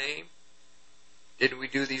spirits in your name? Didn't we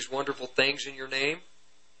do these wonderful things in your name?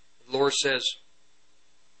 The Lord says,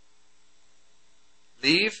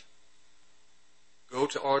 leave, go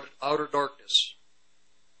to outer darkness.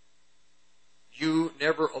 You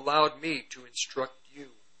never allowed me to instruct you.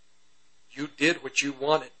 You did what you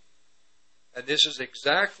wanted. And this is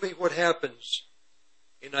exactly what happens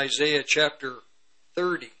in Isaiah chapter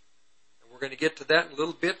 30. And we're going to get to that in a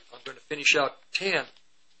little bit. I'm going to finish out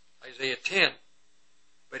Isaiah 10.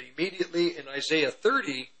 But immediately in Isaiah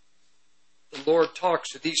 30, the Lord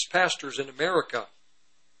talks to these pastors in America.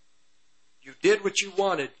 You did what you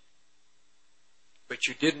wanted, but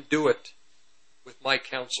you didn't do it with my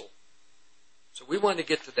counsel. So we want to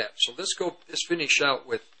get to that. So let's finish out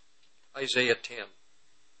with Isaiah 10.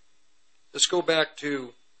 Let's go back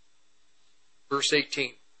to verse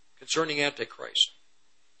 18 concerning Antichrist.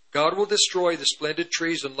 God will destroy the splendid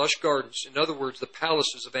trees and lush gardens, in other words, the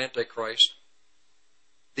palaces of Antichrist,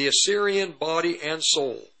 the Assyrian body and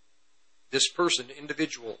soul. This person,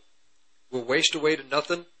 individual, will waste away to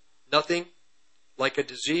nothing like a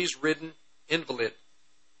disease-ridden invalid.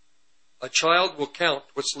 A child will count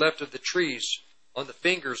what's left of the trees on the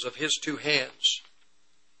fingers of his two hands.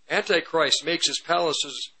 Antichrist makes his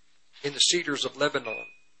palaces in the cedars of Lebanon.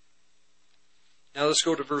 Now let's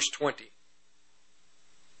go to verse 20.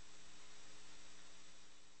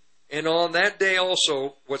 And on that day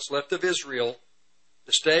also, what's left of Israel,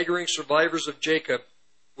 the staggering survivors of Jacob,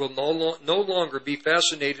 will no longer be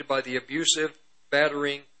fascinated by the abusive,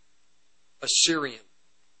 battering Assyrian.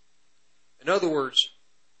 In other words,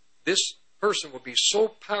 this person will be so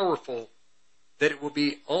powerful that it will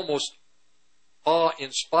be almost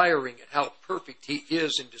awe-inspiring at how perfect he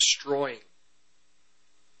is in destroying.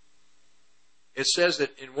 It says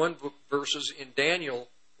that in one verses in Daniel,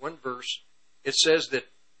 one verse, it says that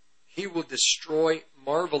he will destroy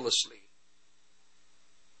marvelously.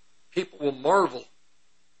 People will marvel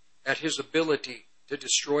at his ability to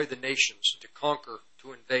destroy the nations, to conquer,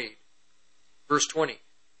 to invade. Verse 20.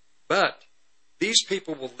 But these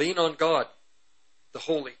people will lean on God, the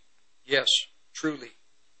holy. Yes, truly.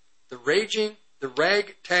 The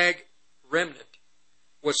ragtag remnant,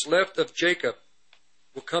 what's left of Jacob,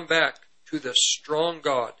 will come back to the strong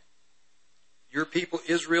God. Your people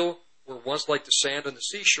Israel were once like the sand on the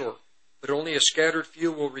seashore, but only a scattered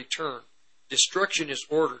few will return. Destruction is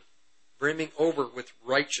ordered, brimming over with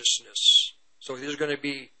righteousness. So there's going to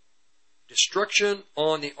be destruction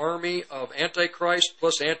on the army of Antichrist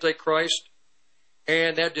plus Antichrist,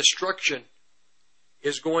 and that destruction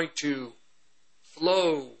is going to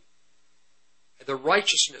flow. The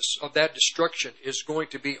righteousness of that destruction is going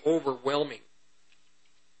to be overwhelming.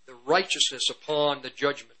 The righteousness upon the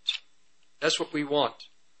judgment. That's what we want.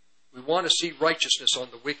 We want to see righteousness on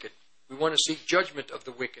the wicked. We want to see judgment of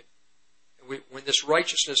the wicked. And when this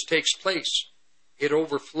righteousness takes place, it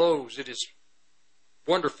overflows. It is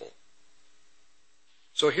wonderful.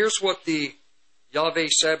 So here's what the Yahweh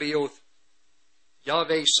Sabaoth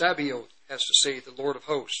has to say, the Lord of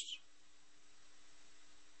hosts.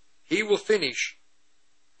 He will finish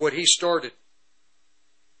what he started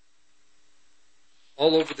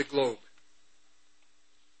all over the globe.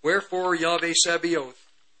 Wherefore Yahweh Sabaoth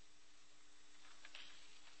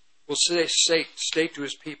will state to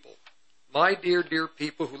his people, my dear, dear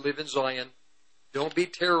people who live in Zion, don't be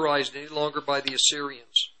terrorized any longer by the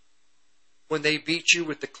Assyrians when they beat you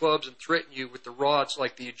with the clubs and threaten you with the rods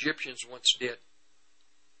like the Egyptians once did.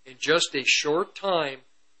 In just a short time,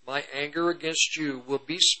 my anger against you will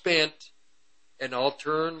be spent, and I'll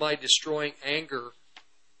turn my destroying anger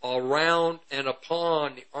around and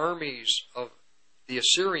upon the armies of the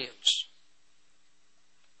Assyrians.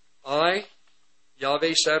 I,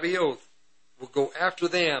 Yahweh Sabaoth, will go after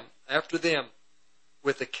them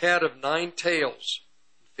with the cat of 9 tails,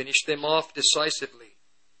 and finish them off decisively,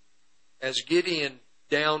 as Gideon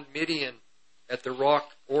downed Midian at the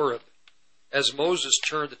rock Oreb, as Moses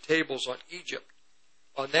turned the tables on Egypt.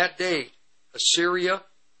 On that day, Assyria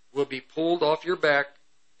will be pulled off your back,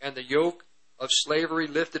 and the yoke of slavery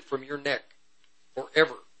lifted from your neck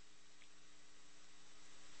forever.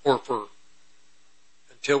 Or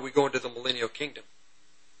until we go into the millennial kingdom.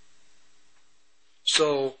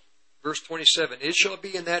 So, verse 27, it shall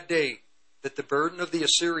be in that day that the burden of the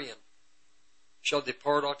Assyrian shall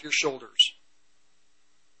depart off your shoulders.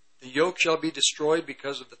 The yoke shall be destroyed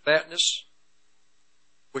because of the fatness,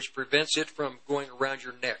 which prevents it from going around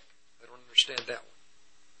your neck. I don't understand that one.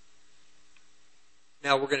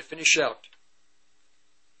 Now we're going to finish out.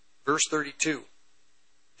 Verse 32.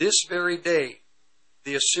 This very day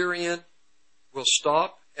the Assyrian will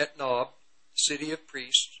stop at Nob, city of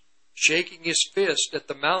priests, shaking his fist at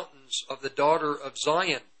the mountains of the daughter of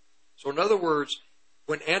Zion. So in other words,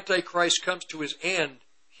 when Antichrist comes to his end,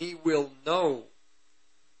 he will know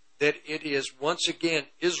that it is once again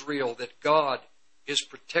Israel that God is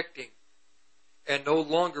protecting, and no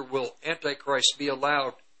longer will Antichrist be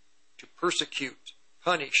allowed to persecute,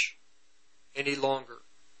 punish any longer.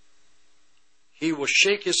 He will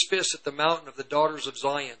shake his fist at the mountain of the daughters of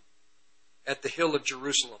Zion, at the hill of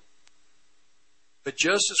Jerusalem. But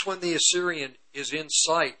just as when the Assyrian is in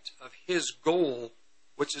sight of his goal,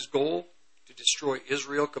 what's his goal? To destroy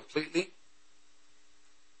Israel completely.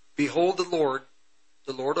 Behold, the Lord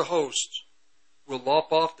of hosts, will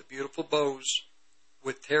lop off the beautiful bows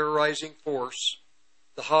with terrorizing force.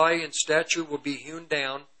 The high in stature will be hewn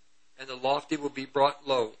down, and the lofty will be brought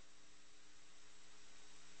low.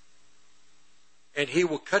 And he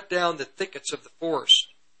will cut down the thickets of the forest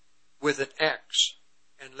with an axe,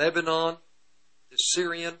 and Lebanon, the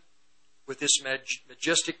Syrian, with this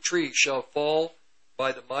majestic tree, shall fall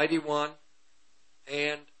by the mighty one,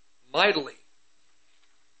 and mightily.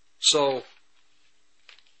 So,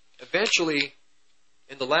 eventually,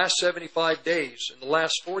 in the last 75 days, in the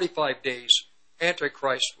last 45 days,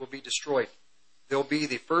 Antichrist will be destroyed. There will be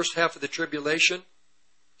the first half of the tribulation,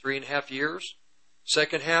 3.5 years.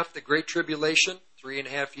 Second half, the Great Tribulation,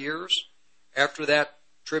 3.5 years. After that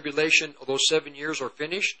tribulation, those 7 years are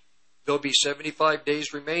finished, there'll be 75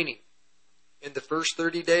 days remaining. In the first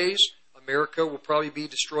 30 days, America will probably be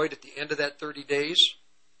destroyed at the end of that 30 days.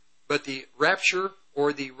 But the rapture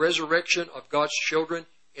or the resurrection of God's children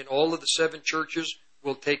in all of the 7 churches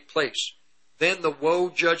will take place. Then the woe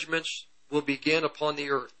judgments will begin upon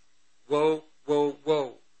the earth. Woe, woe,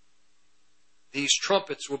 woe. These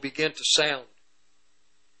trumpets will begin to sound.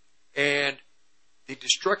 And the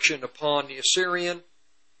destruction upon the Assyrian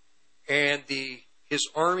and his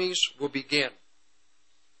armies will begin.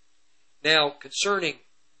 Now,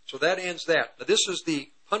 so that ends that. Now, this is the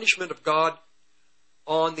punishment of God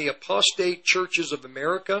on the apostate churches of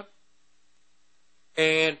America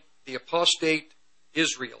and the apostate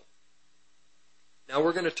Israel. Now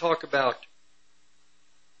we're going to talk about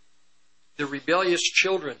the rebellious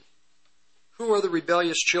children. Who are the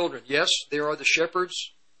rebellious children? Yes, there are the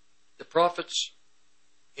shepherds, the prophets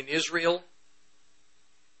in Israel,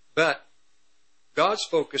 but God's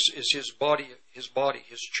focus is His body,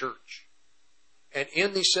 His church. And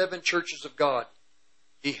in the 7 churches of God,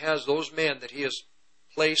 He has those men that He has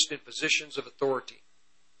placed in positions of authority.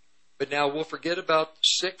 But now we'll forget about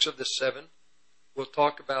 6 of the 7. We'll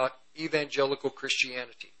talk about evangelical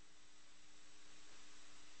Christianity.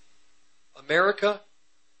 America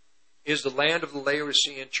is the land of the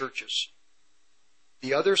Laodicean churches.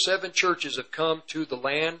 The other 7 churches have come to the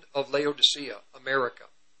land of Laodicea, America.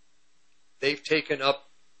 They've taken up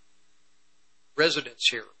residence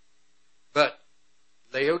here. But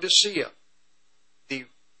Laodicea, the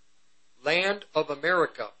land of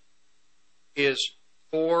America, is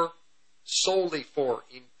solely for,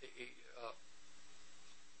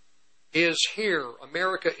 is here,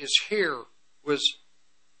 America is here,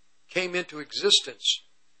 came into existence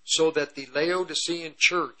so that the Laodicean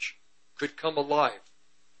church could come alive.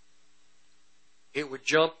 It would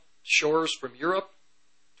jump shores from Europe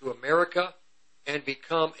to America and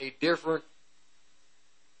become a different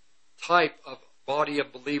type of body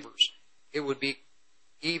of believers. It would be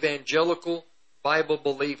evangelical, Bible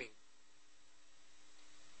believing.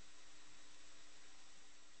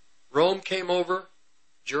 Rome came over,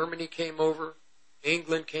 Germany came over,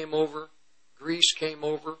 England came over, Greece came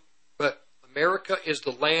over, but America is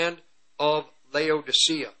the land of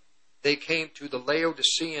Laodicea. They came to the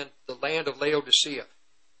land of Laodicea.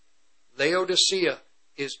 Laodicea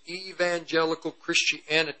is evangelical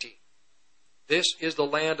Christianity. This is the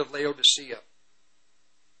land of Laodicea.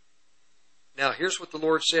 Now, here's what the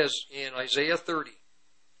Lord says in Isaiah 30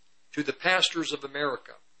 to the pastors of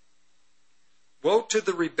America. Woe to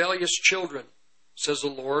the rebellious children, says the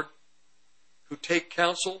Lord, who take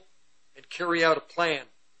counsel and carry out a plan,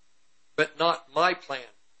 but not my plan,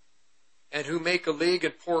 and who make a league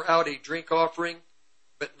and pour out a drink offering,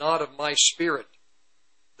 but not of my spirit,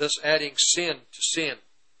 thus adding sin to sin.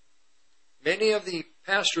 Many of the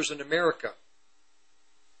pastors in America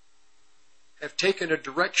have taken a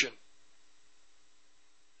direction,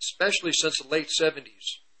 especially since the late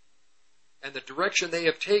 70s, and the direction they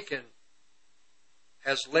have taken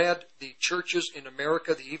has led the churches in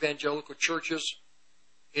America, the evangelical churches,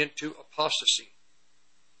 into apostasy.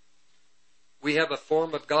 We have a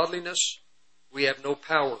form of godliness. We have no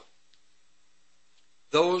power.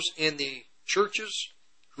 Those in the churches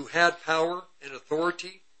who had power and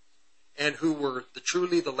authority and who were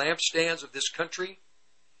truly the lampstands of this country,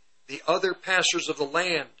 the other pastors of the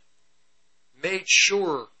land made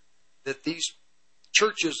sure that these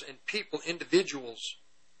churches and people, individuals,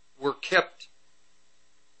 were kept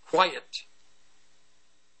quiet,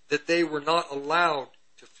 that they were not allowed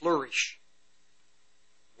to flourish.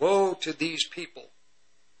 Woe to these people.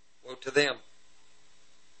 Woe to them.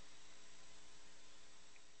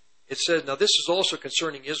 It says, now this is also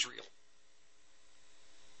concerning Israel.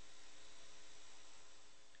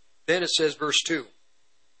 Then it says, verse 2.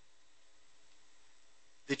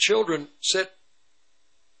 The children set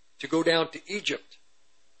to go down to Egypt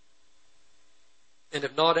and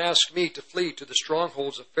have not asked me to flee to the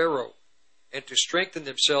strongholds of Pharaoh and to strengthen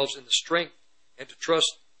themselves in the strength and to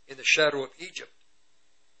trust in the shadow of Egypt.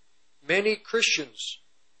 Many Christians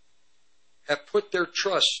have put their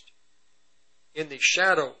trust in the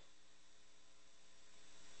shadow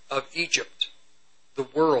of Egypt, the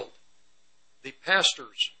world. The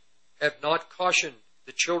pastors have not cautioned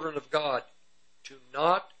the children of God to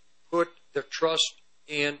not put their trust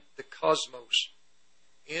in the cosmos,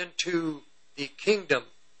 into the kingdom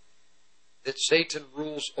that Satan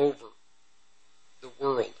rules over, the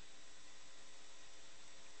world.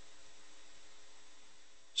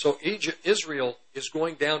 So Israel is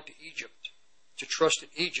going down to Egypt, to trust in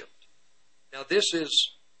Egypt. Now this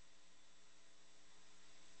is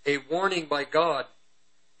a warning by God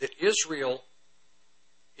that Israel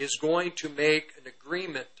is going to make an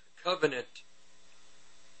agreement, a covenant,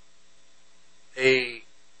 a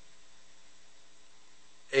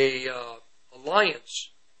alliance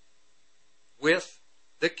with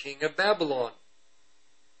the king of Babylon.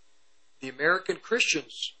 The American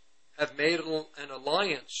Christians have made an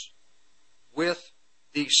alliance with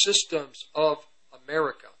the systems of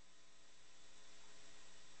America.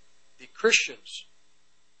 The Christians,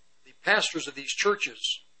 the pastors of these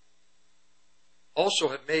churches, also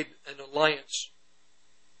have made an alliance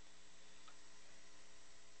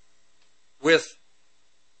with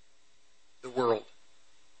the world.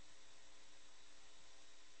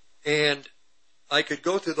 And I could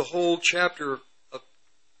go through the whole chapter of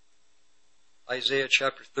Isaiah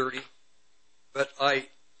chapter 30, but I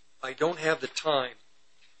don't have the time,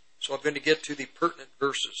 so I'm going to get to the pertinent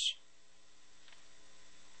verses.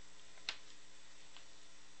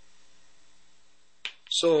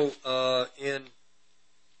 So in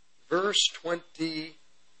verse 28,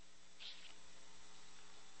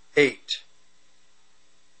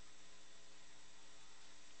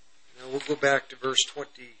 now we'll go back to verse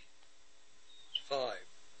 25.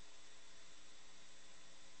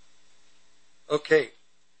 Okay,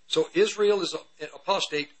 so Israel is an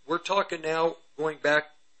apostate. We're talking now, going back,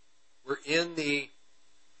 we're in the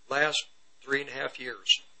last 3.5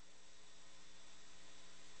 years.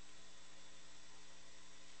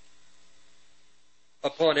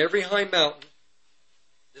 Upon every high mountain,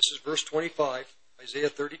 this is verse 25, Isaiah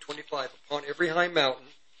 30:25. Upon every high mountain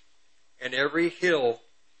and every hill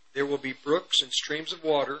there will be brooks and streams of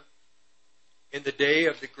water in the day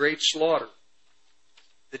of the great slaughter,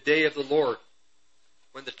 the day of the Lord,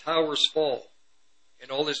 when the towers fall and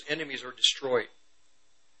all his enemies are destroyed.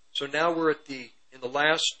 So now we're in the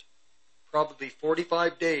last probably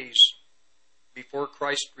 45 days before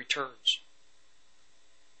Christ returns.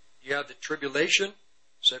 You have the tribulation,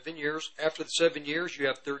 7 years. After the 7 years, you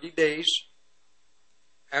have 30 days.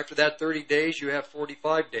 After that 30 days, you have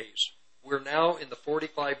 45 days. We're now in the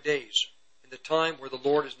 45 days, in the time where the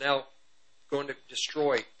Lord is now going to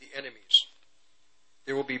destroy the enemies.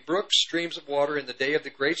 There will be brooks, streams of water in the day of the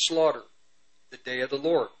great slaughter, the day of the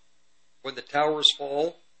Lord. When the towers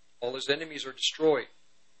fall, all his enemies are destroyed.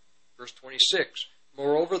 Verse 26,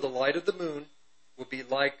 moreover, the light of the moon will be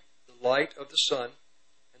like the light of the sun,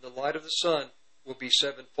 and the light of the sun will be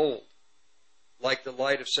sevenfold, like the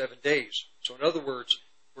light of 7 days. So in other words,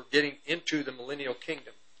 we're getting into the millennial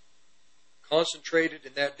kingdom. Concentrated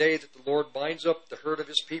in that day that the Lord binds up the hurt of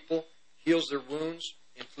his people, heals their wounds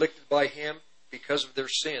inflicted by him because of their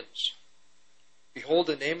sins. Behold,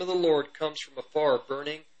 the name of the Lord comes from afar,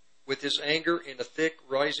 burning with his anger in a thick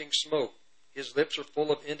rising smoke. His lips are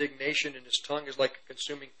full of indignation, and his tongue is like a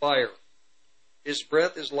consuming fire. His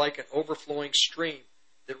breath is like an overflowing stream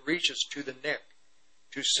that reaches to the neck,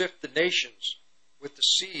 to sift the nations with the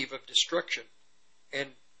sieve of destruction, and a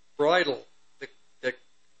bridle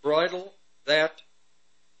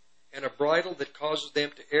that causes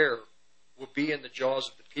them to err will be in the jaws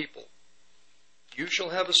of the people. You shall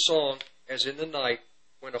have a song as in the night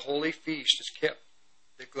when a holy feast is kept,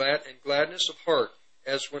 the gladness of heart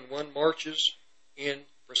as when one marches in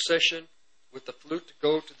procession with the flute to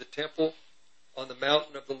go to the temple on the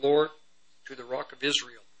mountain of the Lord, to the rock of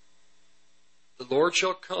Israel. The Lord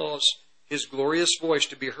shall cause his glorious voice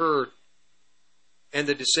to be heard, and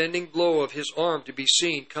the descending blow of his arm to be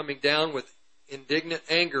seen, coming down with indignant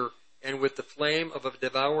anger and with the flame of a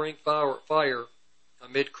devouring fire,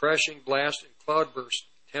 amid crashing blast and cloudburst,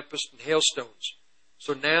 tempest and hailstones.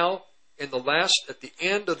 So now, at the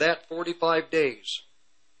end of that 45 days,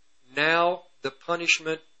 now the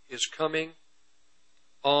punishment is coming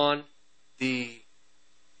on the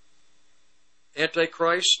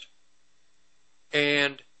Antichrist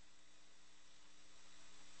and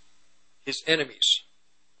his enemies.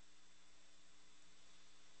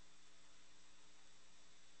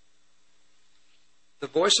 The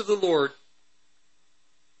voice of the Lord,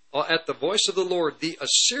 at the voice of the Lord, the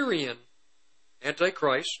Assyrian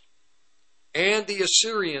Antichrist and the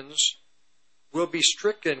Assyrians will be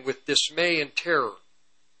stricken with dismay and terror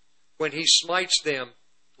when he smites them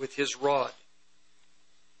with his rod.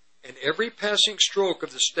 And every passing stroke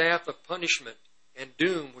of the staff of punishment and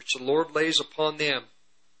doom which the Lord lays upon them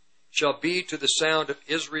shall be to the sound of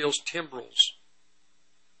Israel's timbrels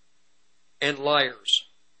and lyres,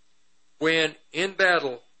 when in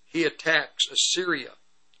battle he attacks Assyria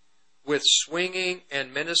with swinging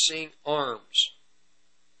and menacing arms.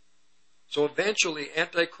 So eventually,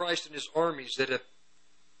 Antichrist and his armies that have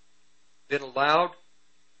been allowed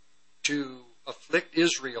to afflict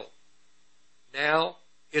Israel, now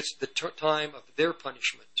it's the time of their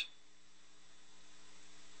punishment.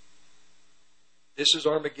 This is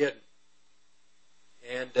Armageddon.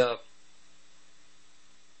 And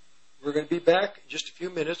we're going to be back in just a few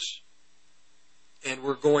minutes, and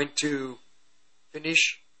we're going to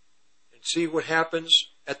finish and see what happens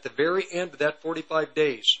at the very end of that 45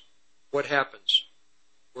 days. What happens?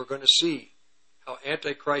 We're going to see how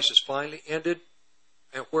Antichrist is finally ended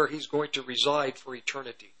and where he's going to reside for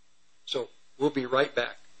eternity. So we'll be right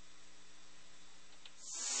back.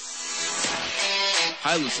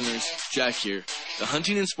 Hi listeners, Jack here. The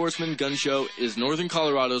Hunting and Sportsman Gun Show is Northern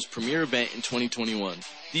Colorado's premier event in 2021.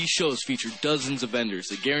 These shows feature dozens of vendors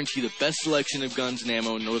that guarantee the best selection of guns and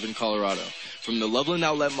ammo in Northern Colorado, from the Loveland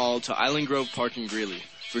Outlet Mall to Island Grove Park in Greeley.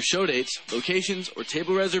 For show dates, locations, or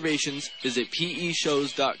table reservations, visit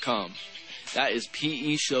peshows.com. That is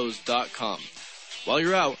peshows.com. While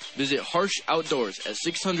you're out, visit Harsh Outdoors at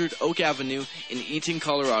 600 Oak Avenue in Eaton,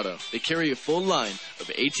 Colorado. They carry a full line of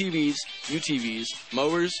ATVs, UTVs,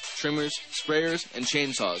 mowers, trimmers, sprayers, and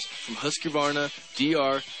chainsaws from Husqvarna,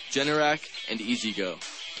 DR, Generac, and E-Z-Go.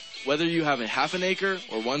 Whether you have a half an acre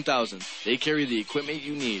or 1,000, they carry the equipment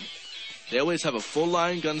you need. They always have a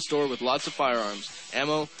full-line gun store with lots of firearms,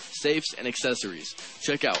 ammo, safes, and accessories.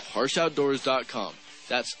 Check out harshoutdoors.com.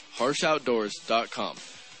 That's harshoutdoors.com.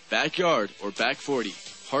 Backyard or back 40,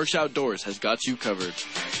 Harsh Outdoors has got you covered.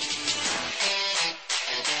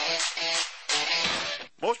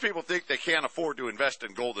 Most people think they can't afford to invest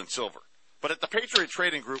in gold and silver. But at the Patriot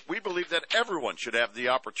Trading Group, we believe that everyone should have the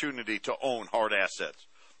opportunity to own hard assets.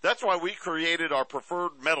 That's why we created our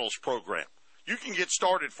Preferred Metals program. You can get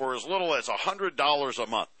started for as little as $100 a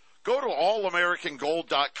month. Go to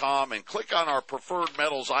allamericangold.com and click on our Preferred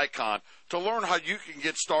Metals icon to learn how you can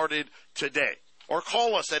get started today. Or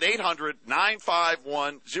call us at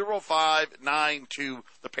 800-951-0592,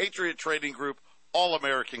 the Patriot Trading Group,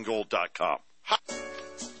 allamericangold.com.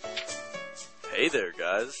 Hey there,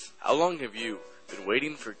 guys. How long have you been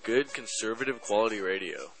waiting for good conservative quality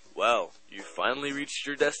radio? Well, you finally reached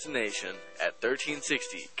your destination at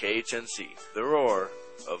 1360 KHNC, the roar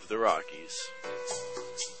of the Rockies.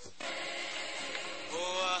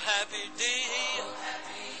 Oh, a happy day.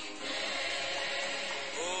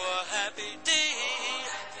 Oh, a happy day.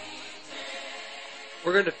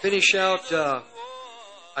 We're going to finish out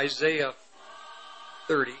Isaiah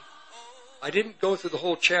 30. I didn't go through the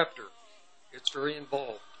whole chapter. It's very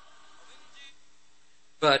involved.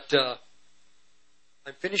 But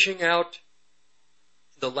I'm finishing out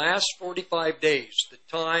the last 45 days, the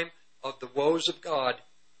time of the woes of God,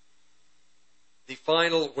 the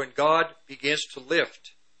final, when God begins to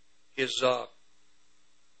lift his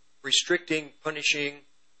restricting, punishing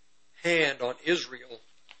hand on Israel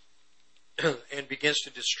and begins to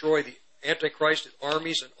destroy the Antichrist and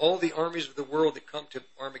armies and all the armies of the world that come to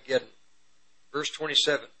Armageddon. Verse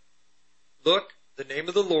 27. Look, the name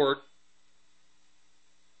of the Lord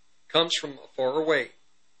comes from far away.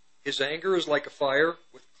 His anger is like a fire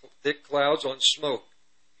with thick clouds on smoke.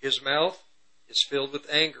 His mouth is filled with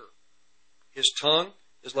anger. His tongue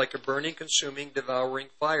is like a burning, consuming, devouring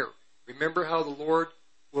fire. Remember how the Lord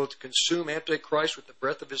will consume Antichrist with the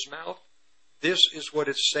breath of his mouth? This is what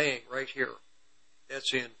it's saying right here.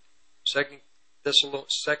 That's in 2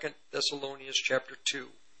 Thessalonians chapter 2.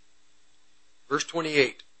 Verse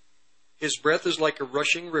 28. His breath is like a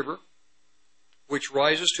rushing river, which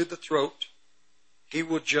rises to the throat. He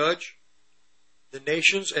will judge the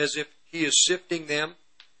nations as if he is sifting them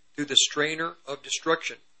through the strainer of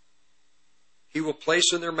destruction. He will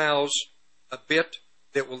place in their mouths a bit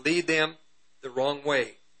that will lead them the wrong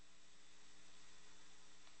way.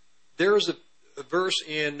 There is a verse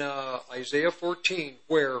in Isaiah 14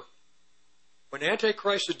 where when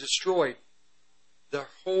Antichrist is destroyed, the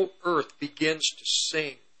whole earth begins to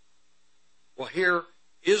sing. Well, here,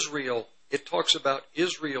 Israel, it talks about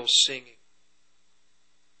Israel singing.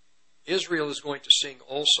 Israel is going to sing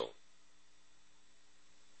also.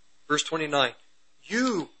 Verse 29,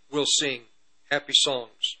 you will sing happy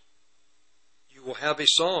songs. You will have a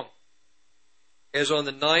song. As on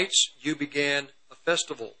the nights you began a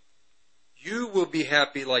festival. You will be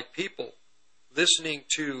happy like people, listening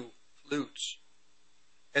to flutes.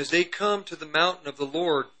 As they come to the mountain of the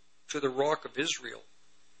Lord, to the rock of Israel.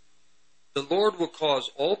 The Lord will cause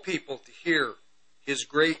all people to hear his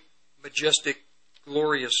great, majestic,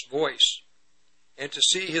 glorious voice, and to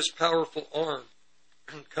see his powerful arm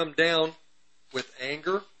come down with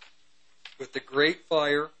anger, with the great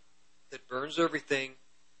fire that burns everything,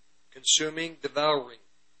 consuming, devouring,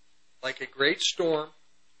 like a great storm,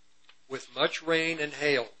 with much rain and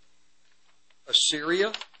hail.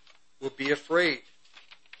 Assyria will be afraid.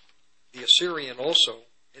 The Assyrian also,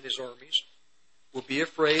 and his armies, will be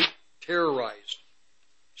afraid, terrorized,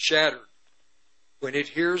 shattered, when it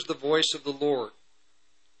hears the voice of the Lord,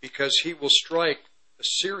 because he will strike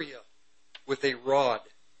Assyria with a rod.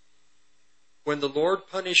 When the Lord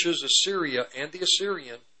punishes Assyria and the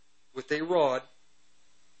Assyrian with a rod,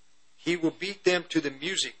 he will beat them to the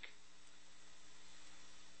music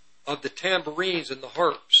of the tambourines and the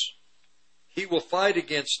harps. He will fight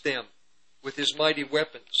against them with his mighty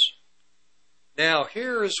weapons. Now,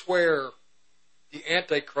 here is where the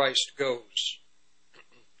Antichrist goes,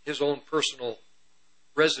 his own personal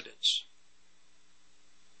residence.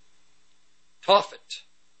 Tophet,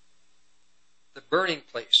 the burning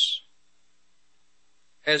place,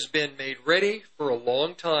 has been made ready for a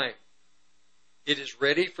long time. It is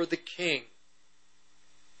ready for the king.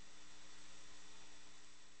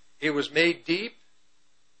 It was made deep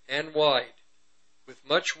and wide, with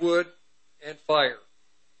much wood and fire.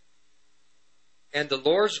 And the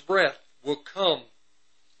Lord's breath will come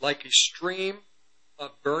like a stream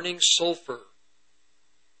of burning sulfur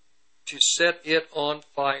to set it on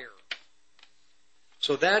fire.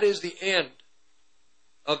 So that is the end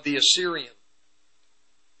of the Assyrian.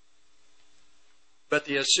 But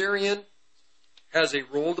the Assyrian has a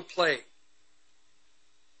role to play.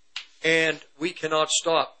 And we cannot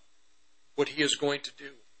stop what he is going to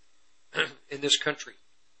do in this country.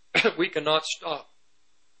 We cannot stop.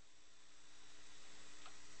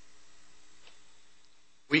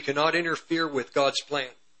 We cannot interfere with God's plan.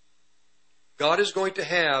 God is going to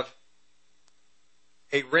have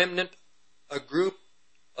a remnant, a group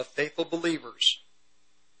of faithful believers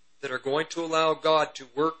that are going to allow God to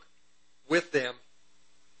work with them,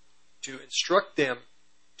 to instruct them,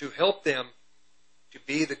 to help them to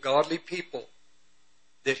be the godly people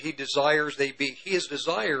that he desires they be. His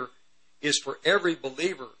desire is for every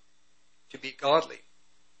believer to be godly,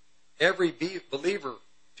 every believer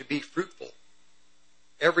to be fruitful,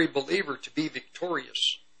 every believer to be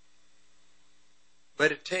victorious.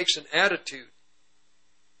 But it takes an attitude.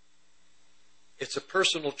 It's a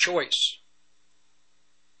personal choice.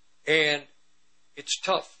 And it's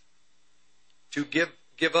tough to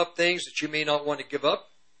give up things that you may not want to give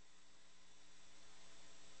up,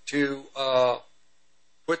 to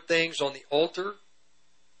put things on the altar.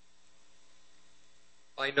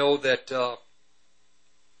 I know that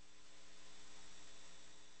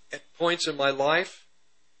at points in my life,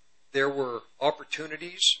 there were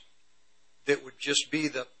opportunities that would just be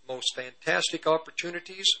the most fantastic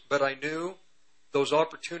opportunities, but I knew those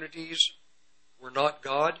opportunities were not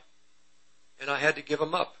God, and I had to give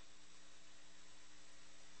them up.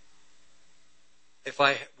 If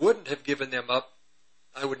I wouldn't have given them up,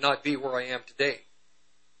 I would not be where I am today.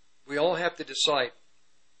 We all have to decide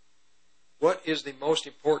what is the most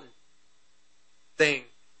important thing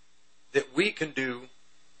that we can do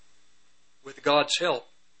with God's help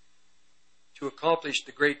to accomplish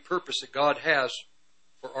the great purpose that God has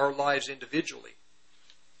for our lives individually.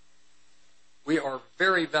 We are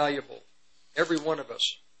very valuable, every one of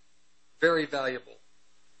us, very valuable.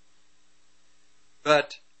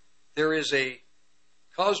 But there is a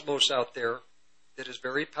cosmos out there that is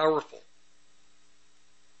very powerful.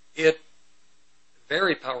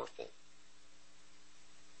 Very powerful.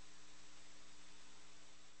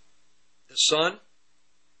 The sun,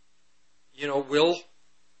 will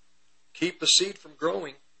keep the seed from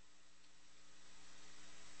growing.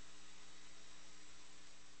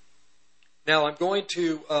 Now I'm going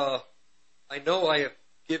to, I know I have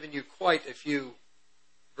given you quite a few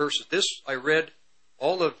verses. I read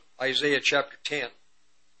all of Isaiah chapter 10.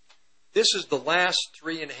 This is the last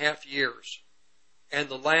 3.5 years and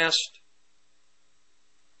the last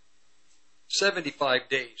 75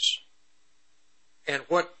 days. And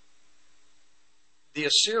what the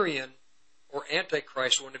Assyrian, or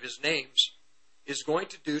Antichrist, one of his names, is going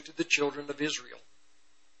to do to the children of Israel.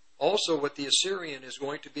 Also what the Assyrian is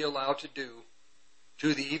going to be allowed to do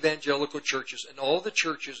to the evangelical churches and all the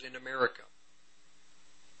churches in America.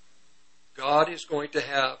 God is going to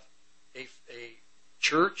have a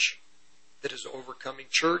church that is an overcoming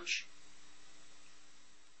church.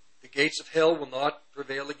 The gates of hell will not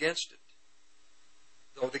prevail against it.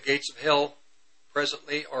 Though the gates of hell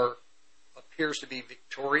presently appears to be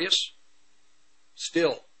victorious,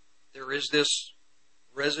 still there is this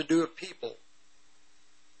residue of people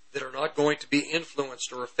that are not going to be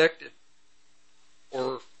influenced or affected,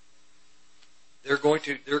 or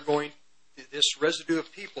this residue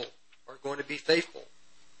of people are going to be faithful.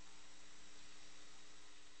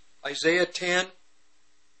 Isaiah 10,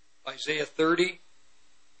 Isaiah 30,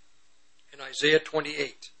 and Isaiah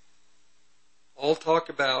 28 all talk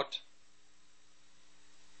about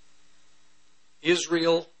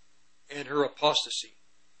Israel and her apostasy.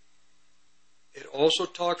 It also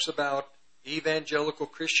talks about evangelical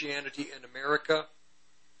Christianity in America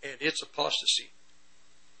and its apostasy.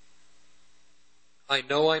 I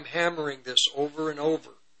know I'm hammering this over and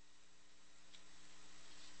over.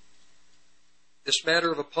 This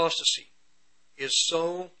matter of apostasy is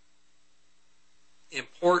so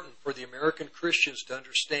important for the American Christians to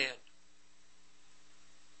understand.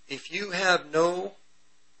 If you have no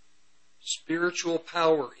spiritual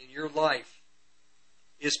power in your life,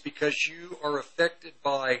 it's because you are affected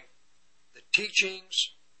by the teachings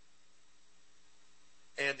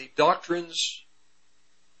and the doctrines,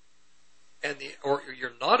 or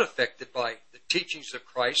you're not affected by the teachings of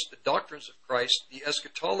Christ, the doctrines of Christ, the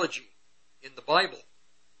eschatology in the Bible,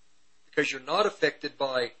 because you're not affected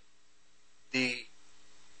by the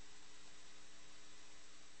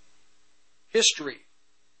history,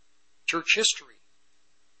 church history.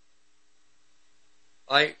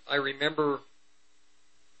 I remember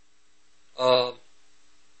I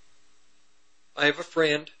have a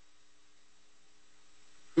friend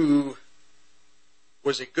who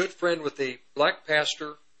was a good friend with a black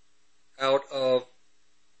pastor out of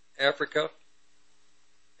Africa,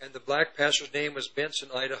 and the black pastor's name was Benson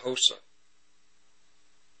Idahosa.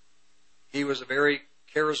 He was a very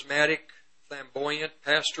charismatic, flamboyant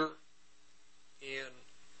pastor in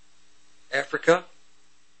Africa.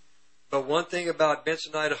 But one thing about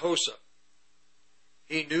Benson Idahosa,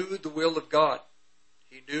 he knew the will of God.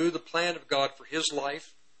 He knew the plan of God for his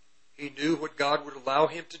life. He knew what God would allow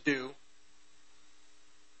him to do.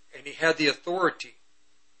 And he had the authority.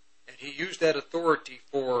 And he used that authority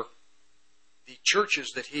for the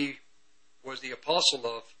churches that he was the apostle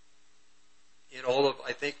of in all of,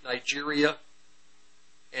 I think, Nigeria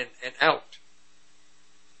and out.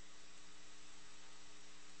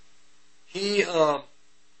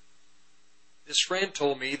 This friend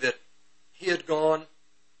told me that he had gone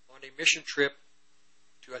on a mission trip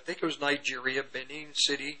to, I think it was Nigeria, Benin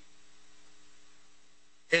City.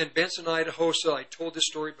 And Benson Idahosa, I told this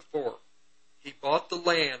story before, he bought the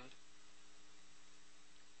land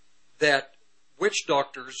that witch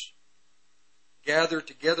doctors gathered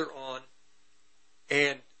together on,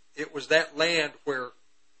 and it was that land where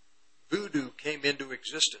voodoo came into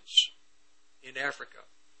existence in Africa.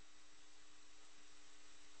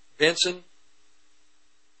 Benson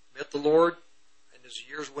met the Lord, and as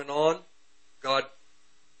years went on, God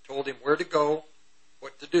told him where to go,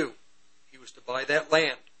 what to do. He was to buy that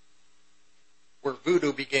land where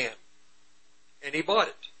voodoo began, and he bought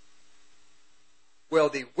it. Well,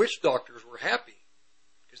 the witch doctors were happy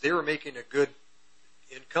because they were making a good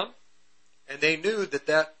income, and they knew that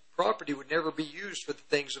that property would never be used for the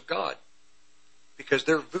things of God because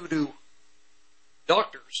they're voodoo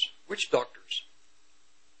doctors, witch doctors.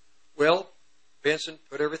 Well, Benson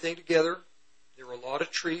put everything together. There were a lot of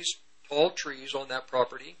trees, tall trees on that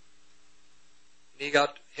property. And he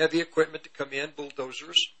got heavy equipment to come in,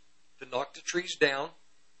 bulldozers, to knock the trees down,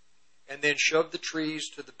 and then shove the trees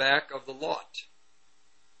to the back of the lot.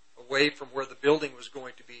 away from where the building was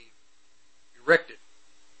going to be erected.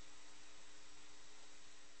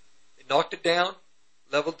 They knocked it down,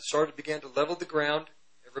 began to level the ground.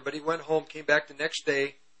 Everybody went home, came back the next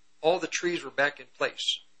day. All the trees were back in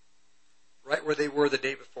place, right where they were the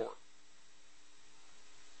day before.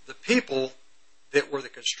 The people that were the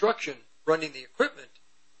construction running the equipment,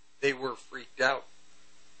 they were freaked out.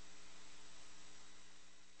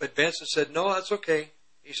 But Benson said, no, that's okay.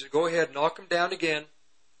 He said, go ahead, knock them down again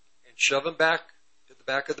and shove them back to the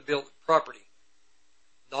back of the property.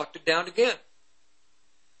 Knocked it down again.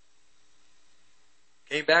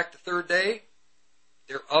 Came back the third day,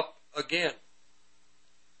 they're up again.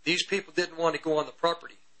 These people didn't want to go on the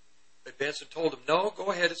property. But Benson told them, no,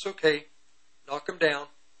 go ahead, it's okay. Knock them down.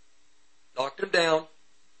 Knocked them down.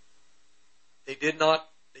 They did not.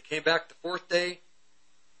 They came back the fourth day.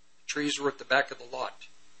 The trees were at the back of the lot.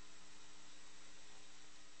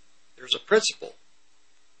 There's a principle.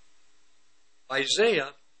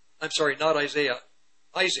 Isaac.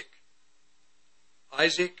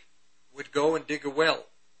 Isaac would go and dig a well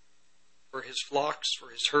for his flocks, for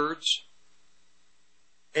his herds,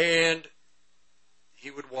 and he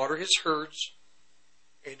would water his herds,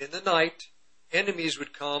 and in the night, enemies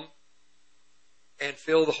would come and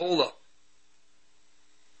fill the hole up.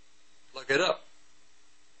 Plug it up.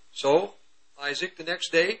 So, Isaac the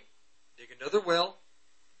next day, dig another well,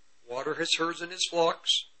 water his herds and his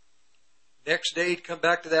flocks. Next day he'd come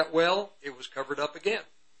back to that well, it was covered up again.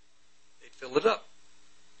 They'd fill it up.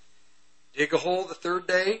 Dig a hole the third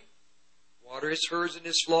day, water his herds and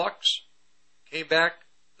his flocks. Came back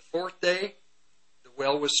the fourth day, the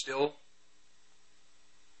well was still,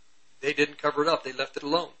 they didn't cover it up, they left it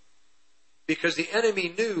alone. Because the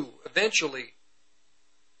enemy knew eventually,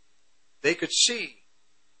 they could see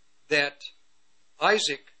that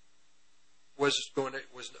Isaac was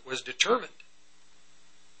determined.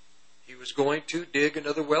 He was going to dig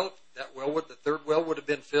another well. That well the third well would have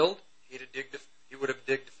been filled. He would have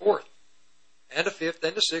digged a fourth, and a fifth,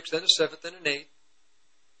 and a sixth, and a seventh, and an eighth.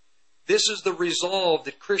 This is the resolve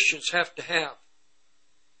that Christians have to have.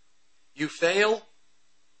 You fail,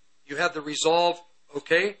 you have the resolve,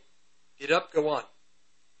 okay, get up, go on.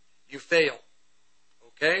 You fail,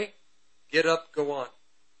 okay, get up, go on.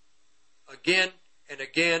 Again and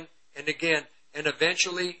again and again, and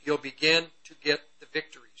eventually you'll begin to get the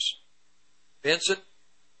victories. Benson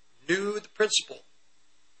knew the principle.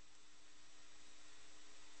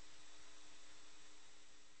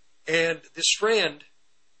 And this friend,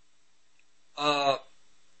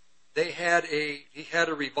 he had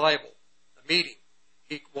a revival, a meeting.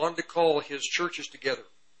 He wanted to call his churches together.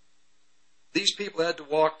 These people had to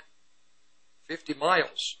walk 50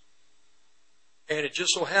 miles. And it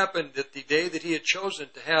just so happened that the day that he had chosen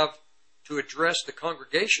to address the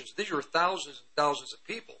congregations, these were thousands and thousands of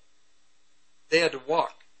people, they had to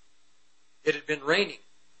walk. It had been raining.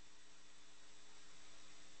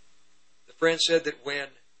 The friend said that when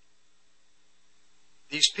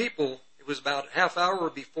these people, it was about a half hour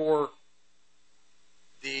before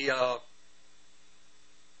the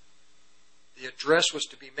address was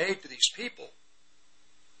to be made to these people.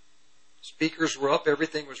 Speakers were up,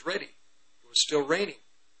 everything was ready. It was still raining.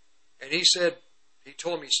 And he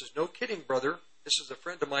told me, he says, no kidding, brother. This is a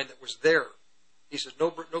friend of mine that was there. He says,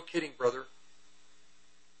 no kidding, brother.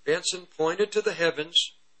 Benson pointed to the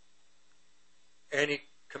heavens and he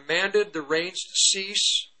commanded the rains to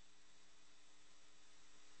cease.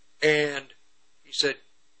 And he said,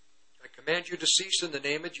 I command you to cease in the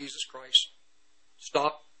name of Jesus Christ.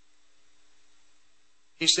 Stop.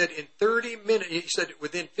 He said in 30 minutes, he said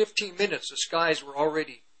within 15 minutes, the skies were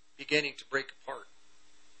already beginning to break apart.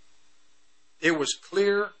 It was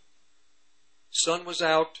clear. Sun was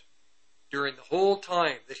out during the whole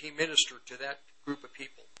time that he ministered to that group of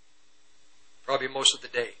people. Probably most of the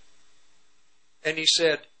day. And he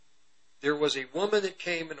said, there was a woman that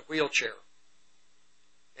came in a wheelchair.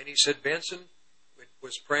 And he said, Benson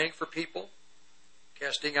was praying for people,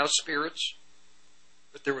 casting out spirits.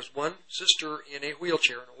 But there was one sister in a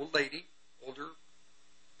wheelchair, an old lady, older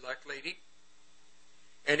black lady.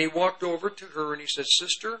 And he walked over to her and he said,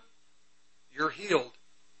 Sister, you're healed.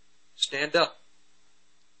 Stand up.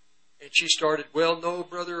 And she started, well, no,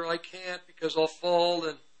 brother, I can't because I'll fall.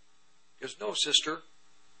 And he goes, no, sister,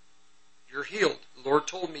 you're healed. The Lord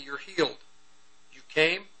told me you're healed. You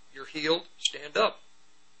came, you're healed, stand up.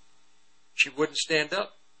 She wouldn't stand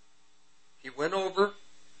up. He went over,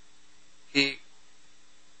 he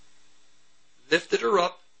lifted her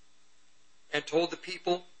up and told the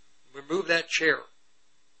people, remove that chair.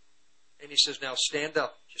 And he says, now stand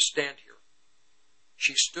up, just stand here.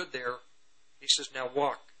 She stood there. He says, now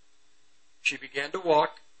walk. She began to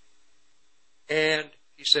walk. And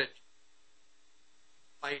he said,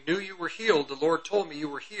 I knew you were healed. The Lord told me you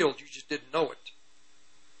were healed. You just didn't know it.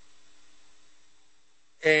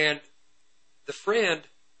 And the friend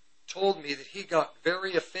told me that he got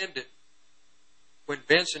very offended when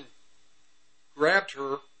Benson grabbed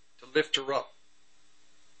her to lift her up.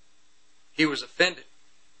 He was offended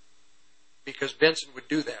because Benson would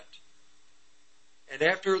do that. And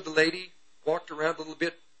after the lady walked around a little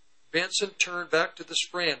bit, Benson turned back to this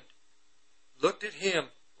friend, looked at him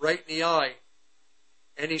right in the eye,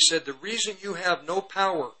 and he said, the reason you have no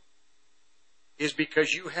power is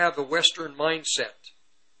because you have a Western mindset.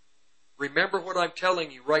 Remember what I'm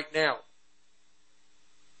telling you right now.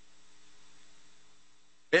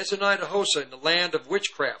 Benson-Idaho, in the land of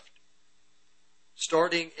witchcraft,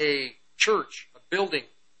 starting a church, a building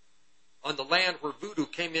on the land where voodoo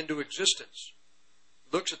came into existence,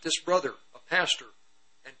 looks at this brother, a pastor,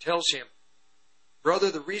 and tells him,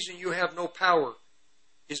 brother, the reason you have no power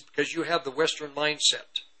is because you have the Western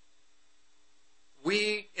mindset.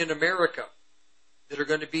 We in America that are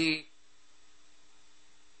going to be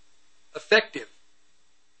effective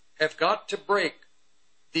have got to break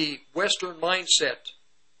the Western mindset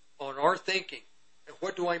on our thinking. And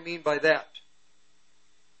what do I mean by that?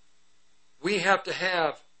 We have to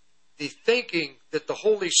have the thinking that the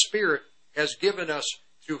Holy Spirit has given us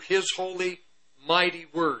through His holy, mighty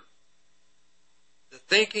Word. The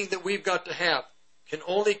thinking that we've got to have can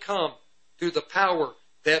only come through the power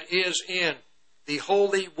that is in the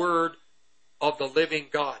holy Word of the living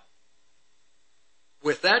God.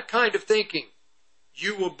 With that kind of thinking,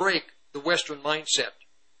 you will break the Western mindset.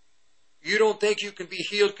 You don't think you can be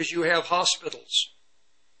healed because you have hospitals.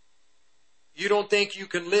 You don't think you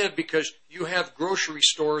can live because you have grocery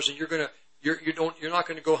stores and you're not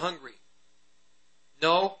going to go hungry.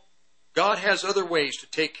 No, God has other ways to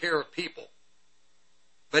take care of people.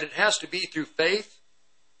 But it has to be through faith,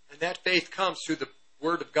 and that faith comes through the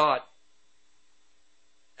Word of God.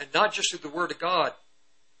 And not just through the Word of God,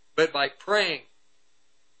 but by praying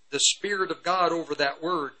the Spirit of God over that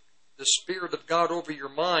Word, the Spirit of God over your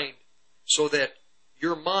mind, so that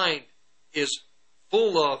your mind is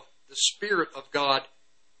full of the Spirit of God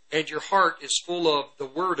and your heart is full of the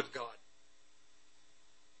Word of God.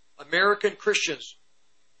 American Christians,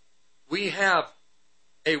 we have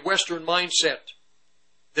a Western mindset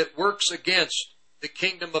that works against the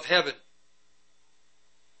kingdom of heaven.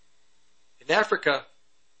 In Africa,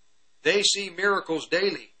 they see miracles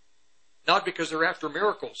daily, not because they're after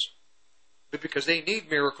miracles, but because they need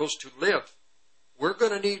miracles to live. We're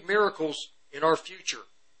going to need miracles in our future.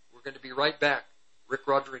 We're going to be right back. Rick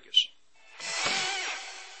Rodriguez.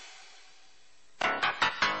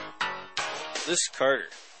 This is Carter,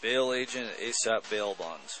 bail agent at ASAP Bail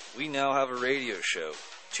Bonds. We now have a radio show.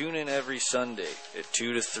 Tune in every Sunday at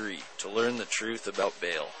 2 to 3 to learn the truth about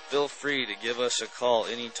bail. Feel free to give us a call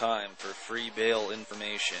anytime for free bail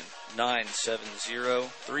information.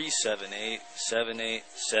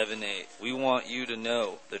 970-378-7878. We want you to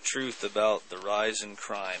know the truth about the rise in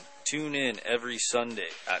crime. Tune in every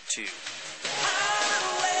Sunday at 2.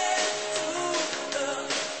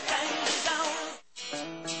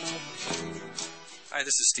 Hi,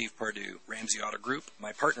 this is Steve Pardue, Ramsey Auto Group.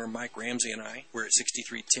 My partner Mike Ramsey and I, we're at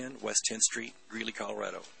 6310 West 10th Street, Greeley,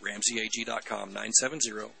 Colorado. RamseyAG.com,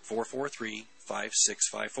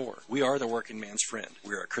 970-443-5654. We are the working man's friend.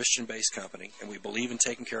 We are a Christian-based company, and we believe in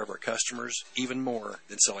taking care of our customers even more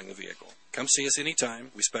than selling the vehicle. Come see us anytime.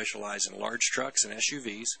 We specialize in large trucks and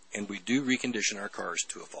SUVs, and we do recondition our cars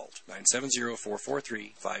to a fault.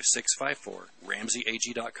 970-443-5654.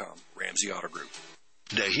 RamseyAG.com, Ramsey Auto Group.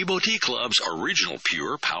 Dehibo Tea Club's original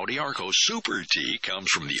pure Pau d'Arco Super Tea comes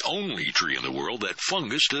from the only tree in the world that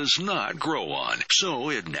fungus does not grow on. So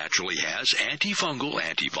it naturally has antifungal,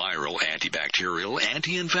 antiviral, antibacterial,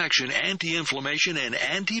 anti-infection, anti-inflammation, and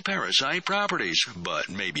anti-parasite properties. But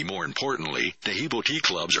maybe more importantly, Dehibo Tea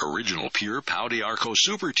Club's original pure Pau d'Arco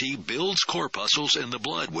Super Tea builds corpuscles in the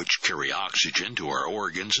blood which carry oxygen to our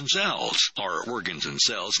organs and cells. Our organs and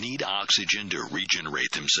cells need oxygen to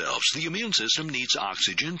regenerate themselves. The immune system needs oxygen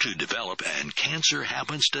to develop, and cancer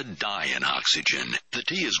happens to die in oxygen. The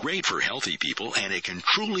tea is great for healthy people, and it can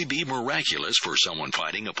truly be miraculous for someone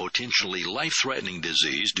fighting a potentially life-threatening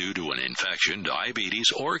disease due to an infection, diabetes,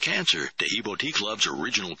 or cancer. Dehibo Tea Club's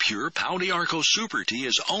original pure Pau d'Arco Super Tea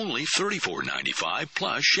is only $34.95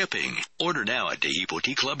 plus shipping. Order now at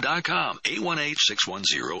DehiboTeaClub.com,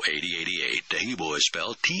 818-610-8088. Dehibo is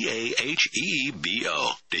spelled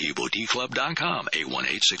T-A-H-E-B-O. DehiboTeaClub.com,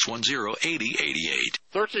 818-610-8088.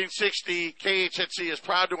 1360 KHNC is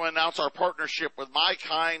proud to announce our partnership with My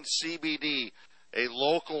Kind CBD. a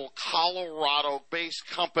local Colorado-based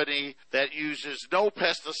company that uses no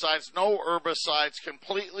pesticides, no herbicides,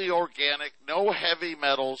 completely organic, no heavy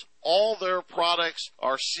metals. All their products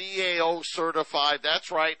are CAO certified.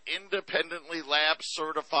 That's right, independently lab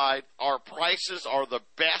certified. Our prices are the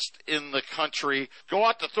best in the country. Go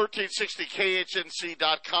out to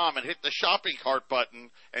 1360khnc.com and hit the shopping cart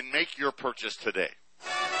button and make your purchase today.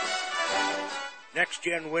 Next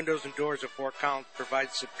Gen Windows and Doors of Fort Collins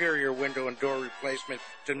provides superior window and door replacement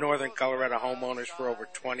to Northern Colorado homeowners for over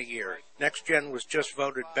 20 years. Next Gen was just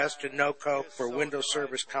voted best in NOCO for window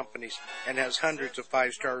service companies and has hundreds of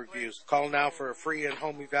 5-star reviews. Call now for a free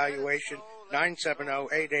in-home evaluation,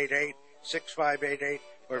 970-888-6588,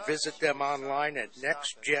 or visit them online at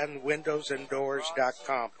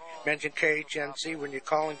nextgenwindowsanddoors.com. Mention KHNC when you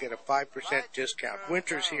call and get a 5% discount.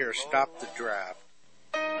 Winter's here. Stop the draft.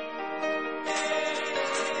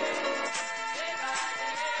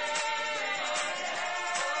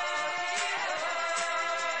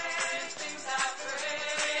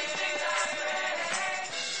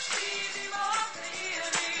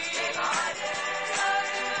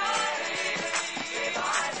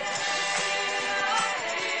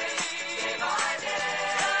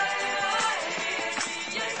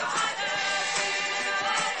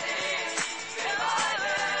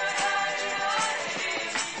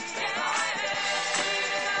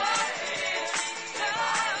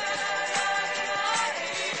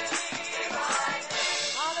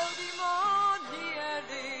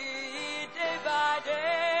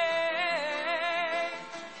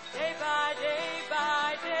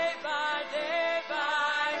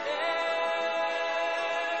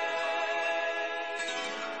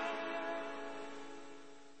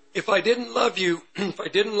 If I didn't love you, if I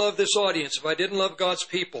didn't love this audience, if I didn't love God's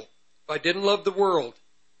people, if I didn't love the world,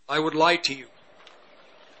 I would lie to you.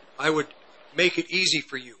 I would make it easy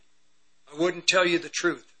for you. I wouldn't tell you the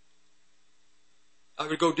truth. I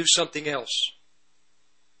would go do something else.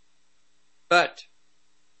 But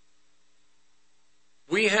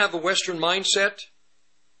we have a Western mindset.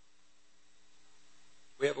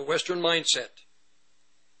 We have a Western mindset.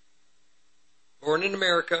 Born in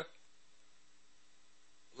America,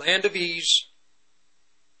 land of ease,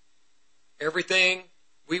 everything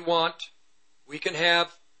we want, we can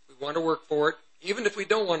have, we want to work for it, even if we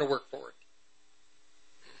don't want to work for it.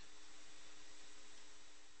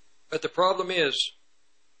 But the problem is,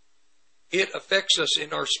 it affects us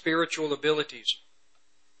in our spiritual abilities,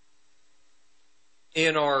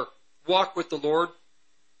 in our walk with the Lord,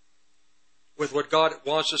 with what God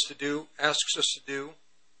wants us to do, asks us to do.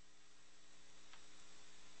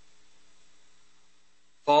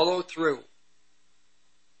 Follow through.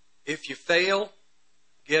 If you fail,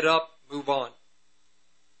 get up, move on.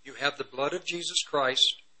 You have the blood of Jesus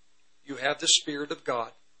Christ. You have the Spirit of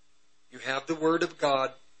God. You have the Word of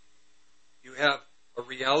God. You have a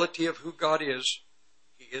reality of who God is.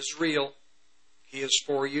 He is real. He is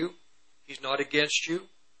for you. He's not against you.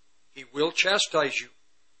 He will chastise you.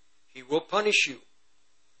 He will punish you.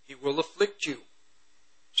 He will afflict you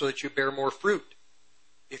so that you bear more fruit.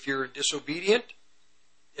 If you're disobedient,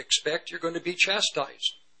 expect you're going to be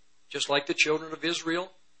chastised, just like the children of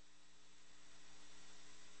Israel.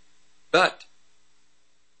 But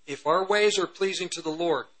if our ways are pleasing to the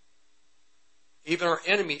Lord, even our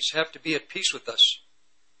enemies have to be at peace with us.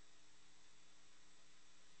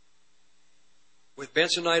 With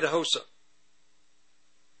Benson Idahosa,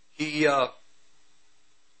 he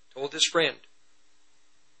told his friend,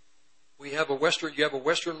 you have a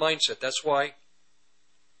Western mindset. That's why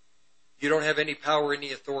you don't have any power,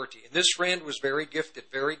 any authority. And this friend was very gifted.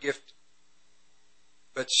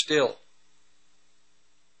 But still.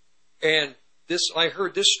 And I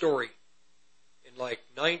heard this story in like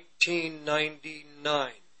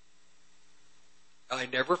 1999. I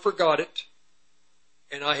never forgot it.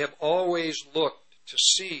 And I have always looked to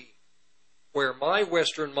see where my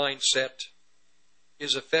Western mindset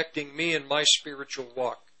is affecting me in my spiritual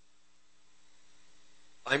walk.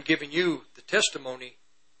 I'm giving you the testimony.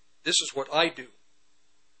 This is what I do.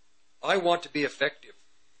 I want to be effective.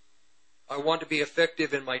 I want to be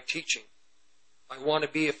effective in my teaching. I want to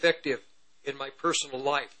be effective in my personal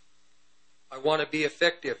life. I want to be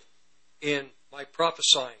effective in my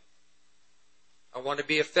prophesying. I want to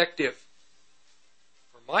be effective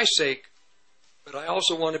for my sake, but I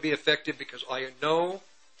also want to be effective because I know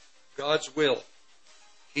God's will.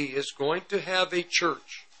 He is going to have a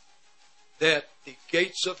church that the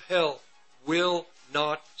gates of hell will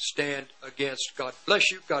not stand against. God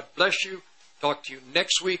bless you. God bless you. Talk to you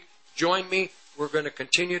next week. Join me. We're going to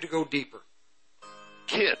continue to go deeper.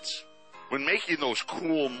 Kids, when making those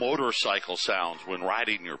cool motorcycle sounds when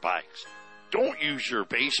riding your bikes, Don't use your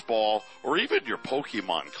baseball or even your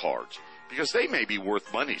Pokemon cards, because they may be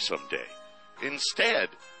worth money someday. Instead,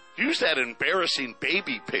 use that embarrassing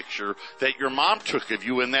baby picture that your mom took of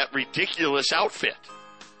you in that ridiculous outfit.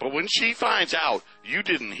 But when she finds out, you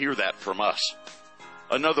didn't hear that from us.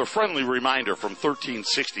 Another friendly reminder from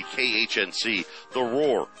 1360 KHNC, the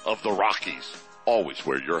roar of the Rockies. Always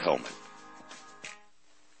wear your helmet.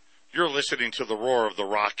 You're listening to the roar of the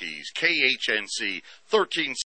Rockies, KHNC 1360.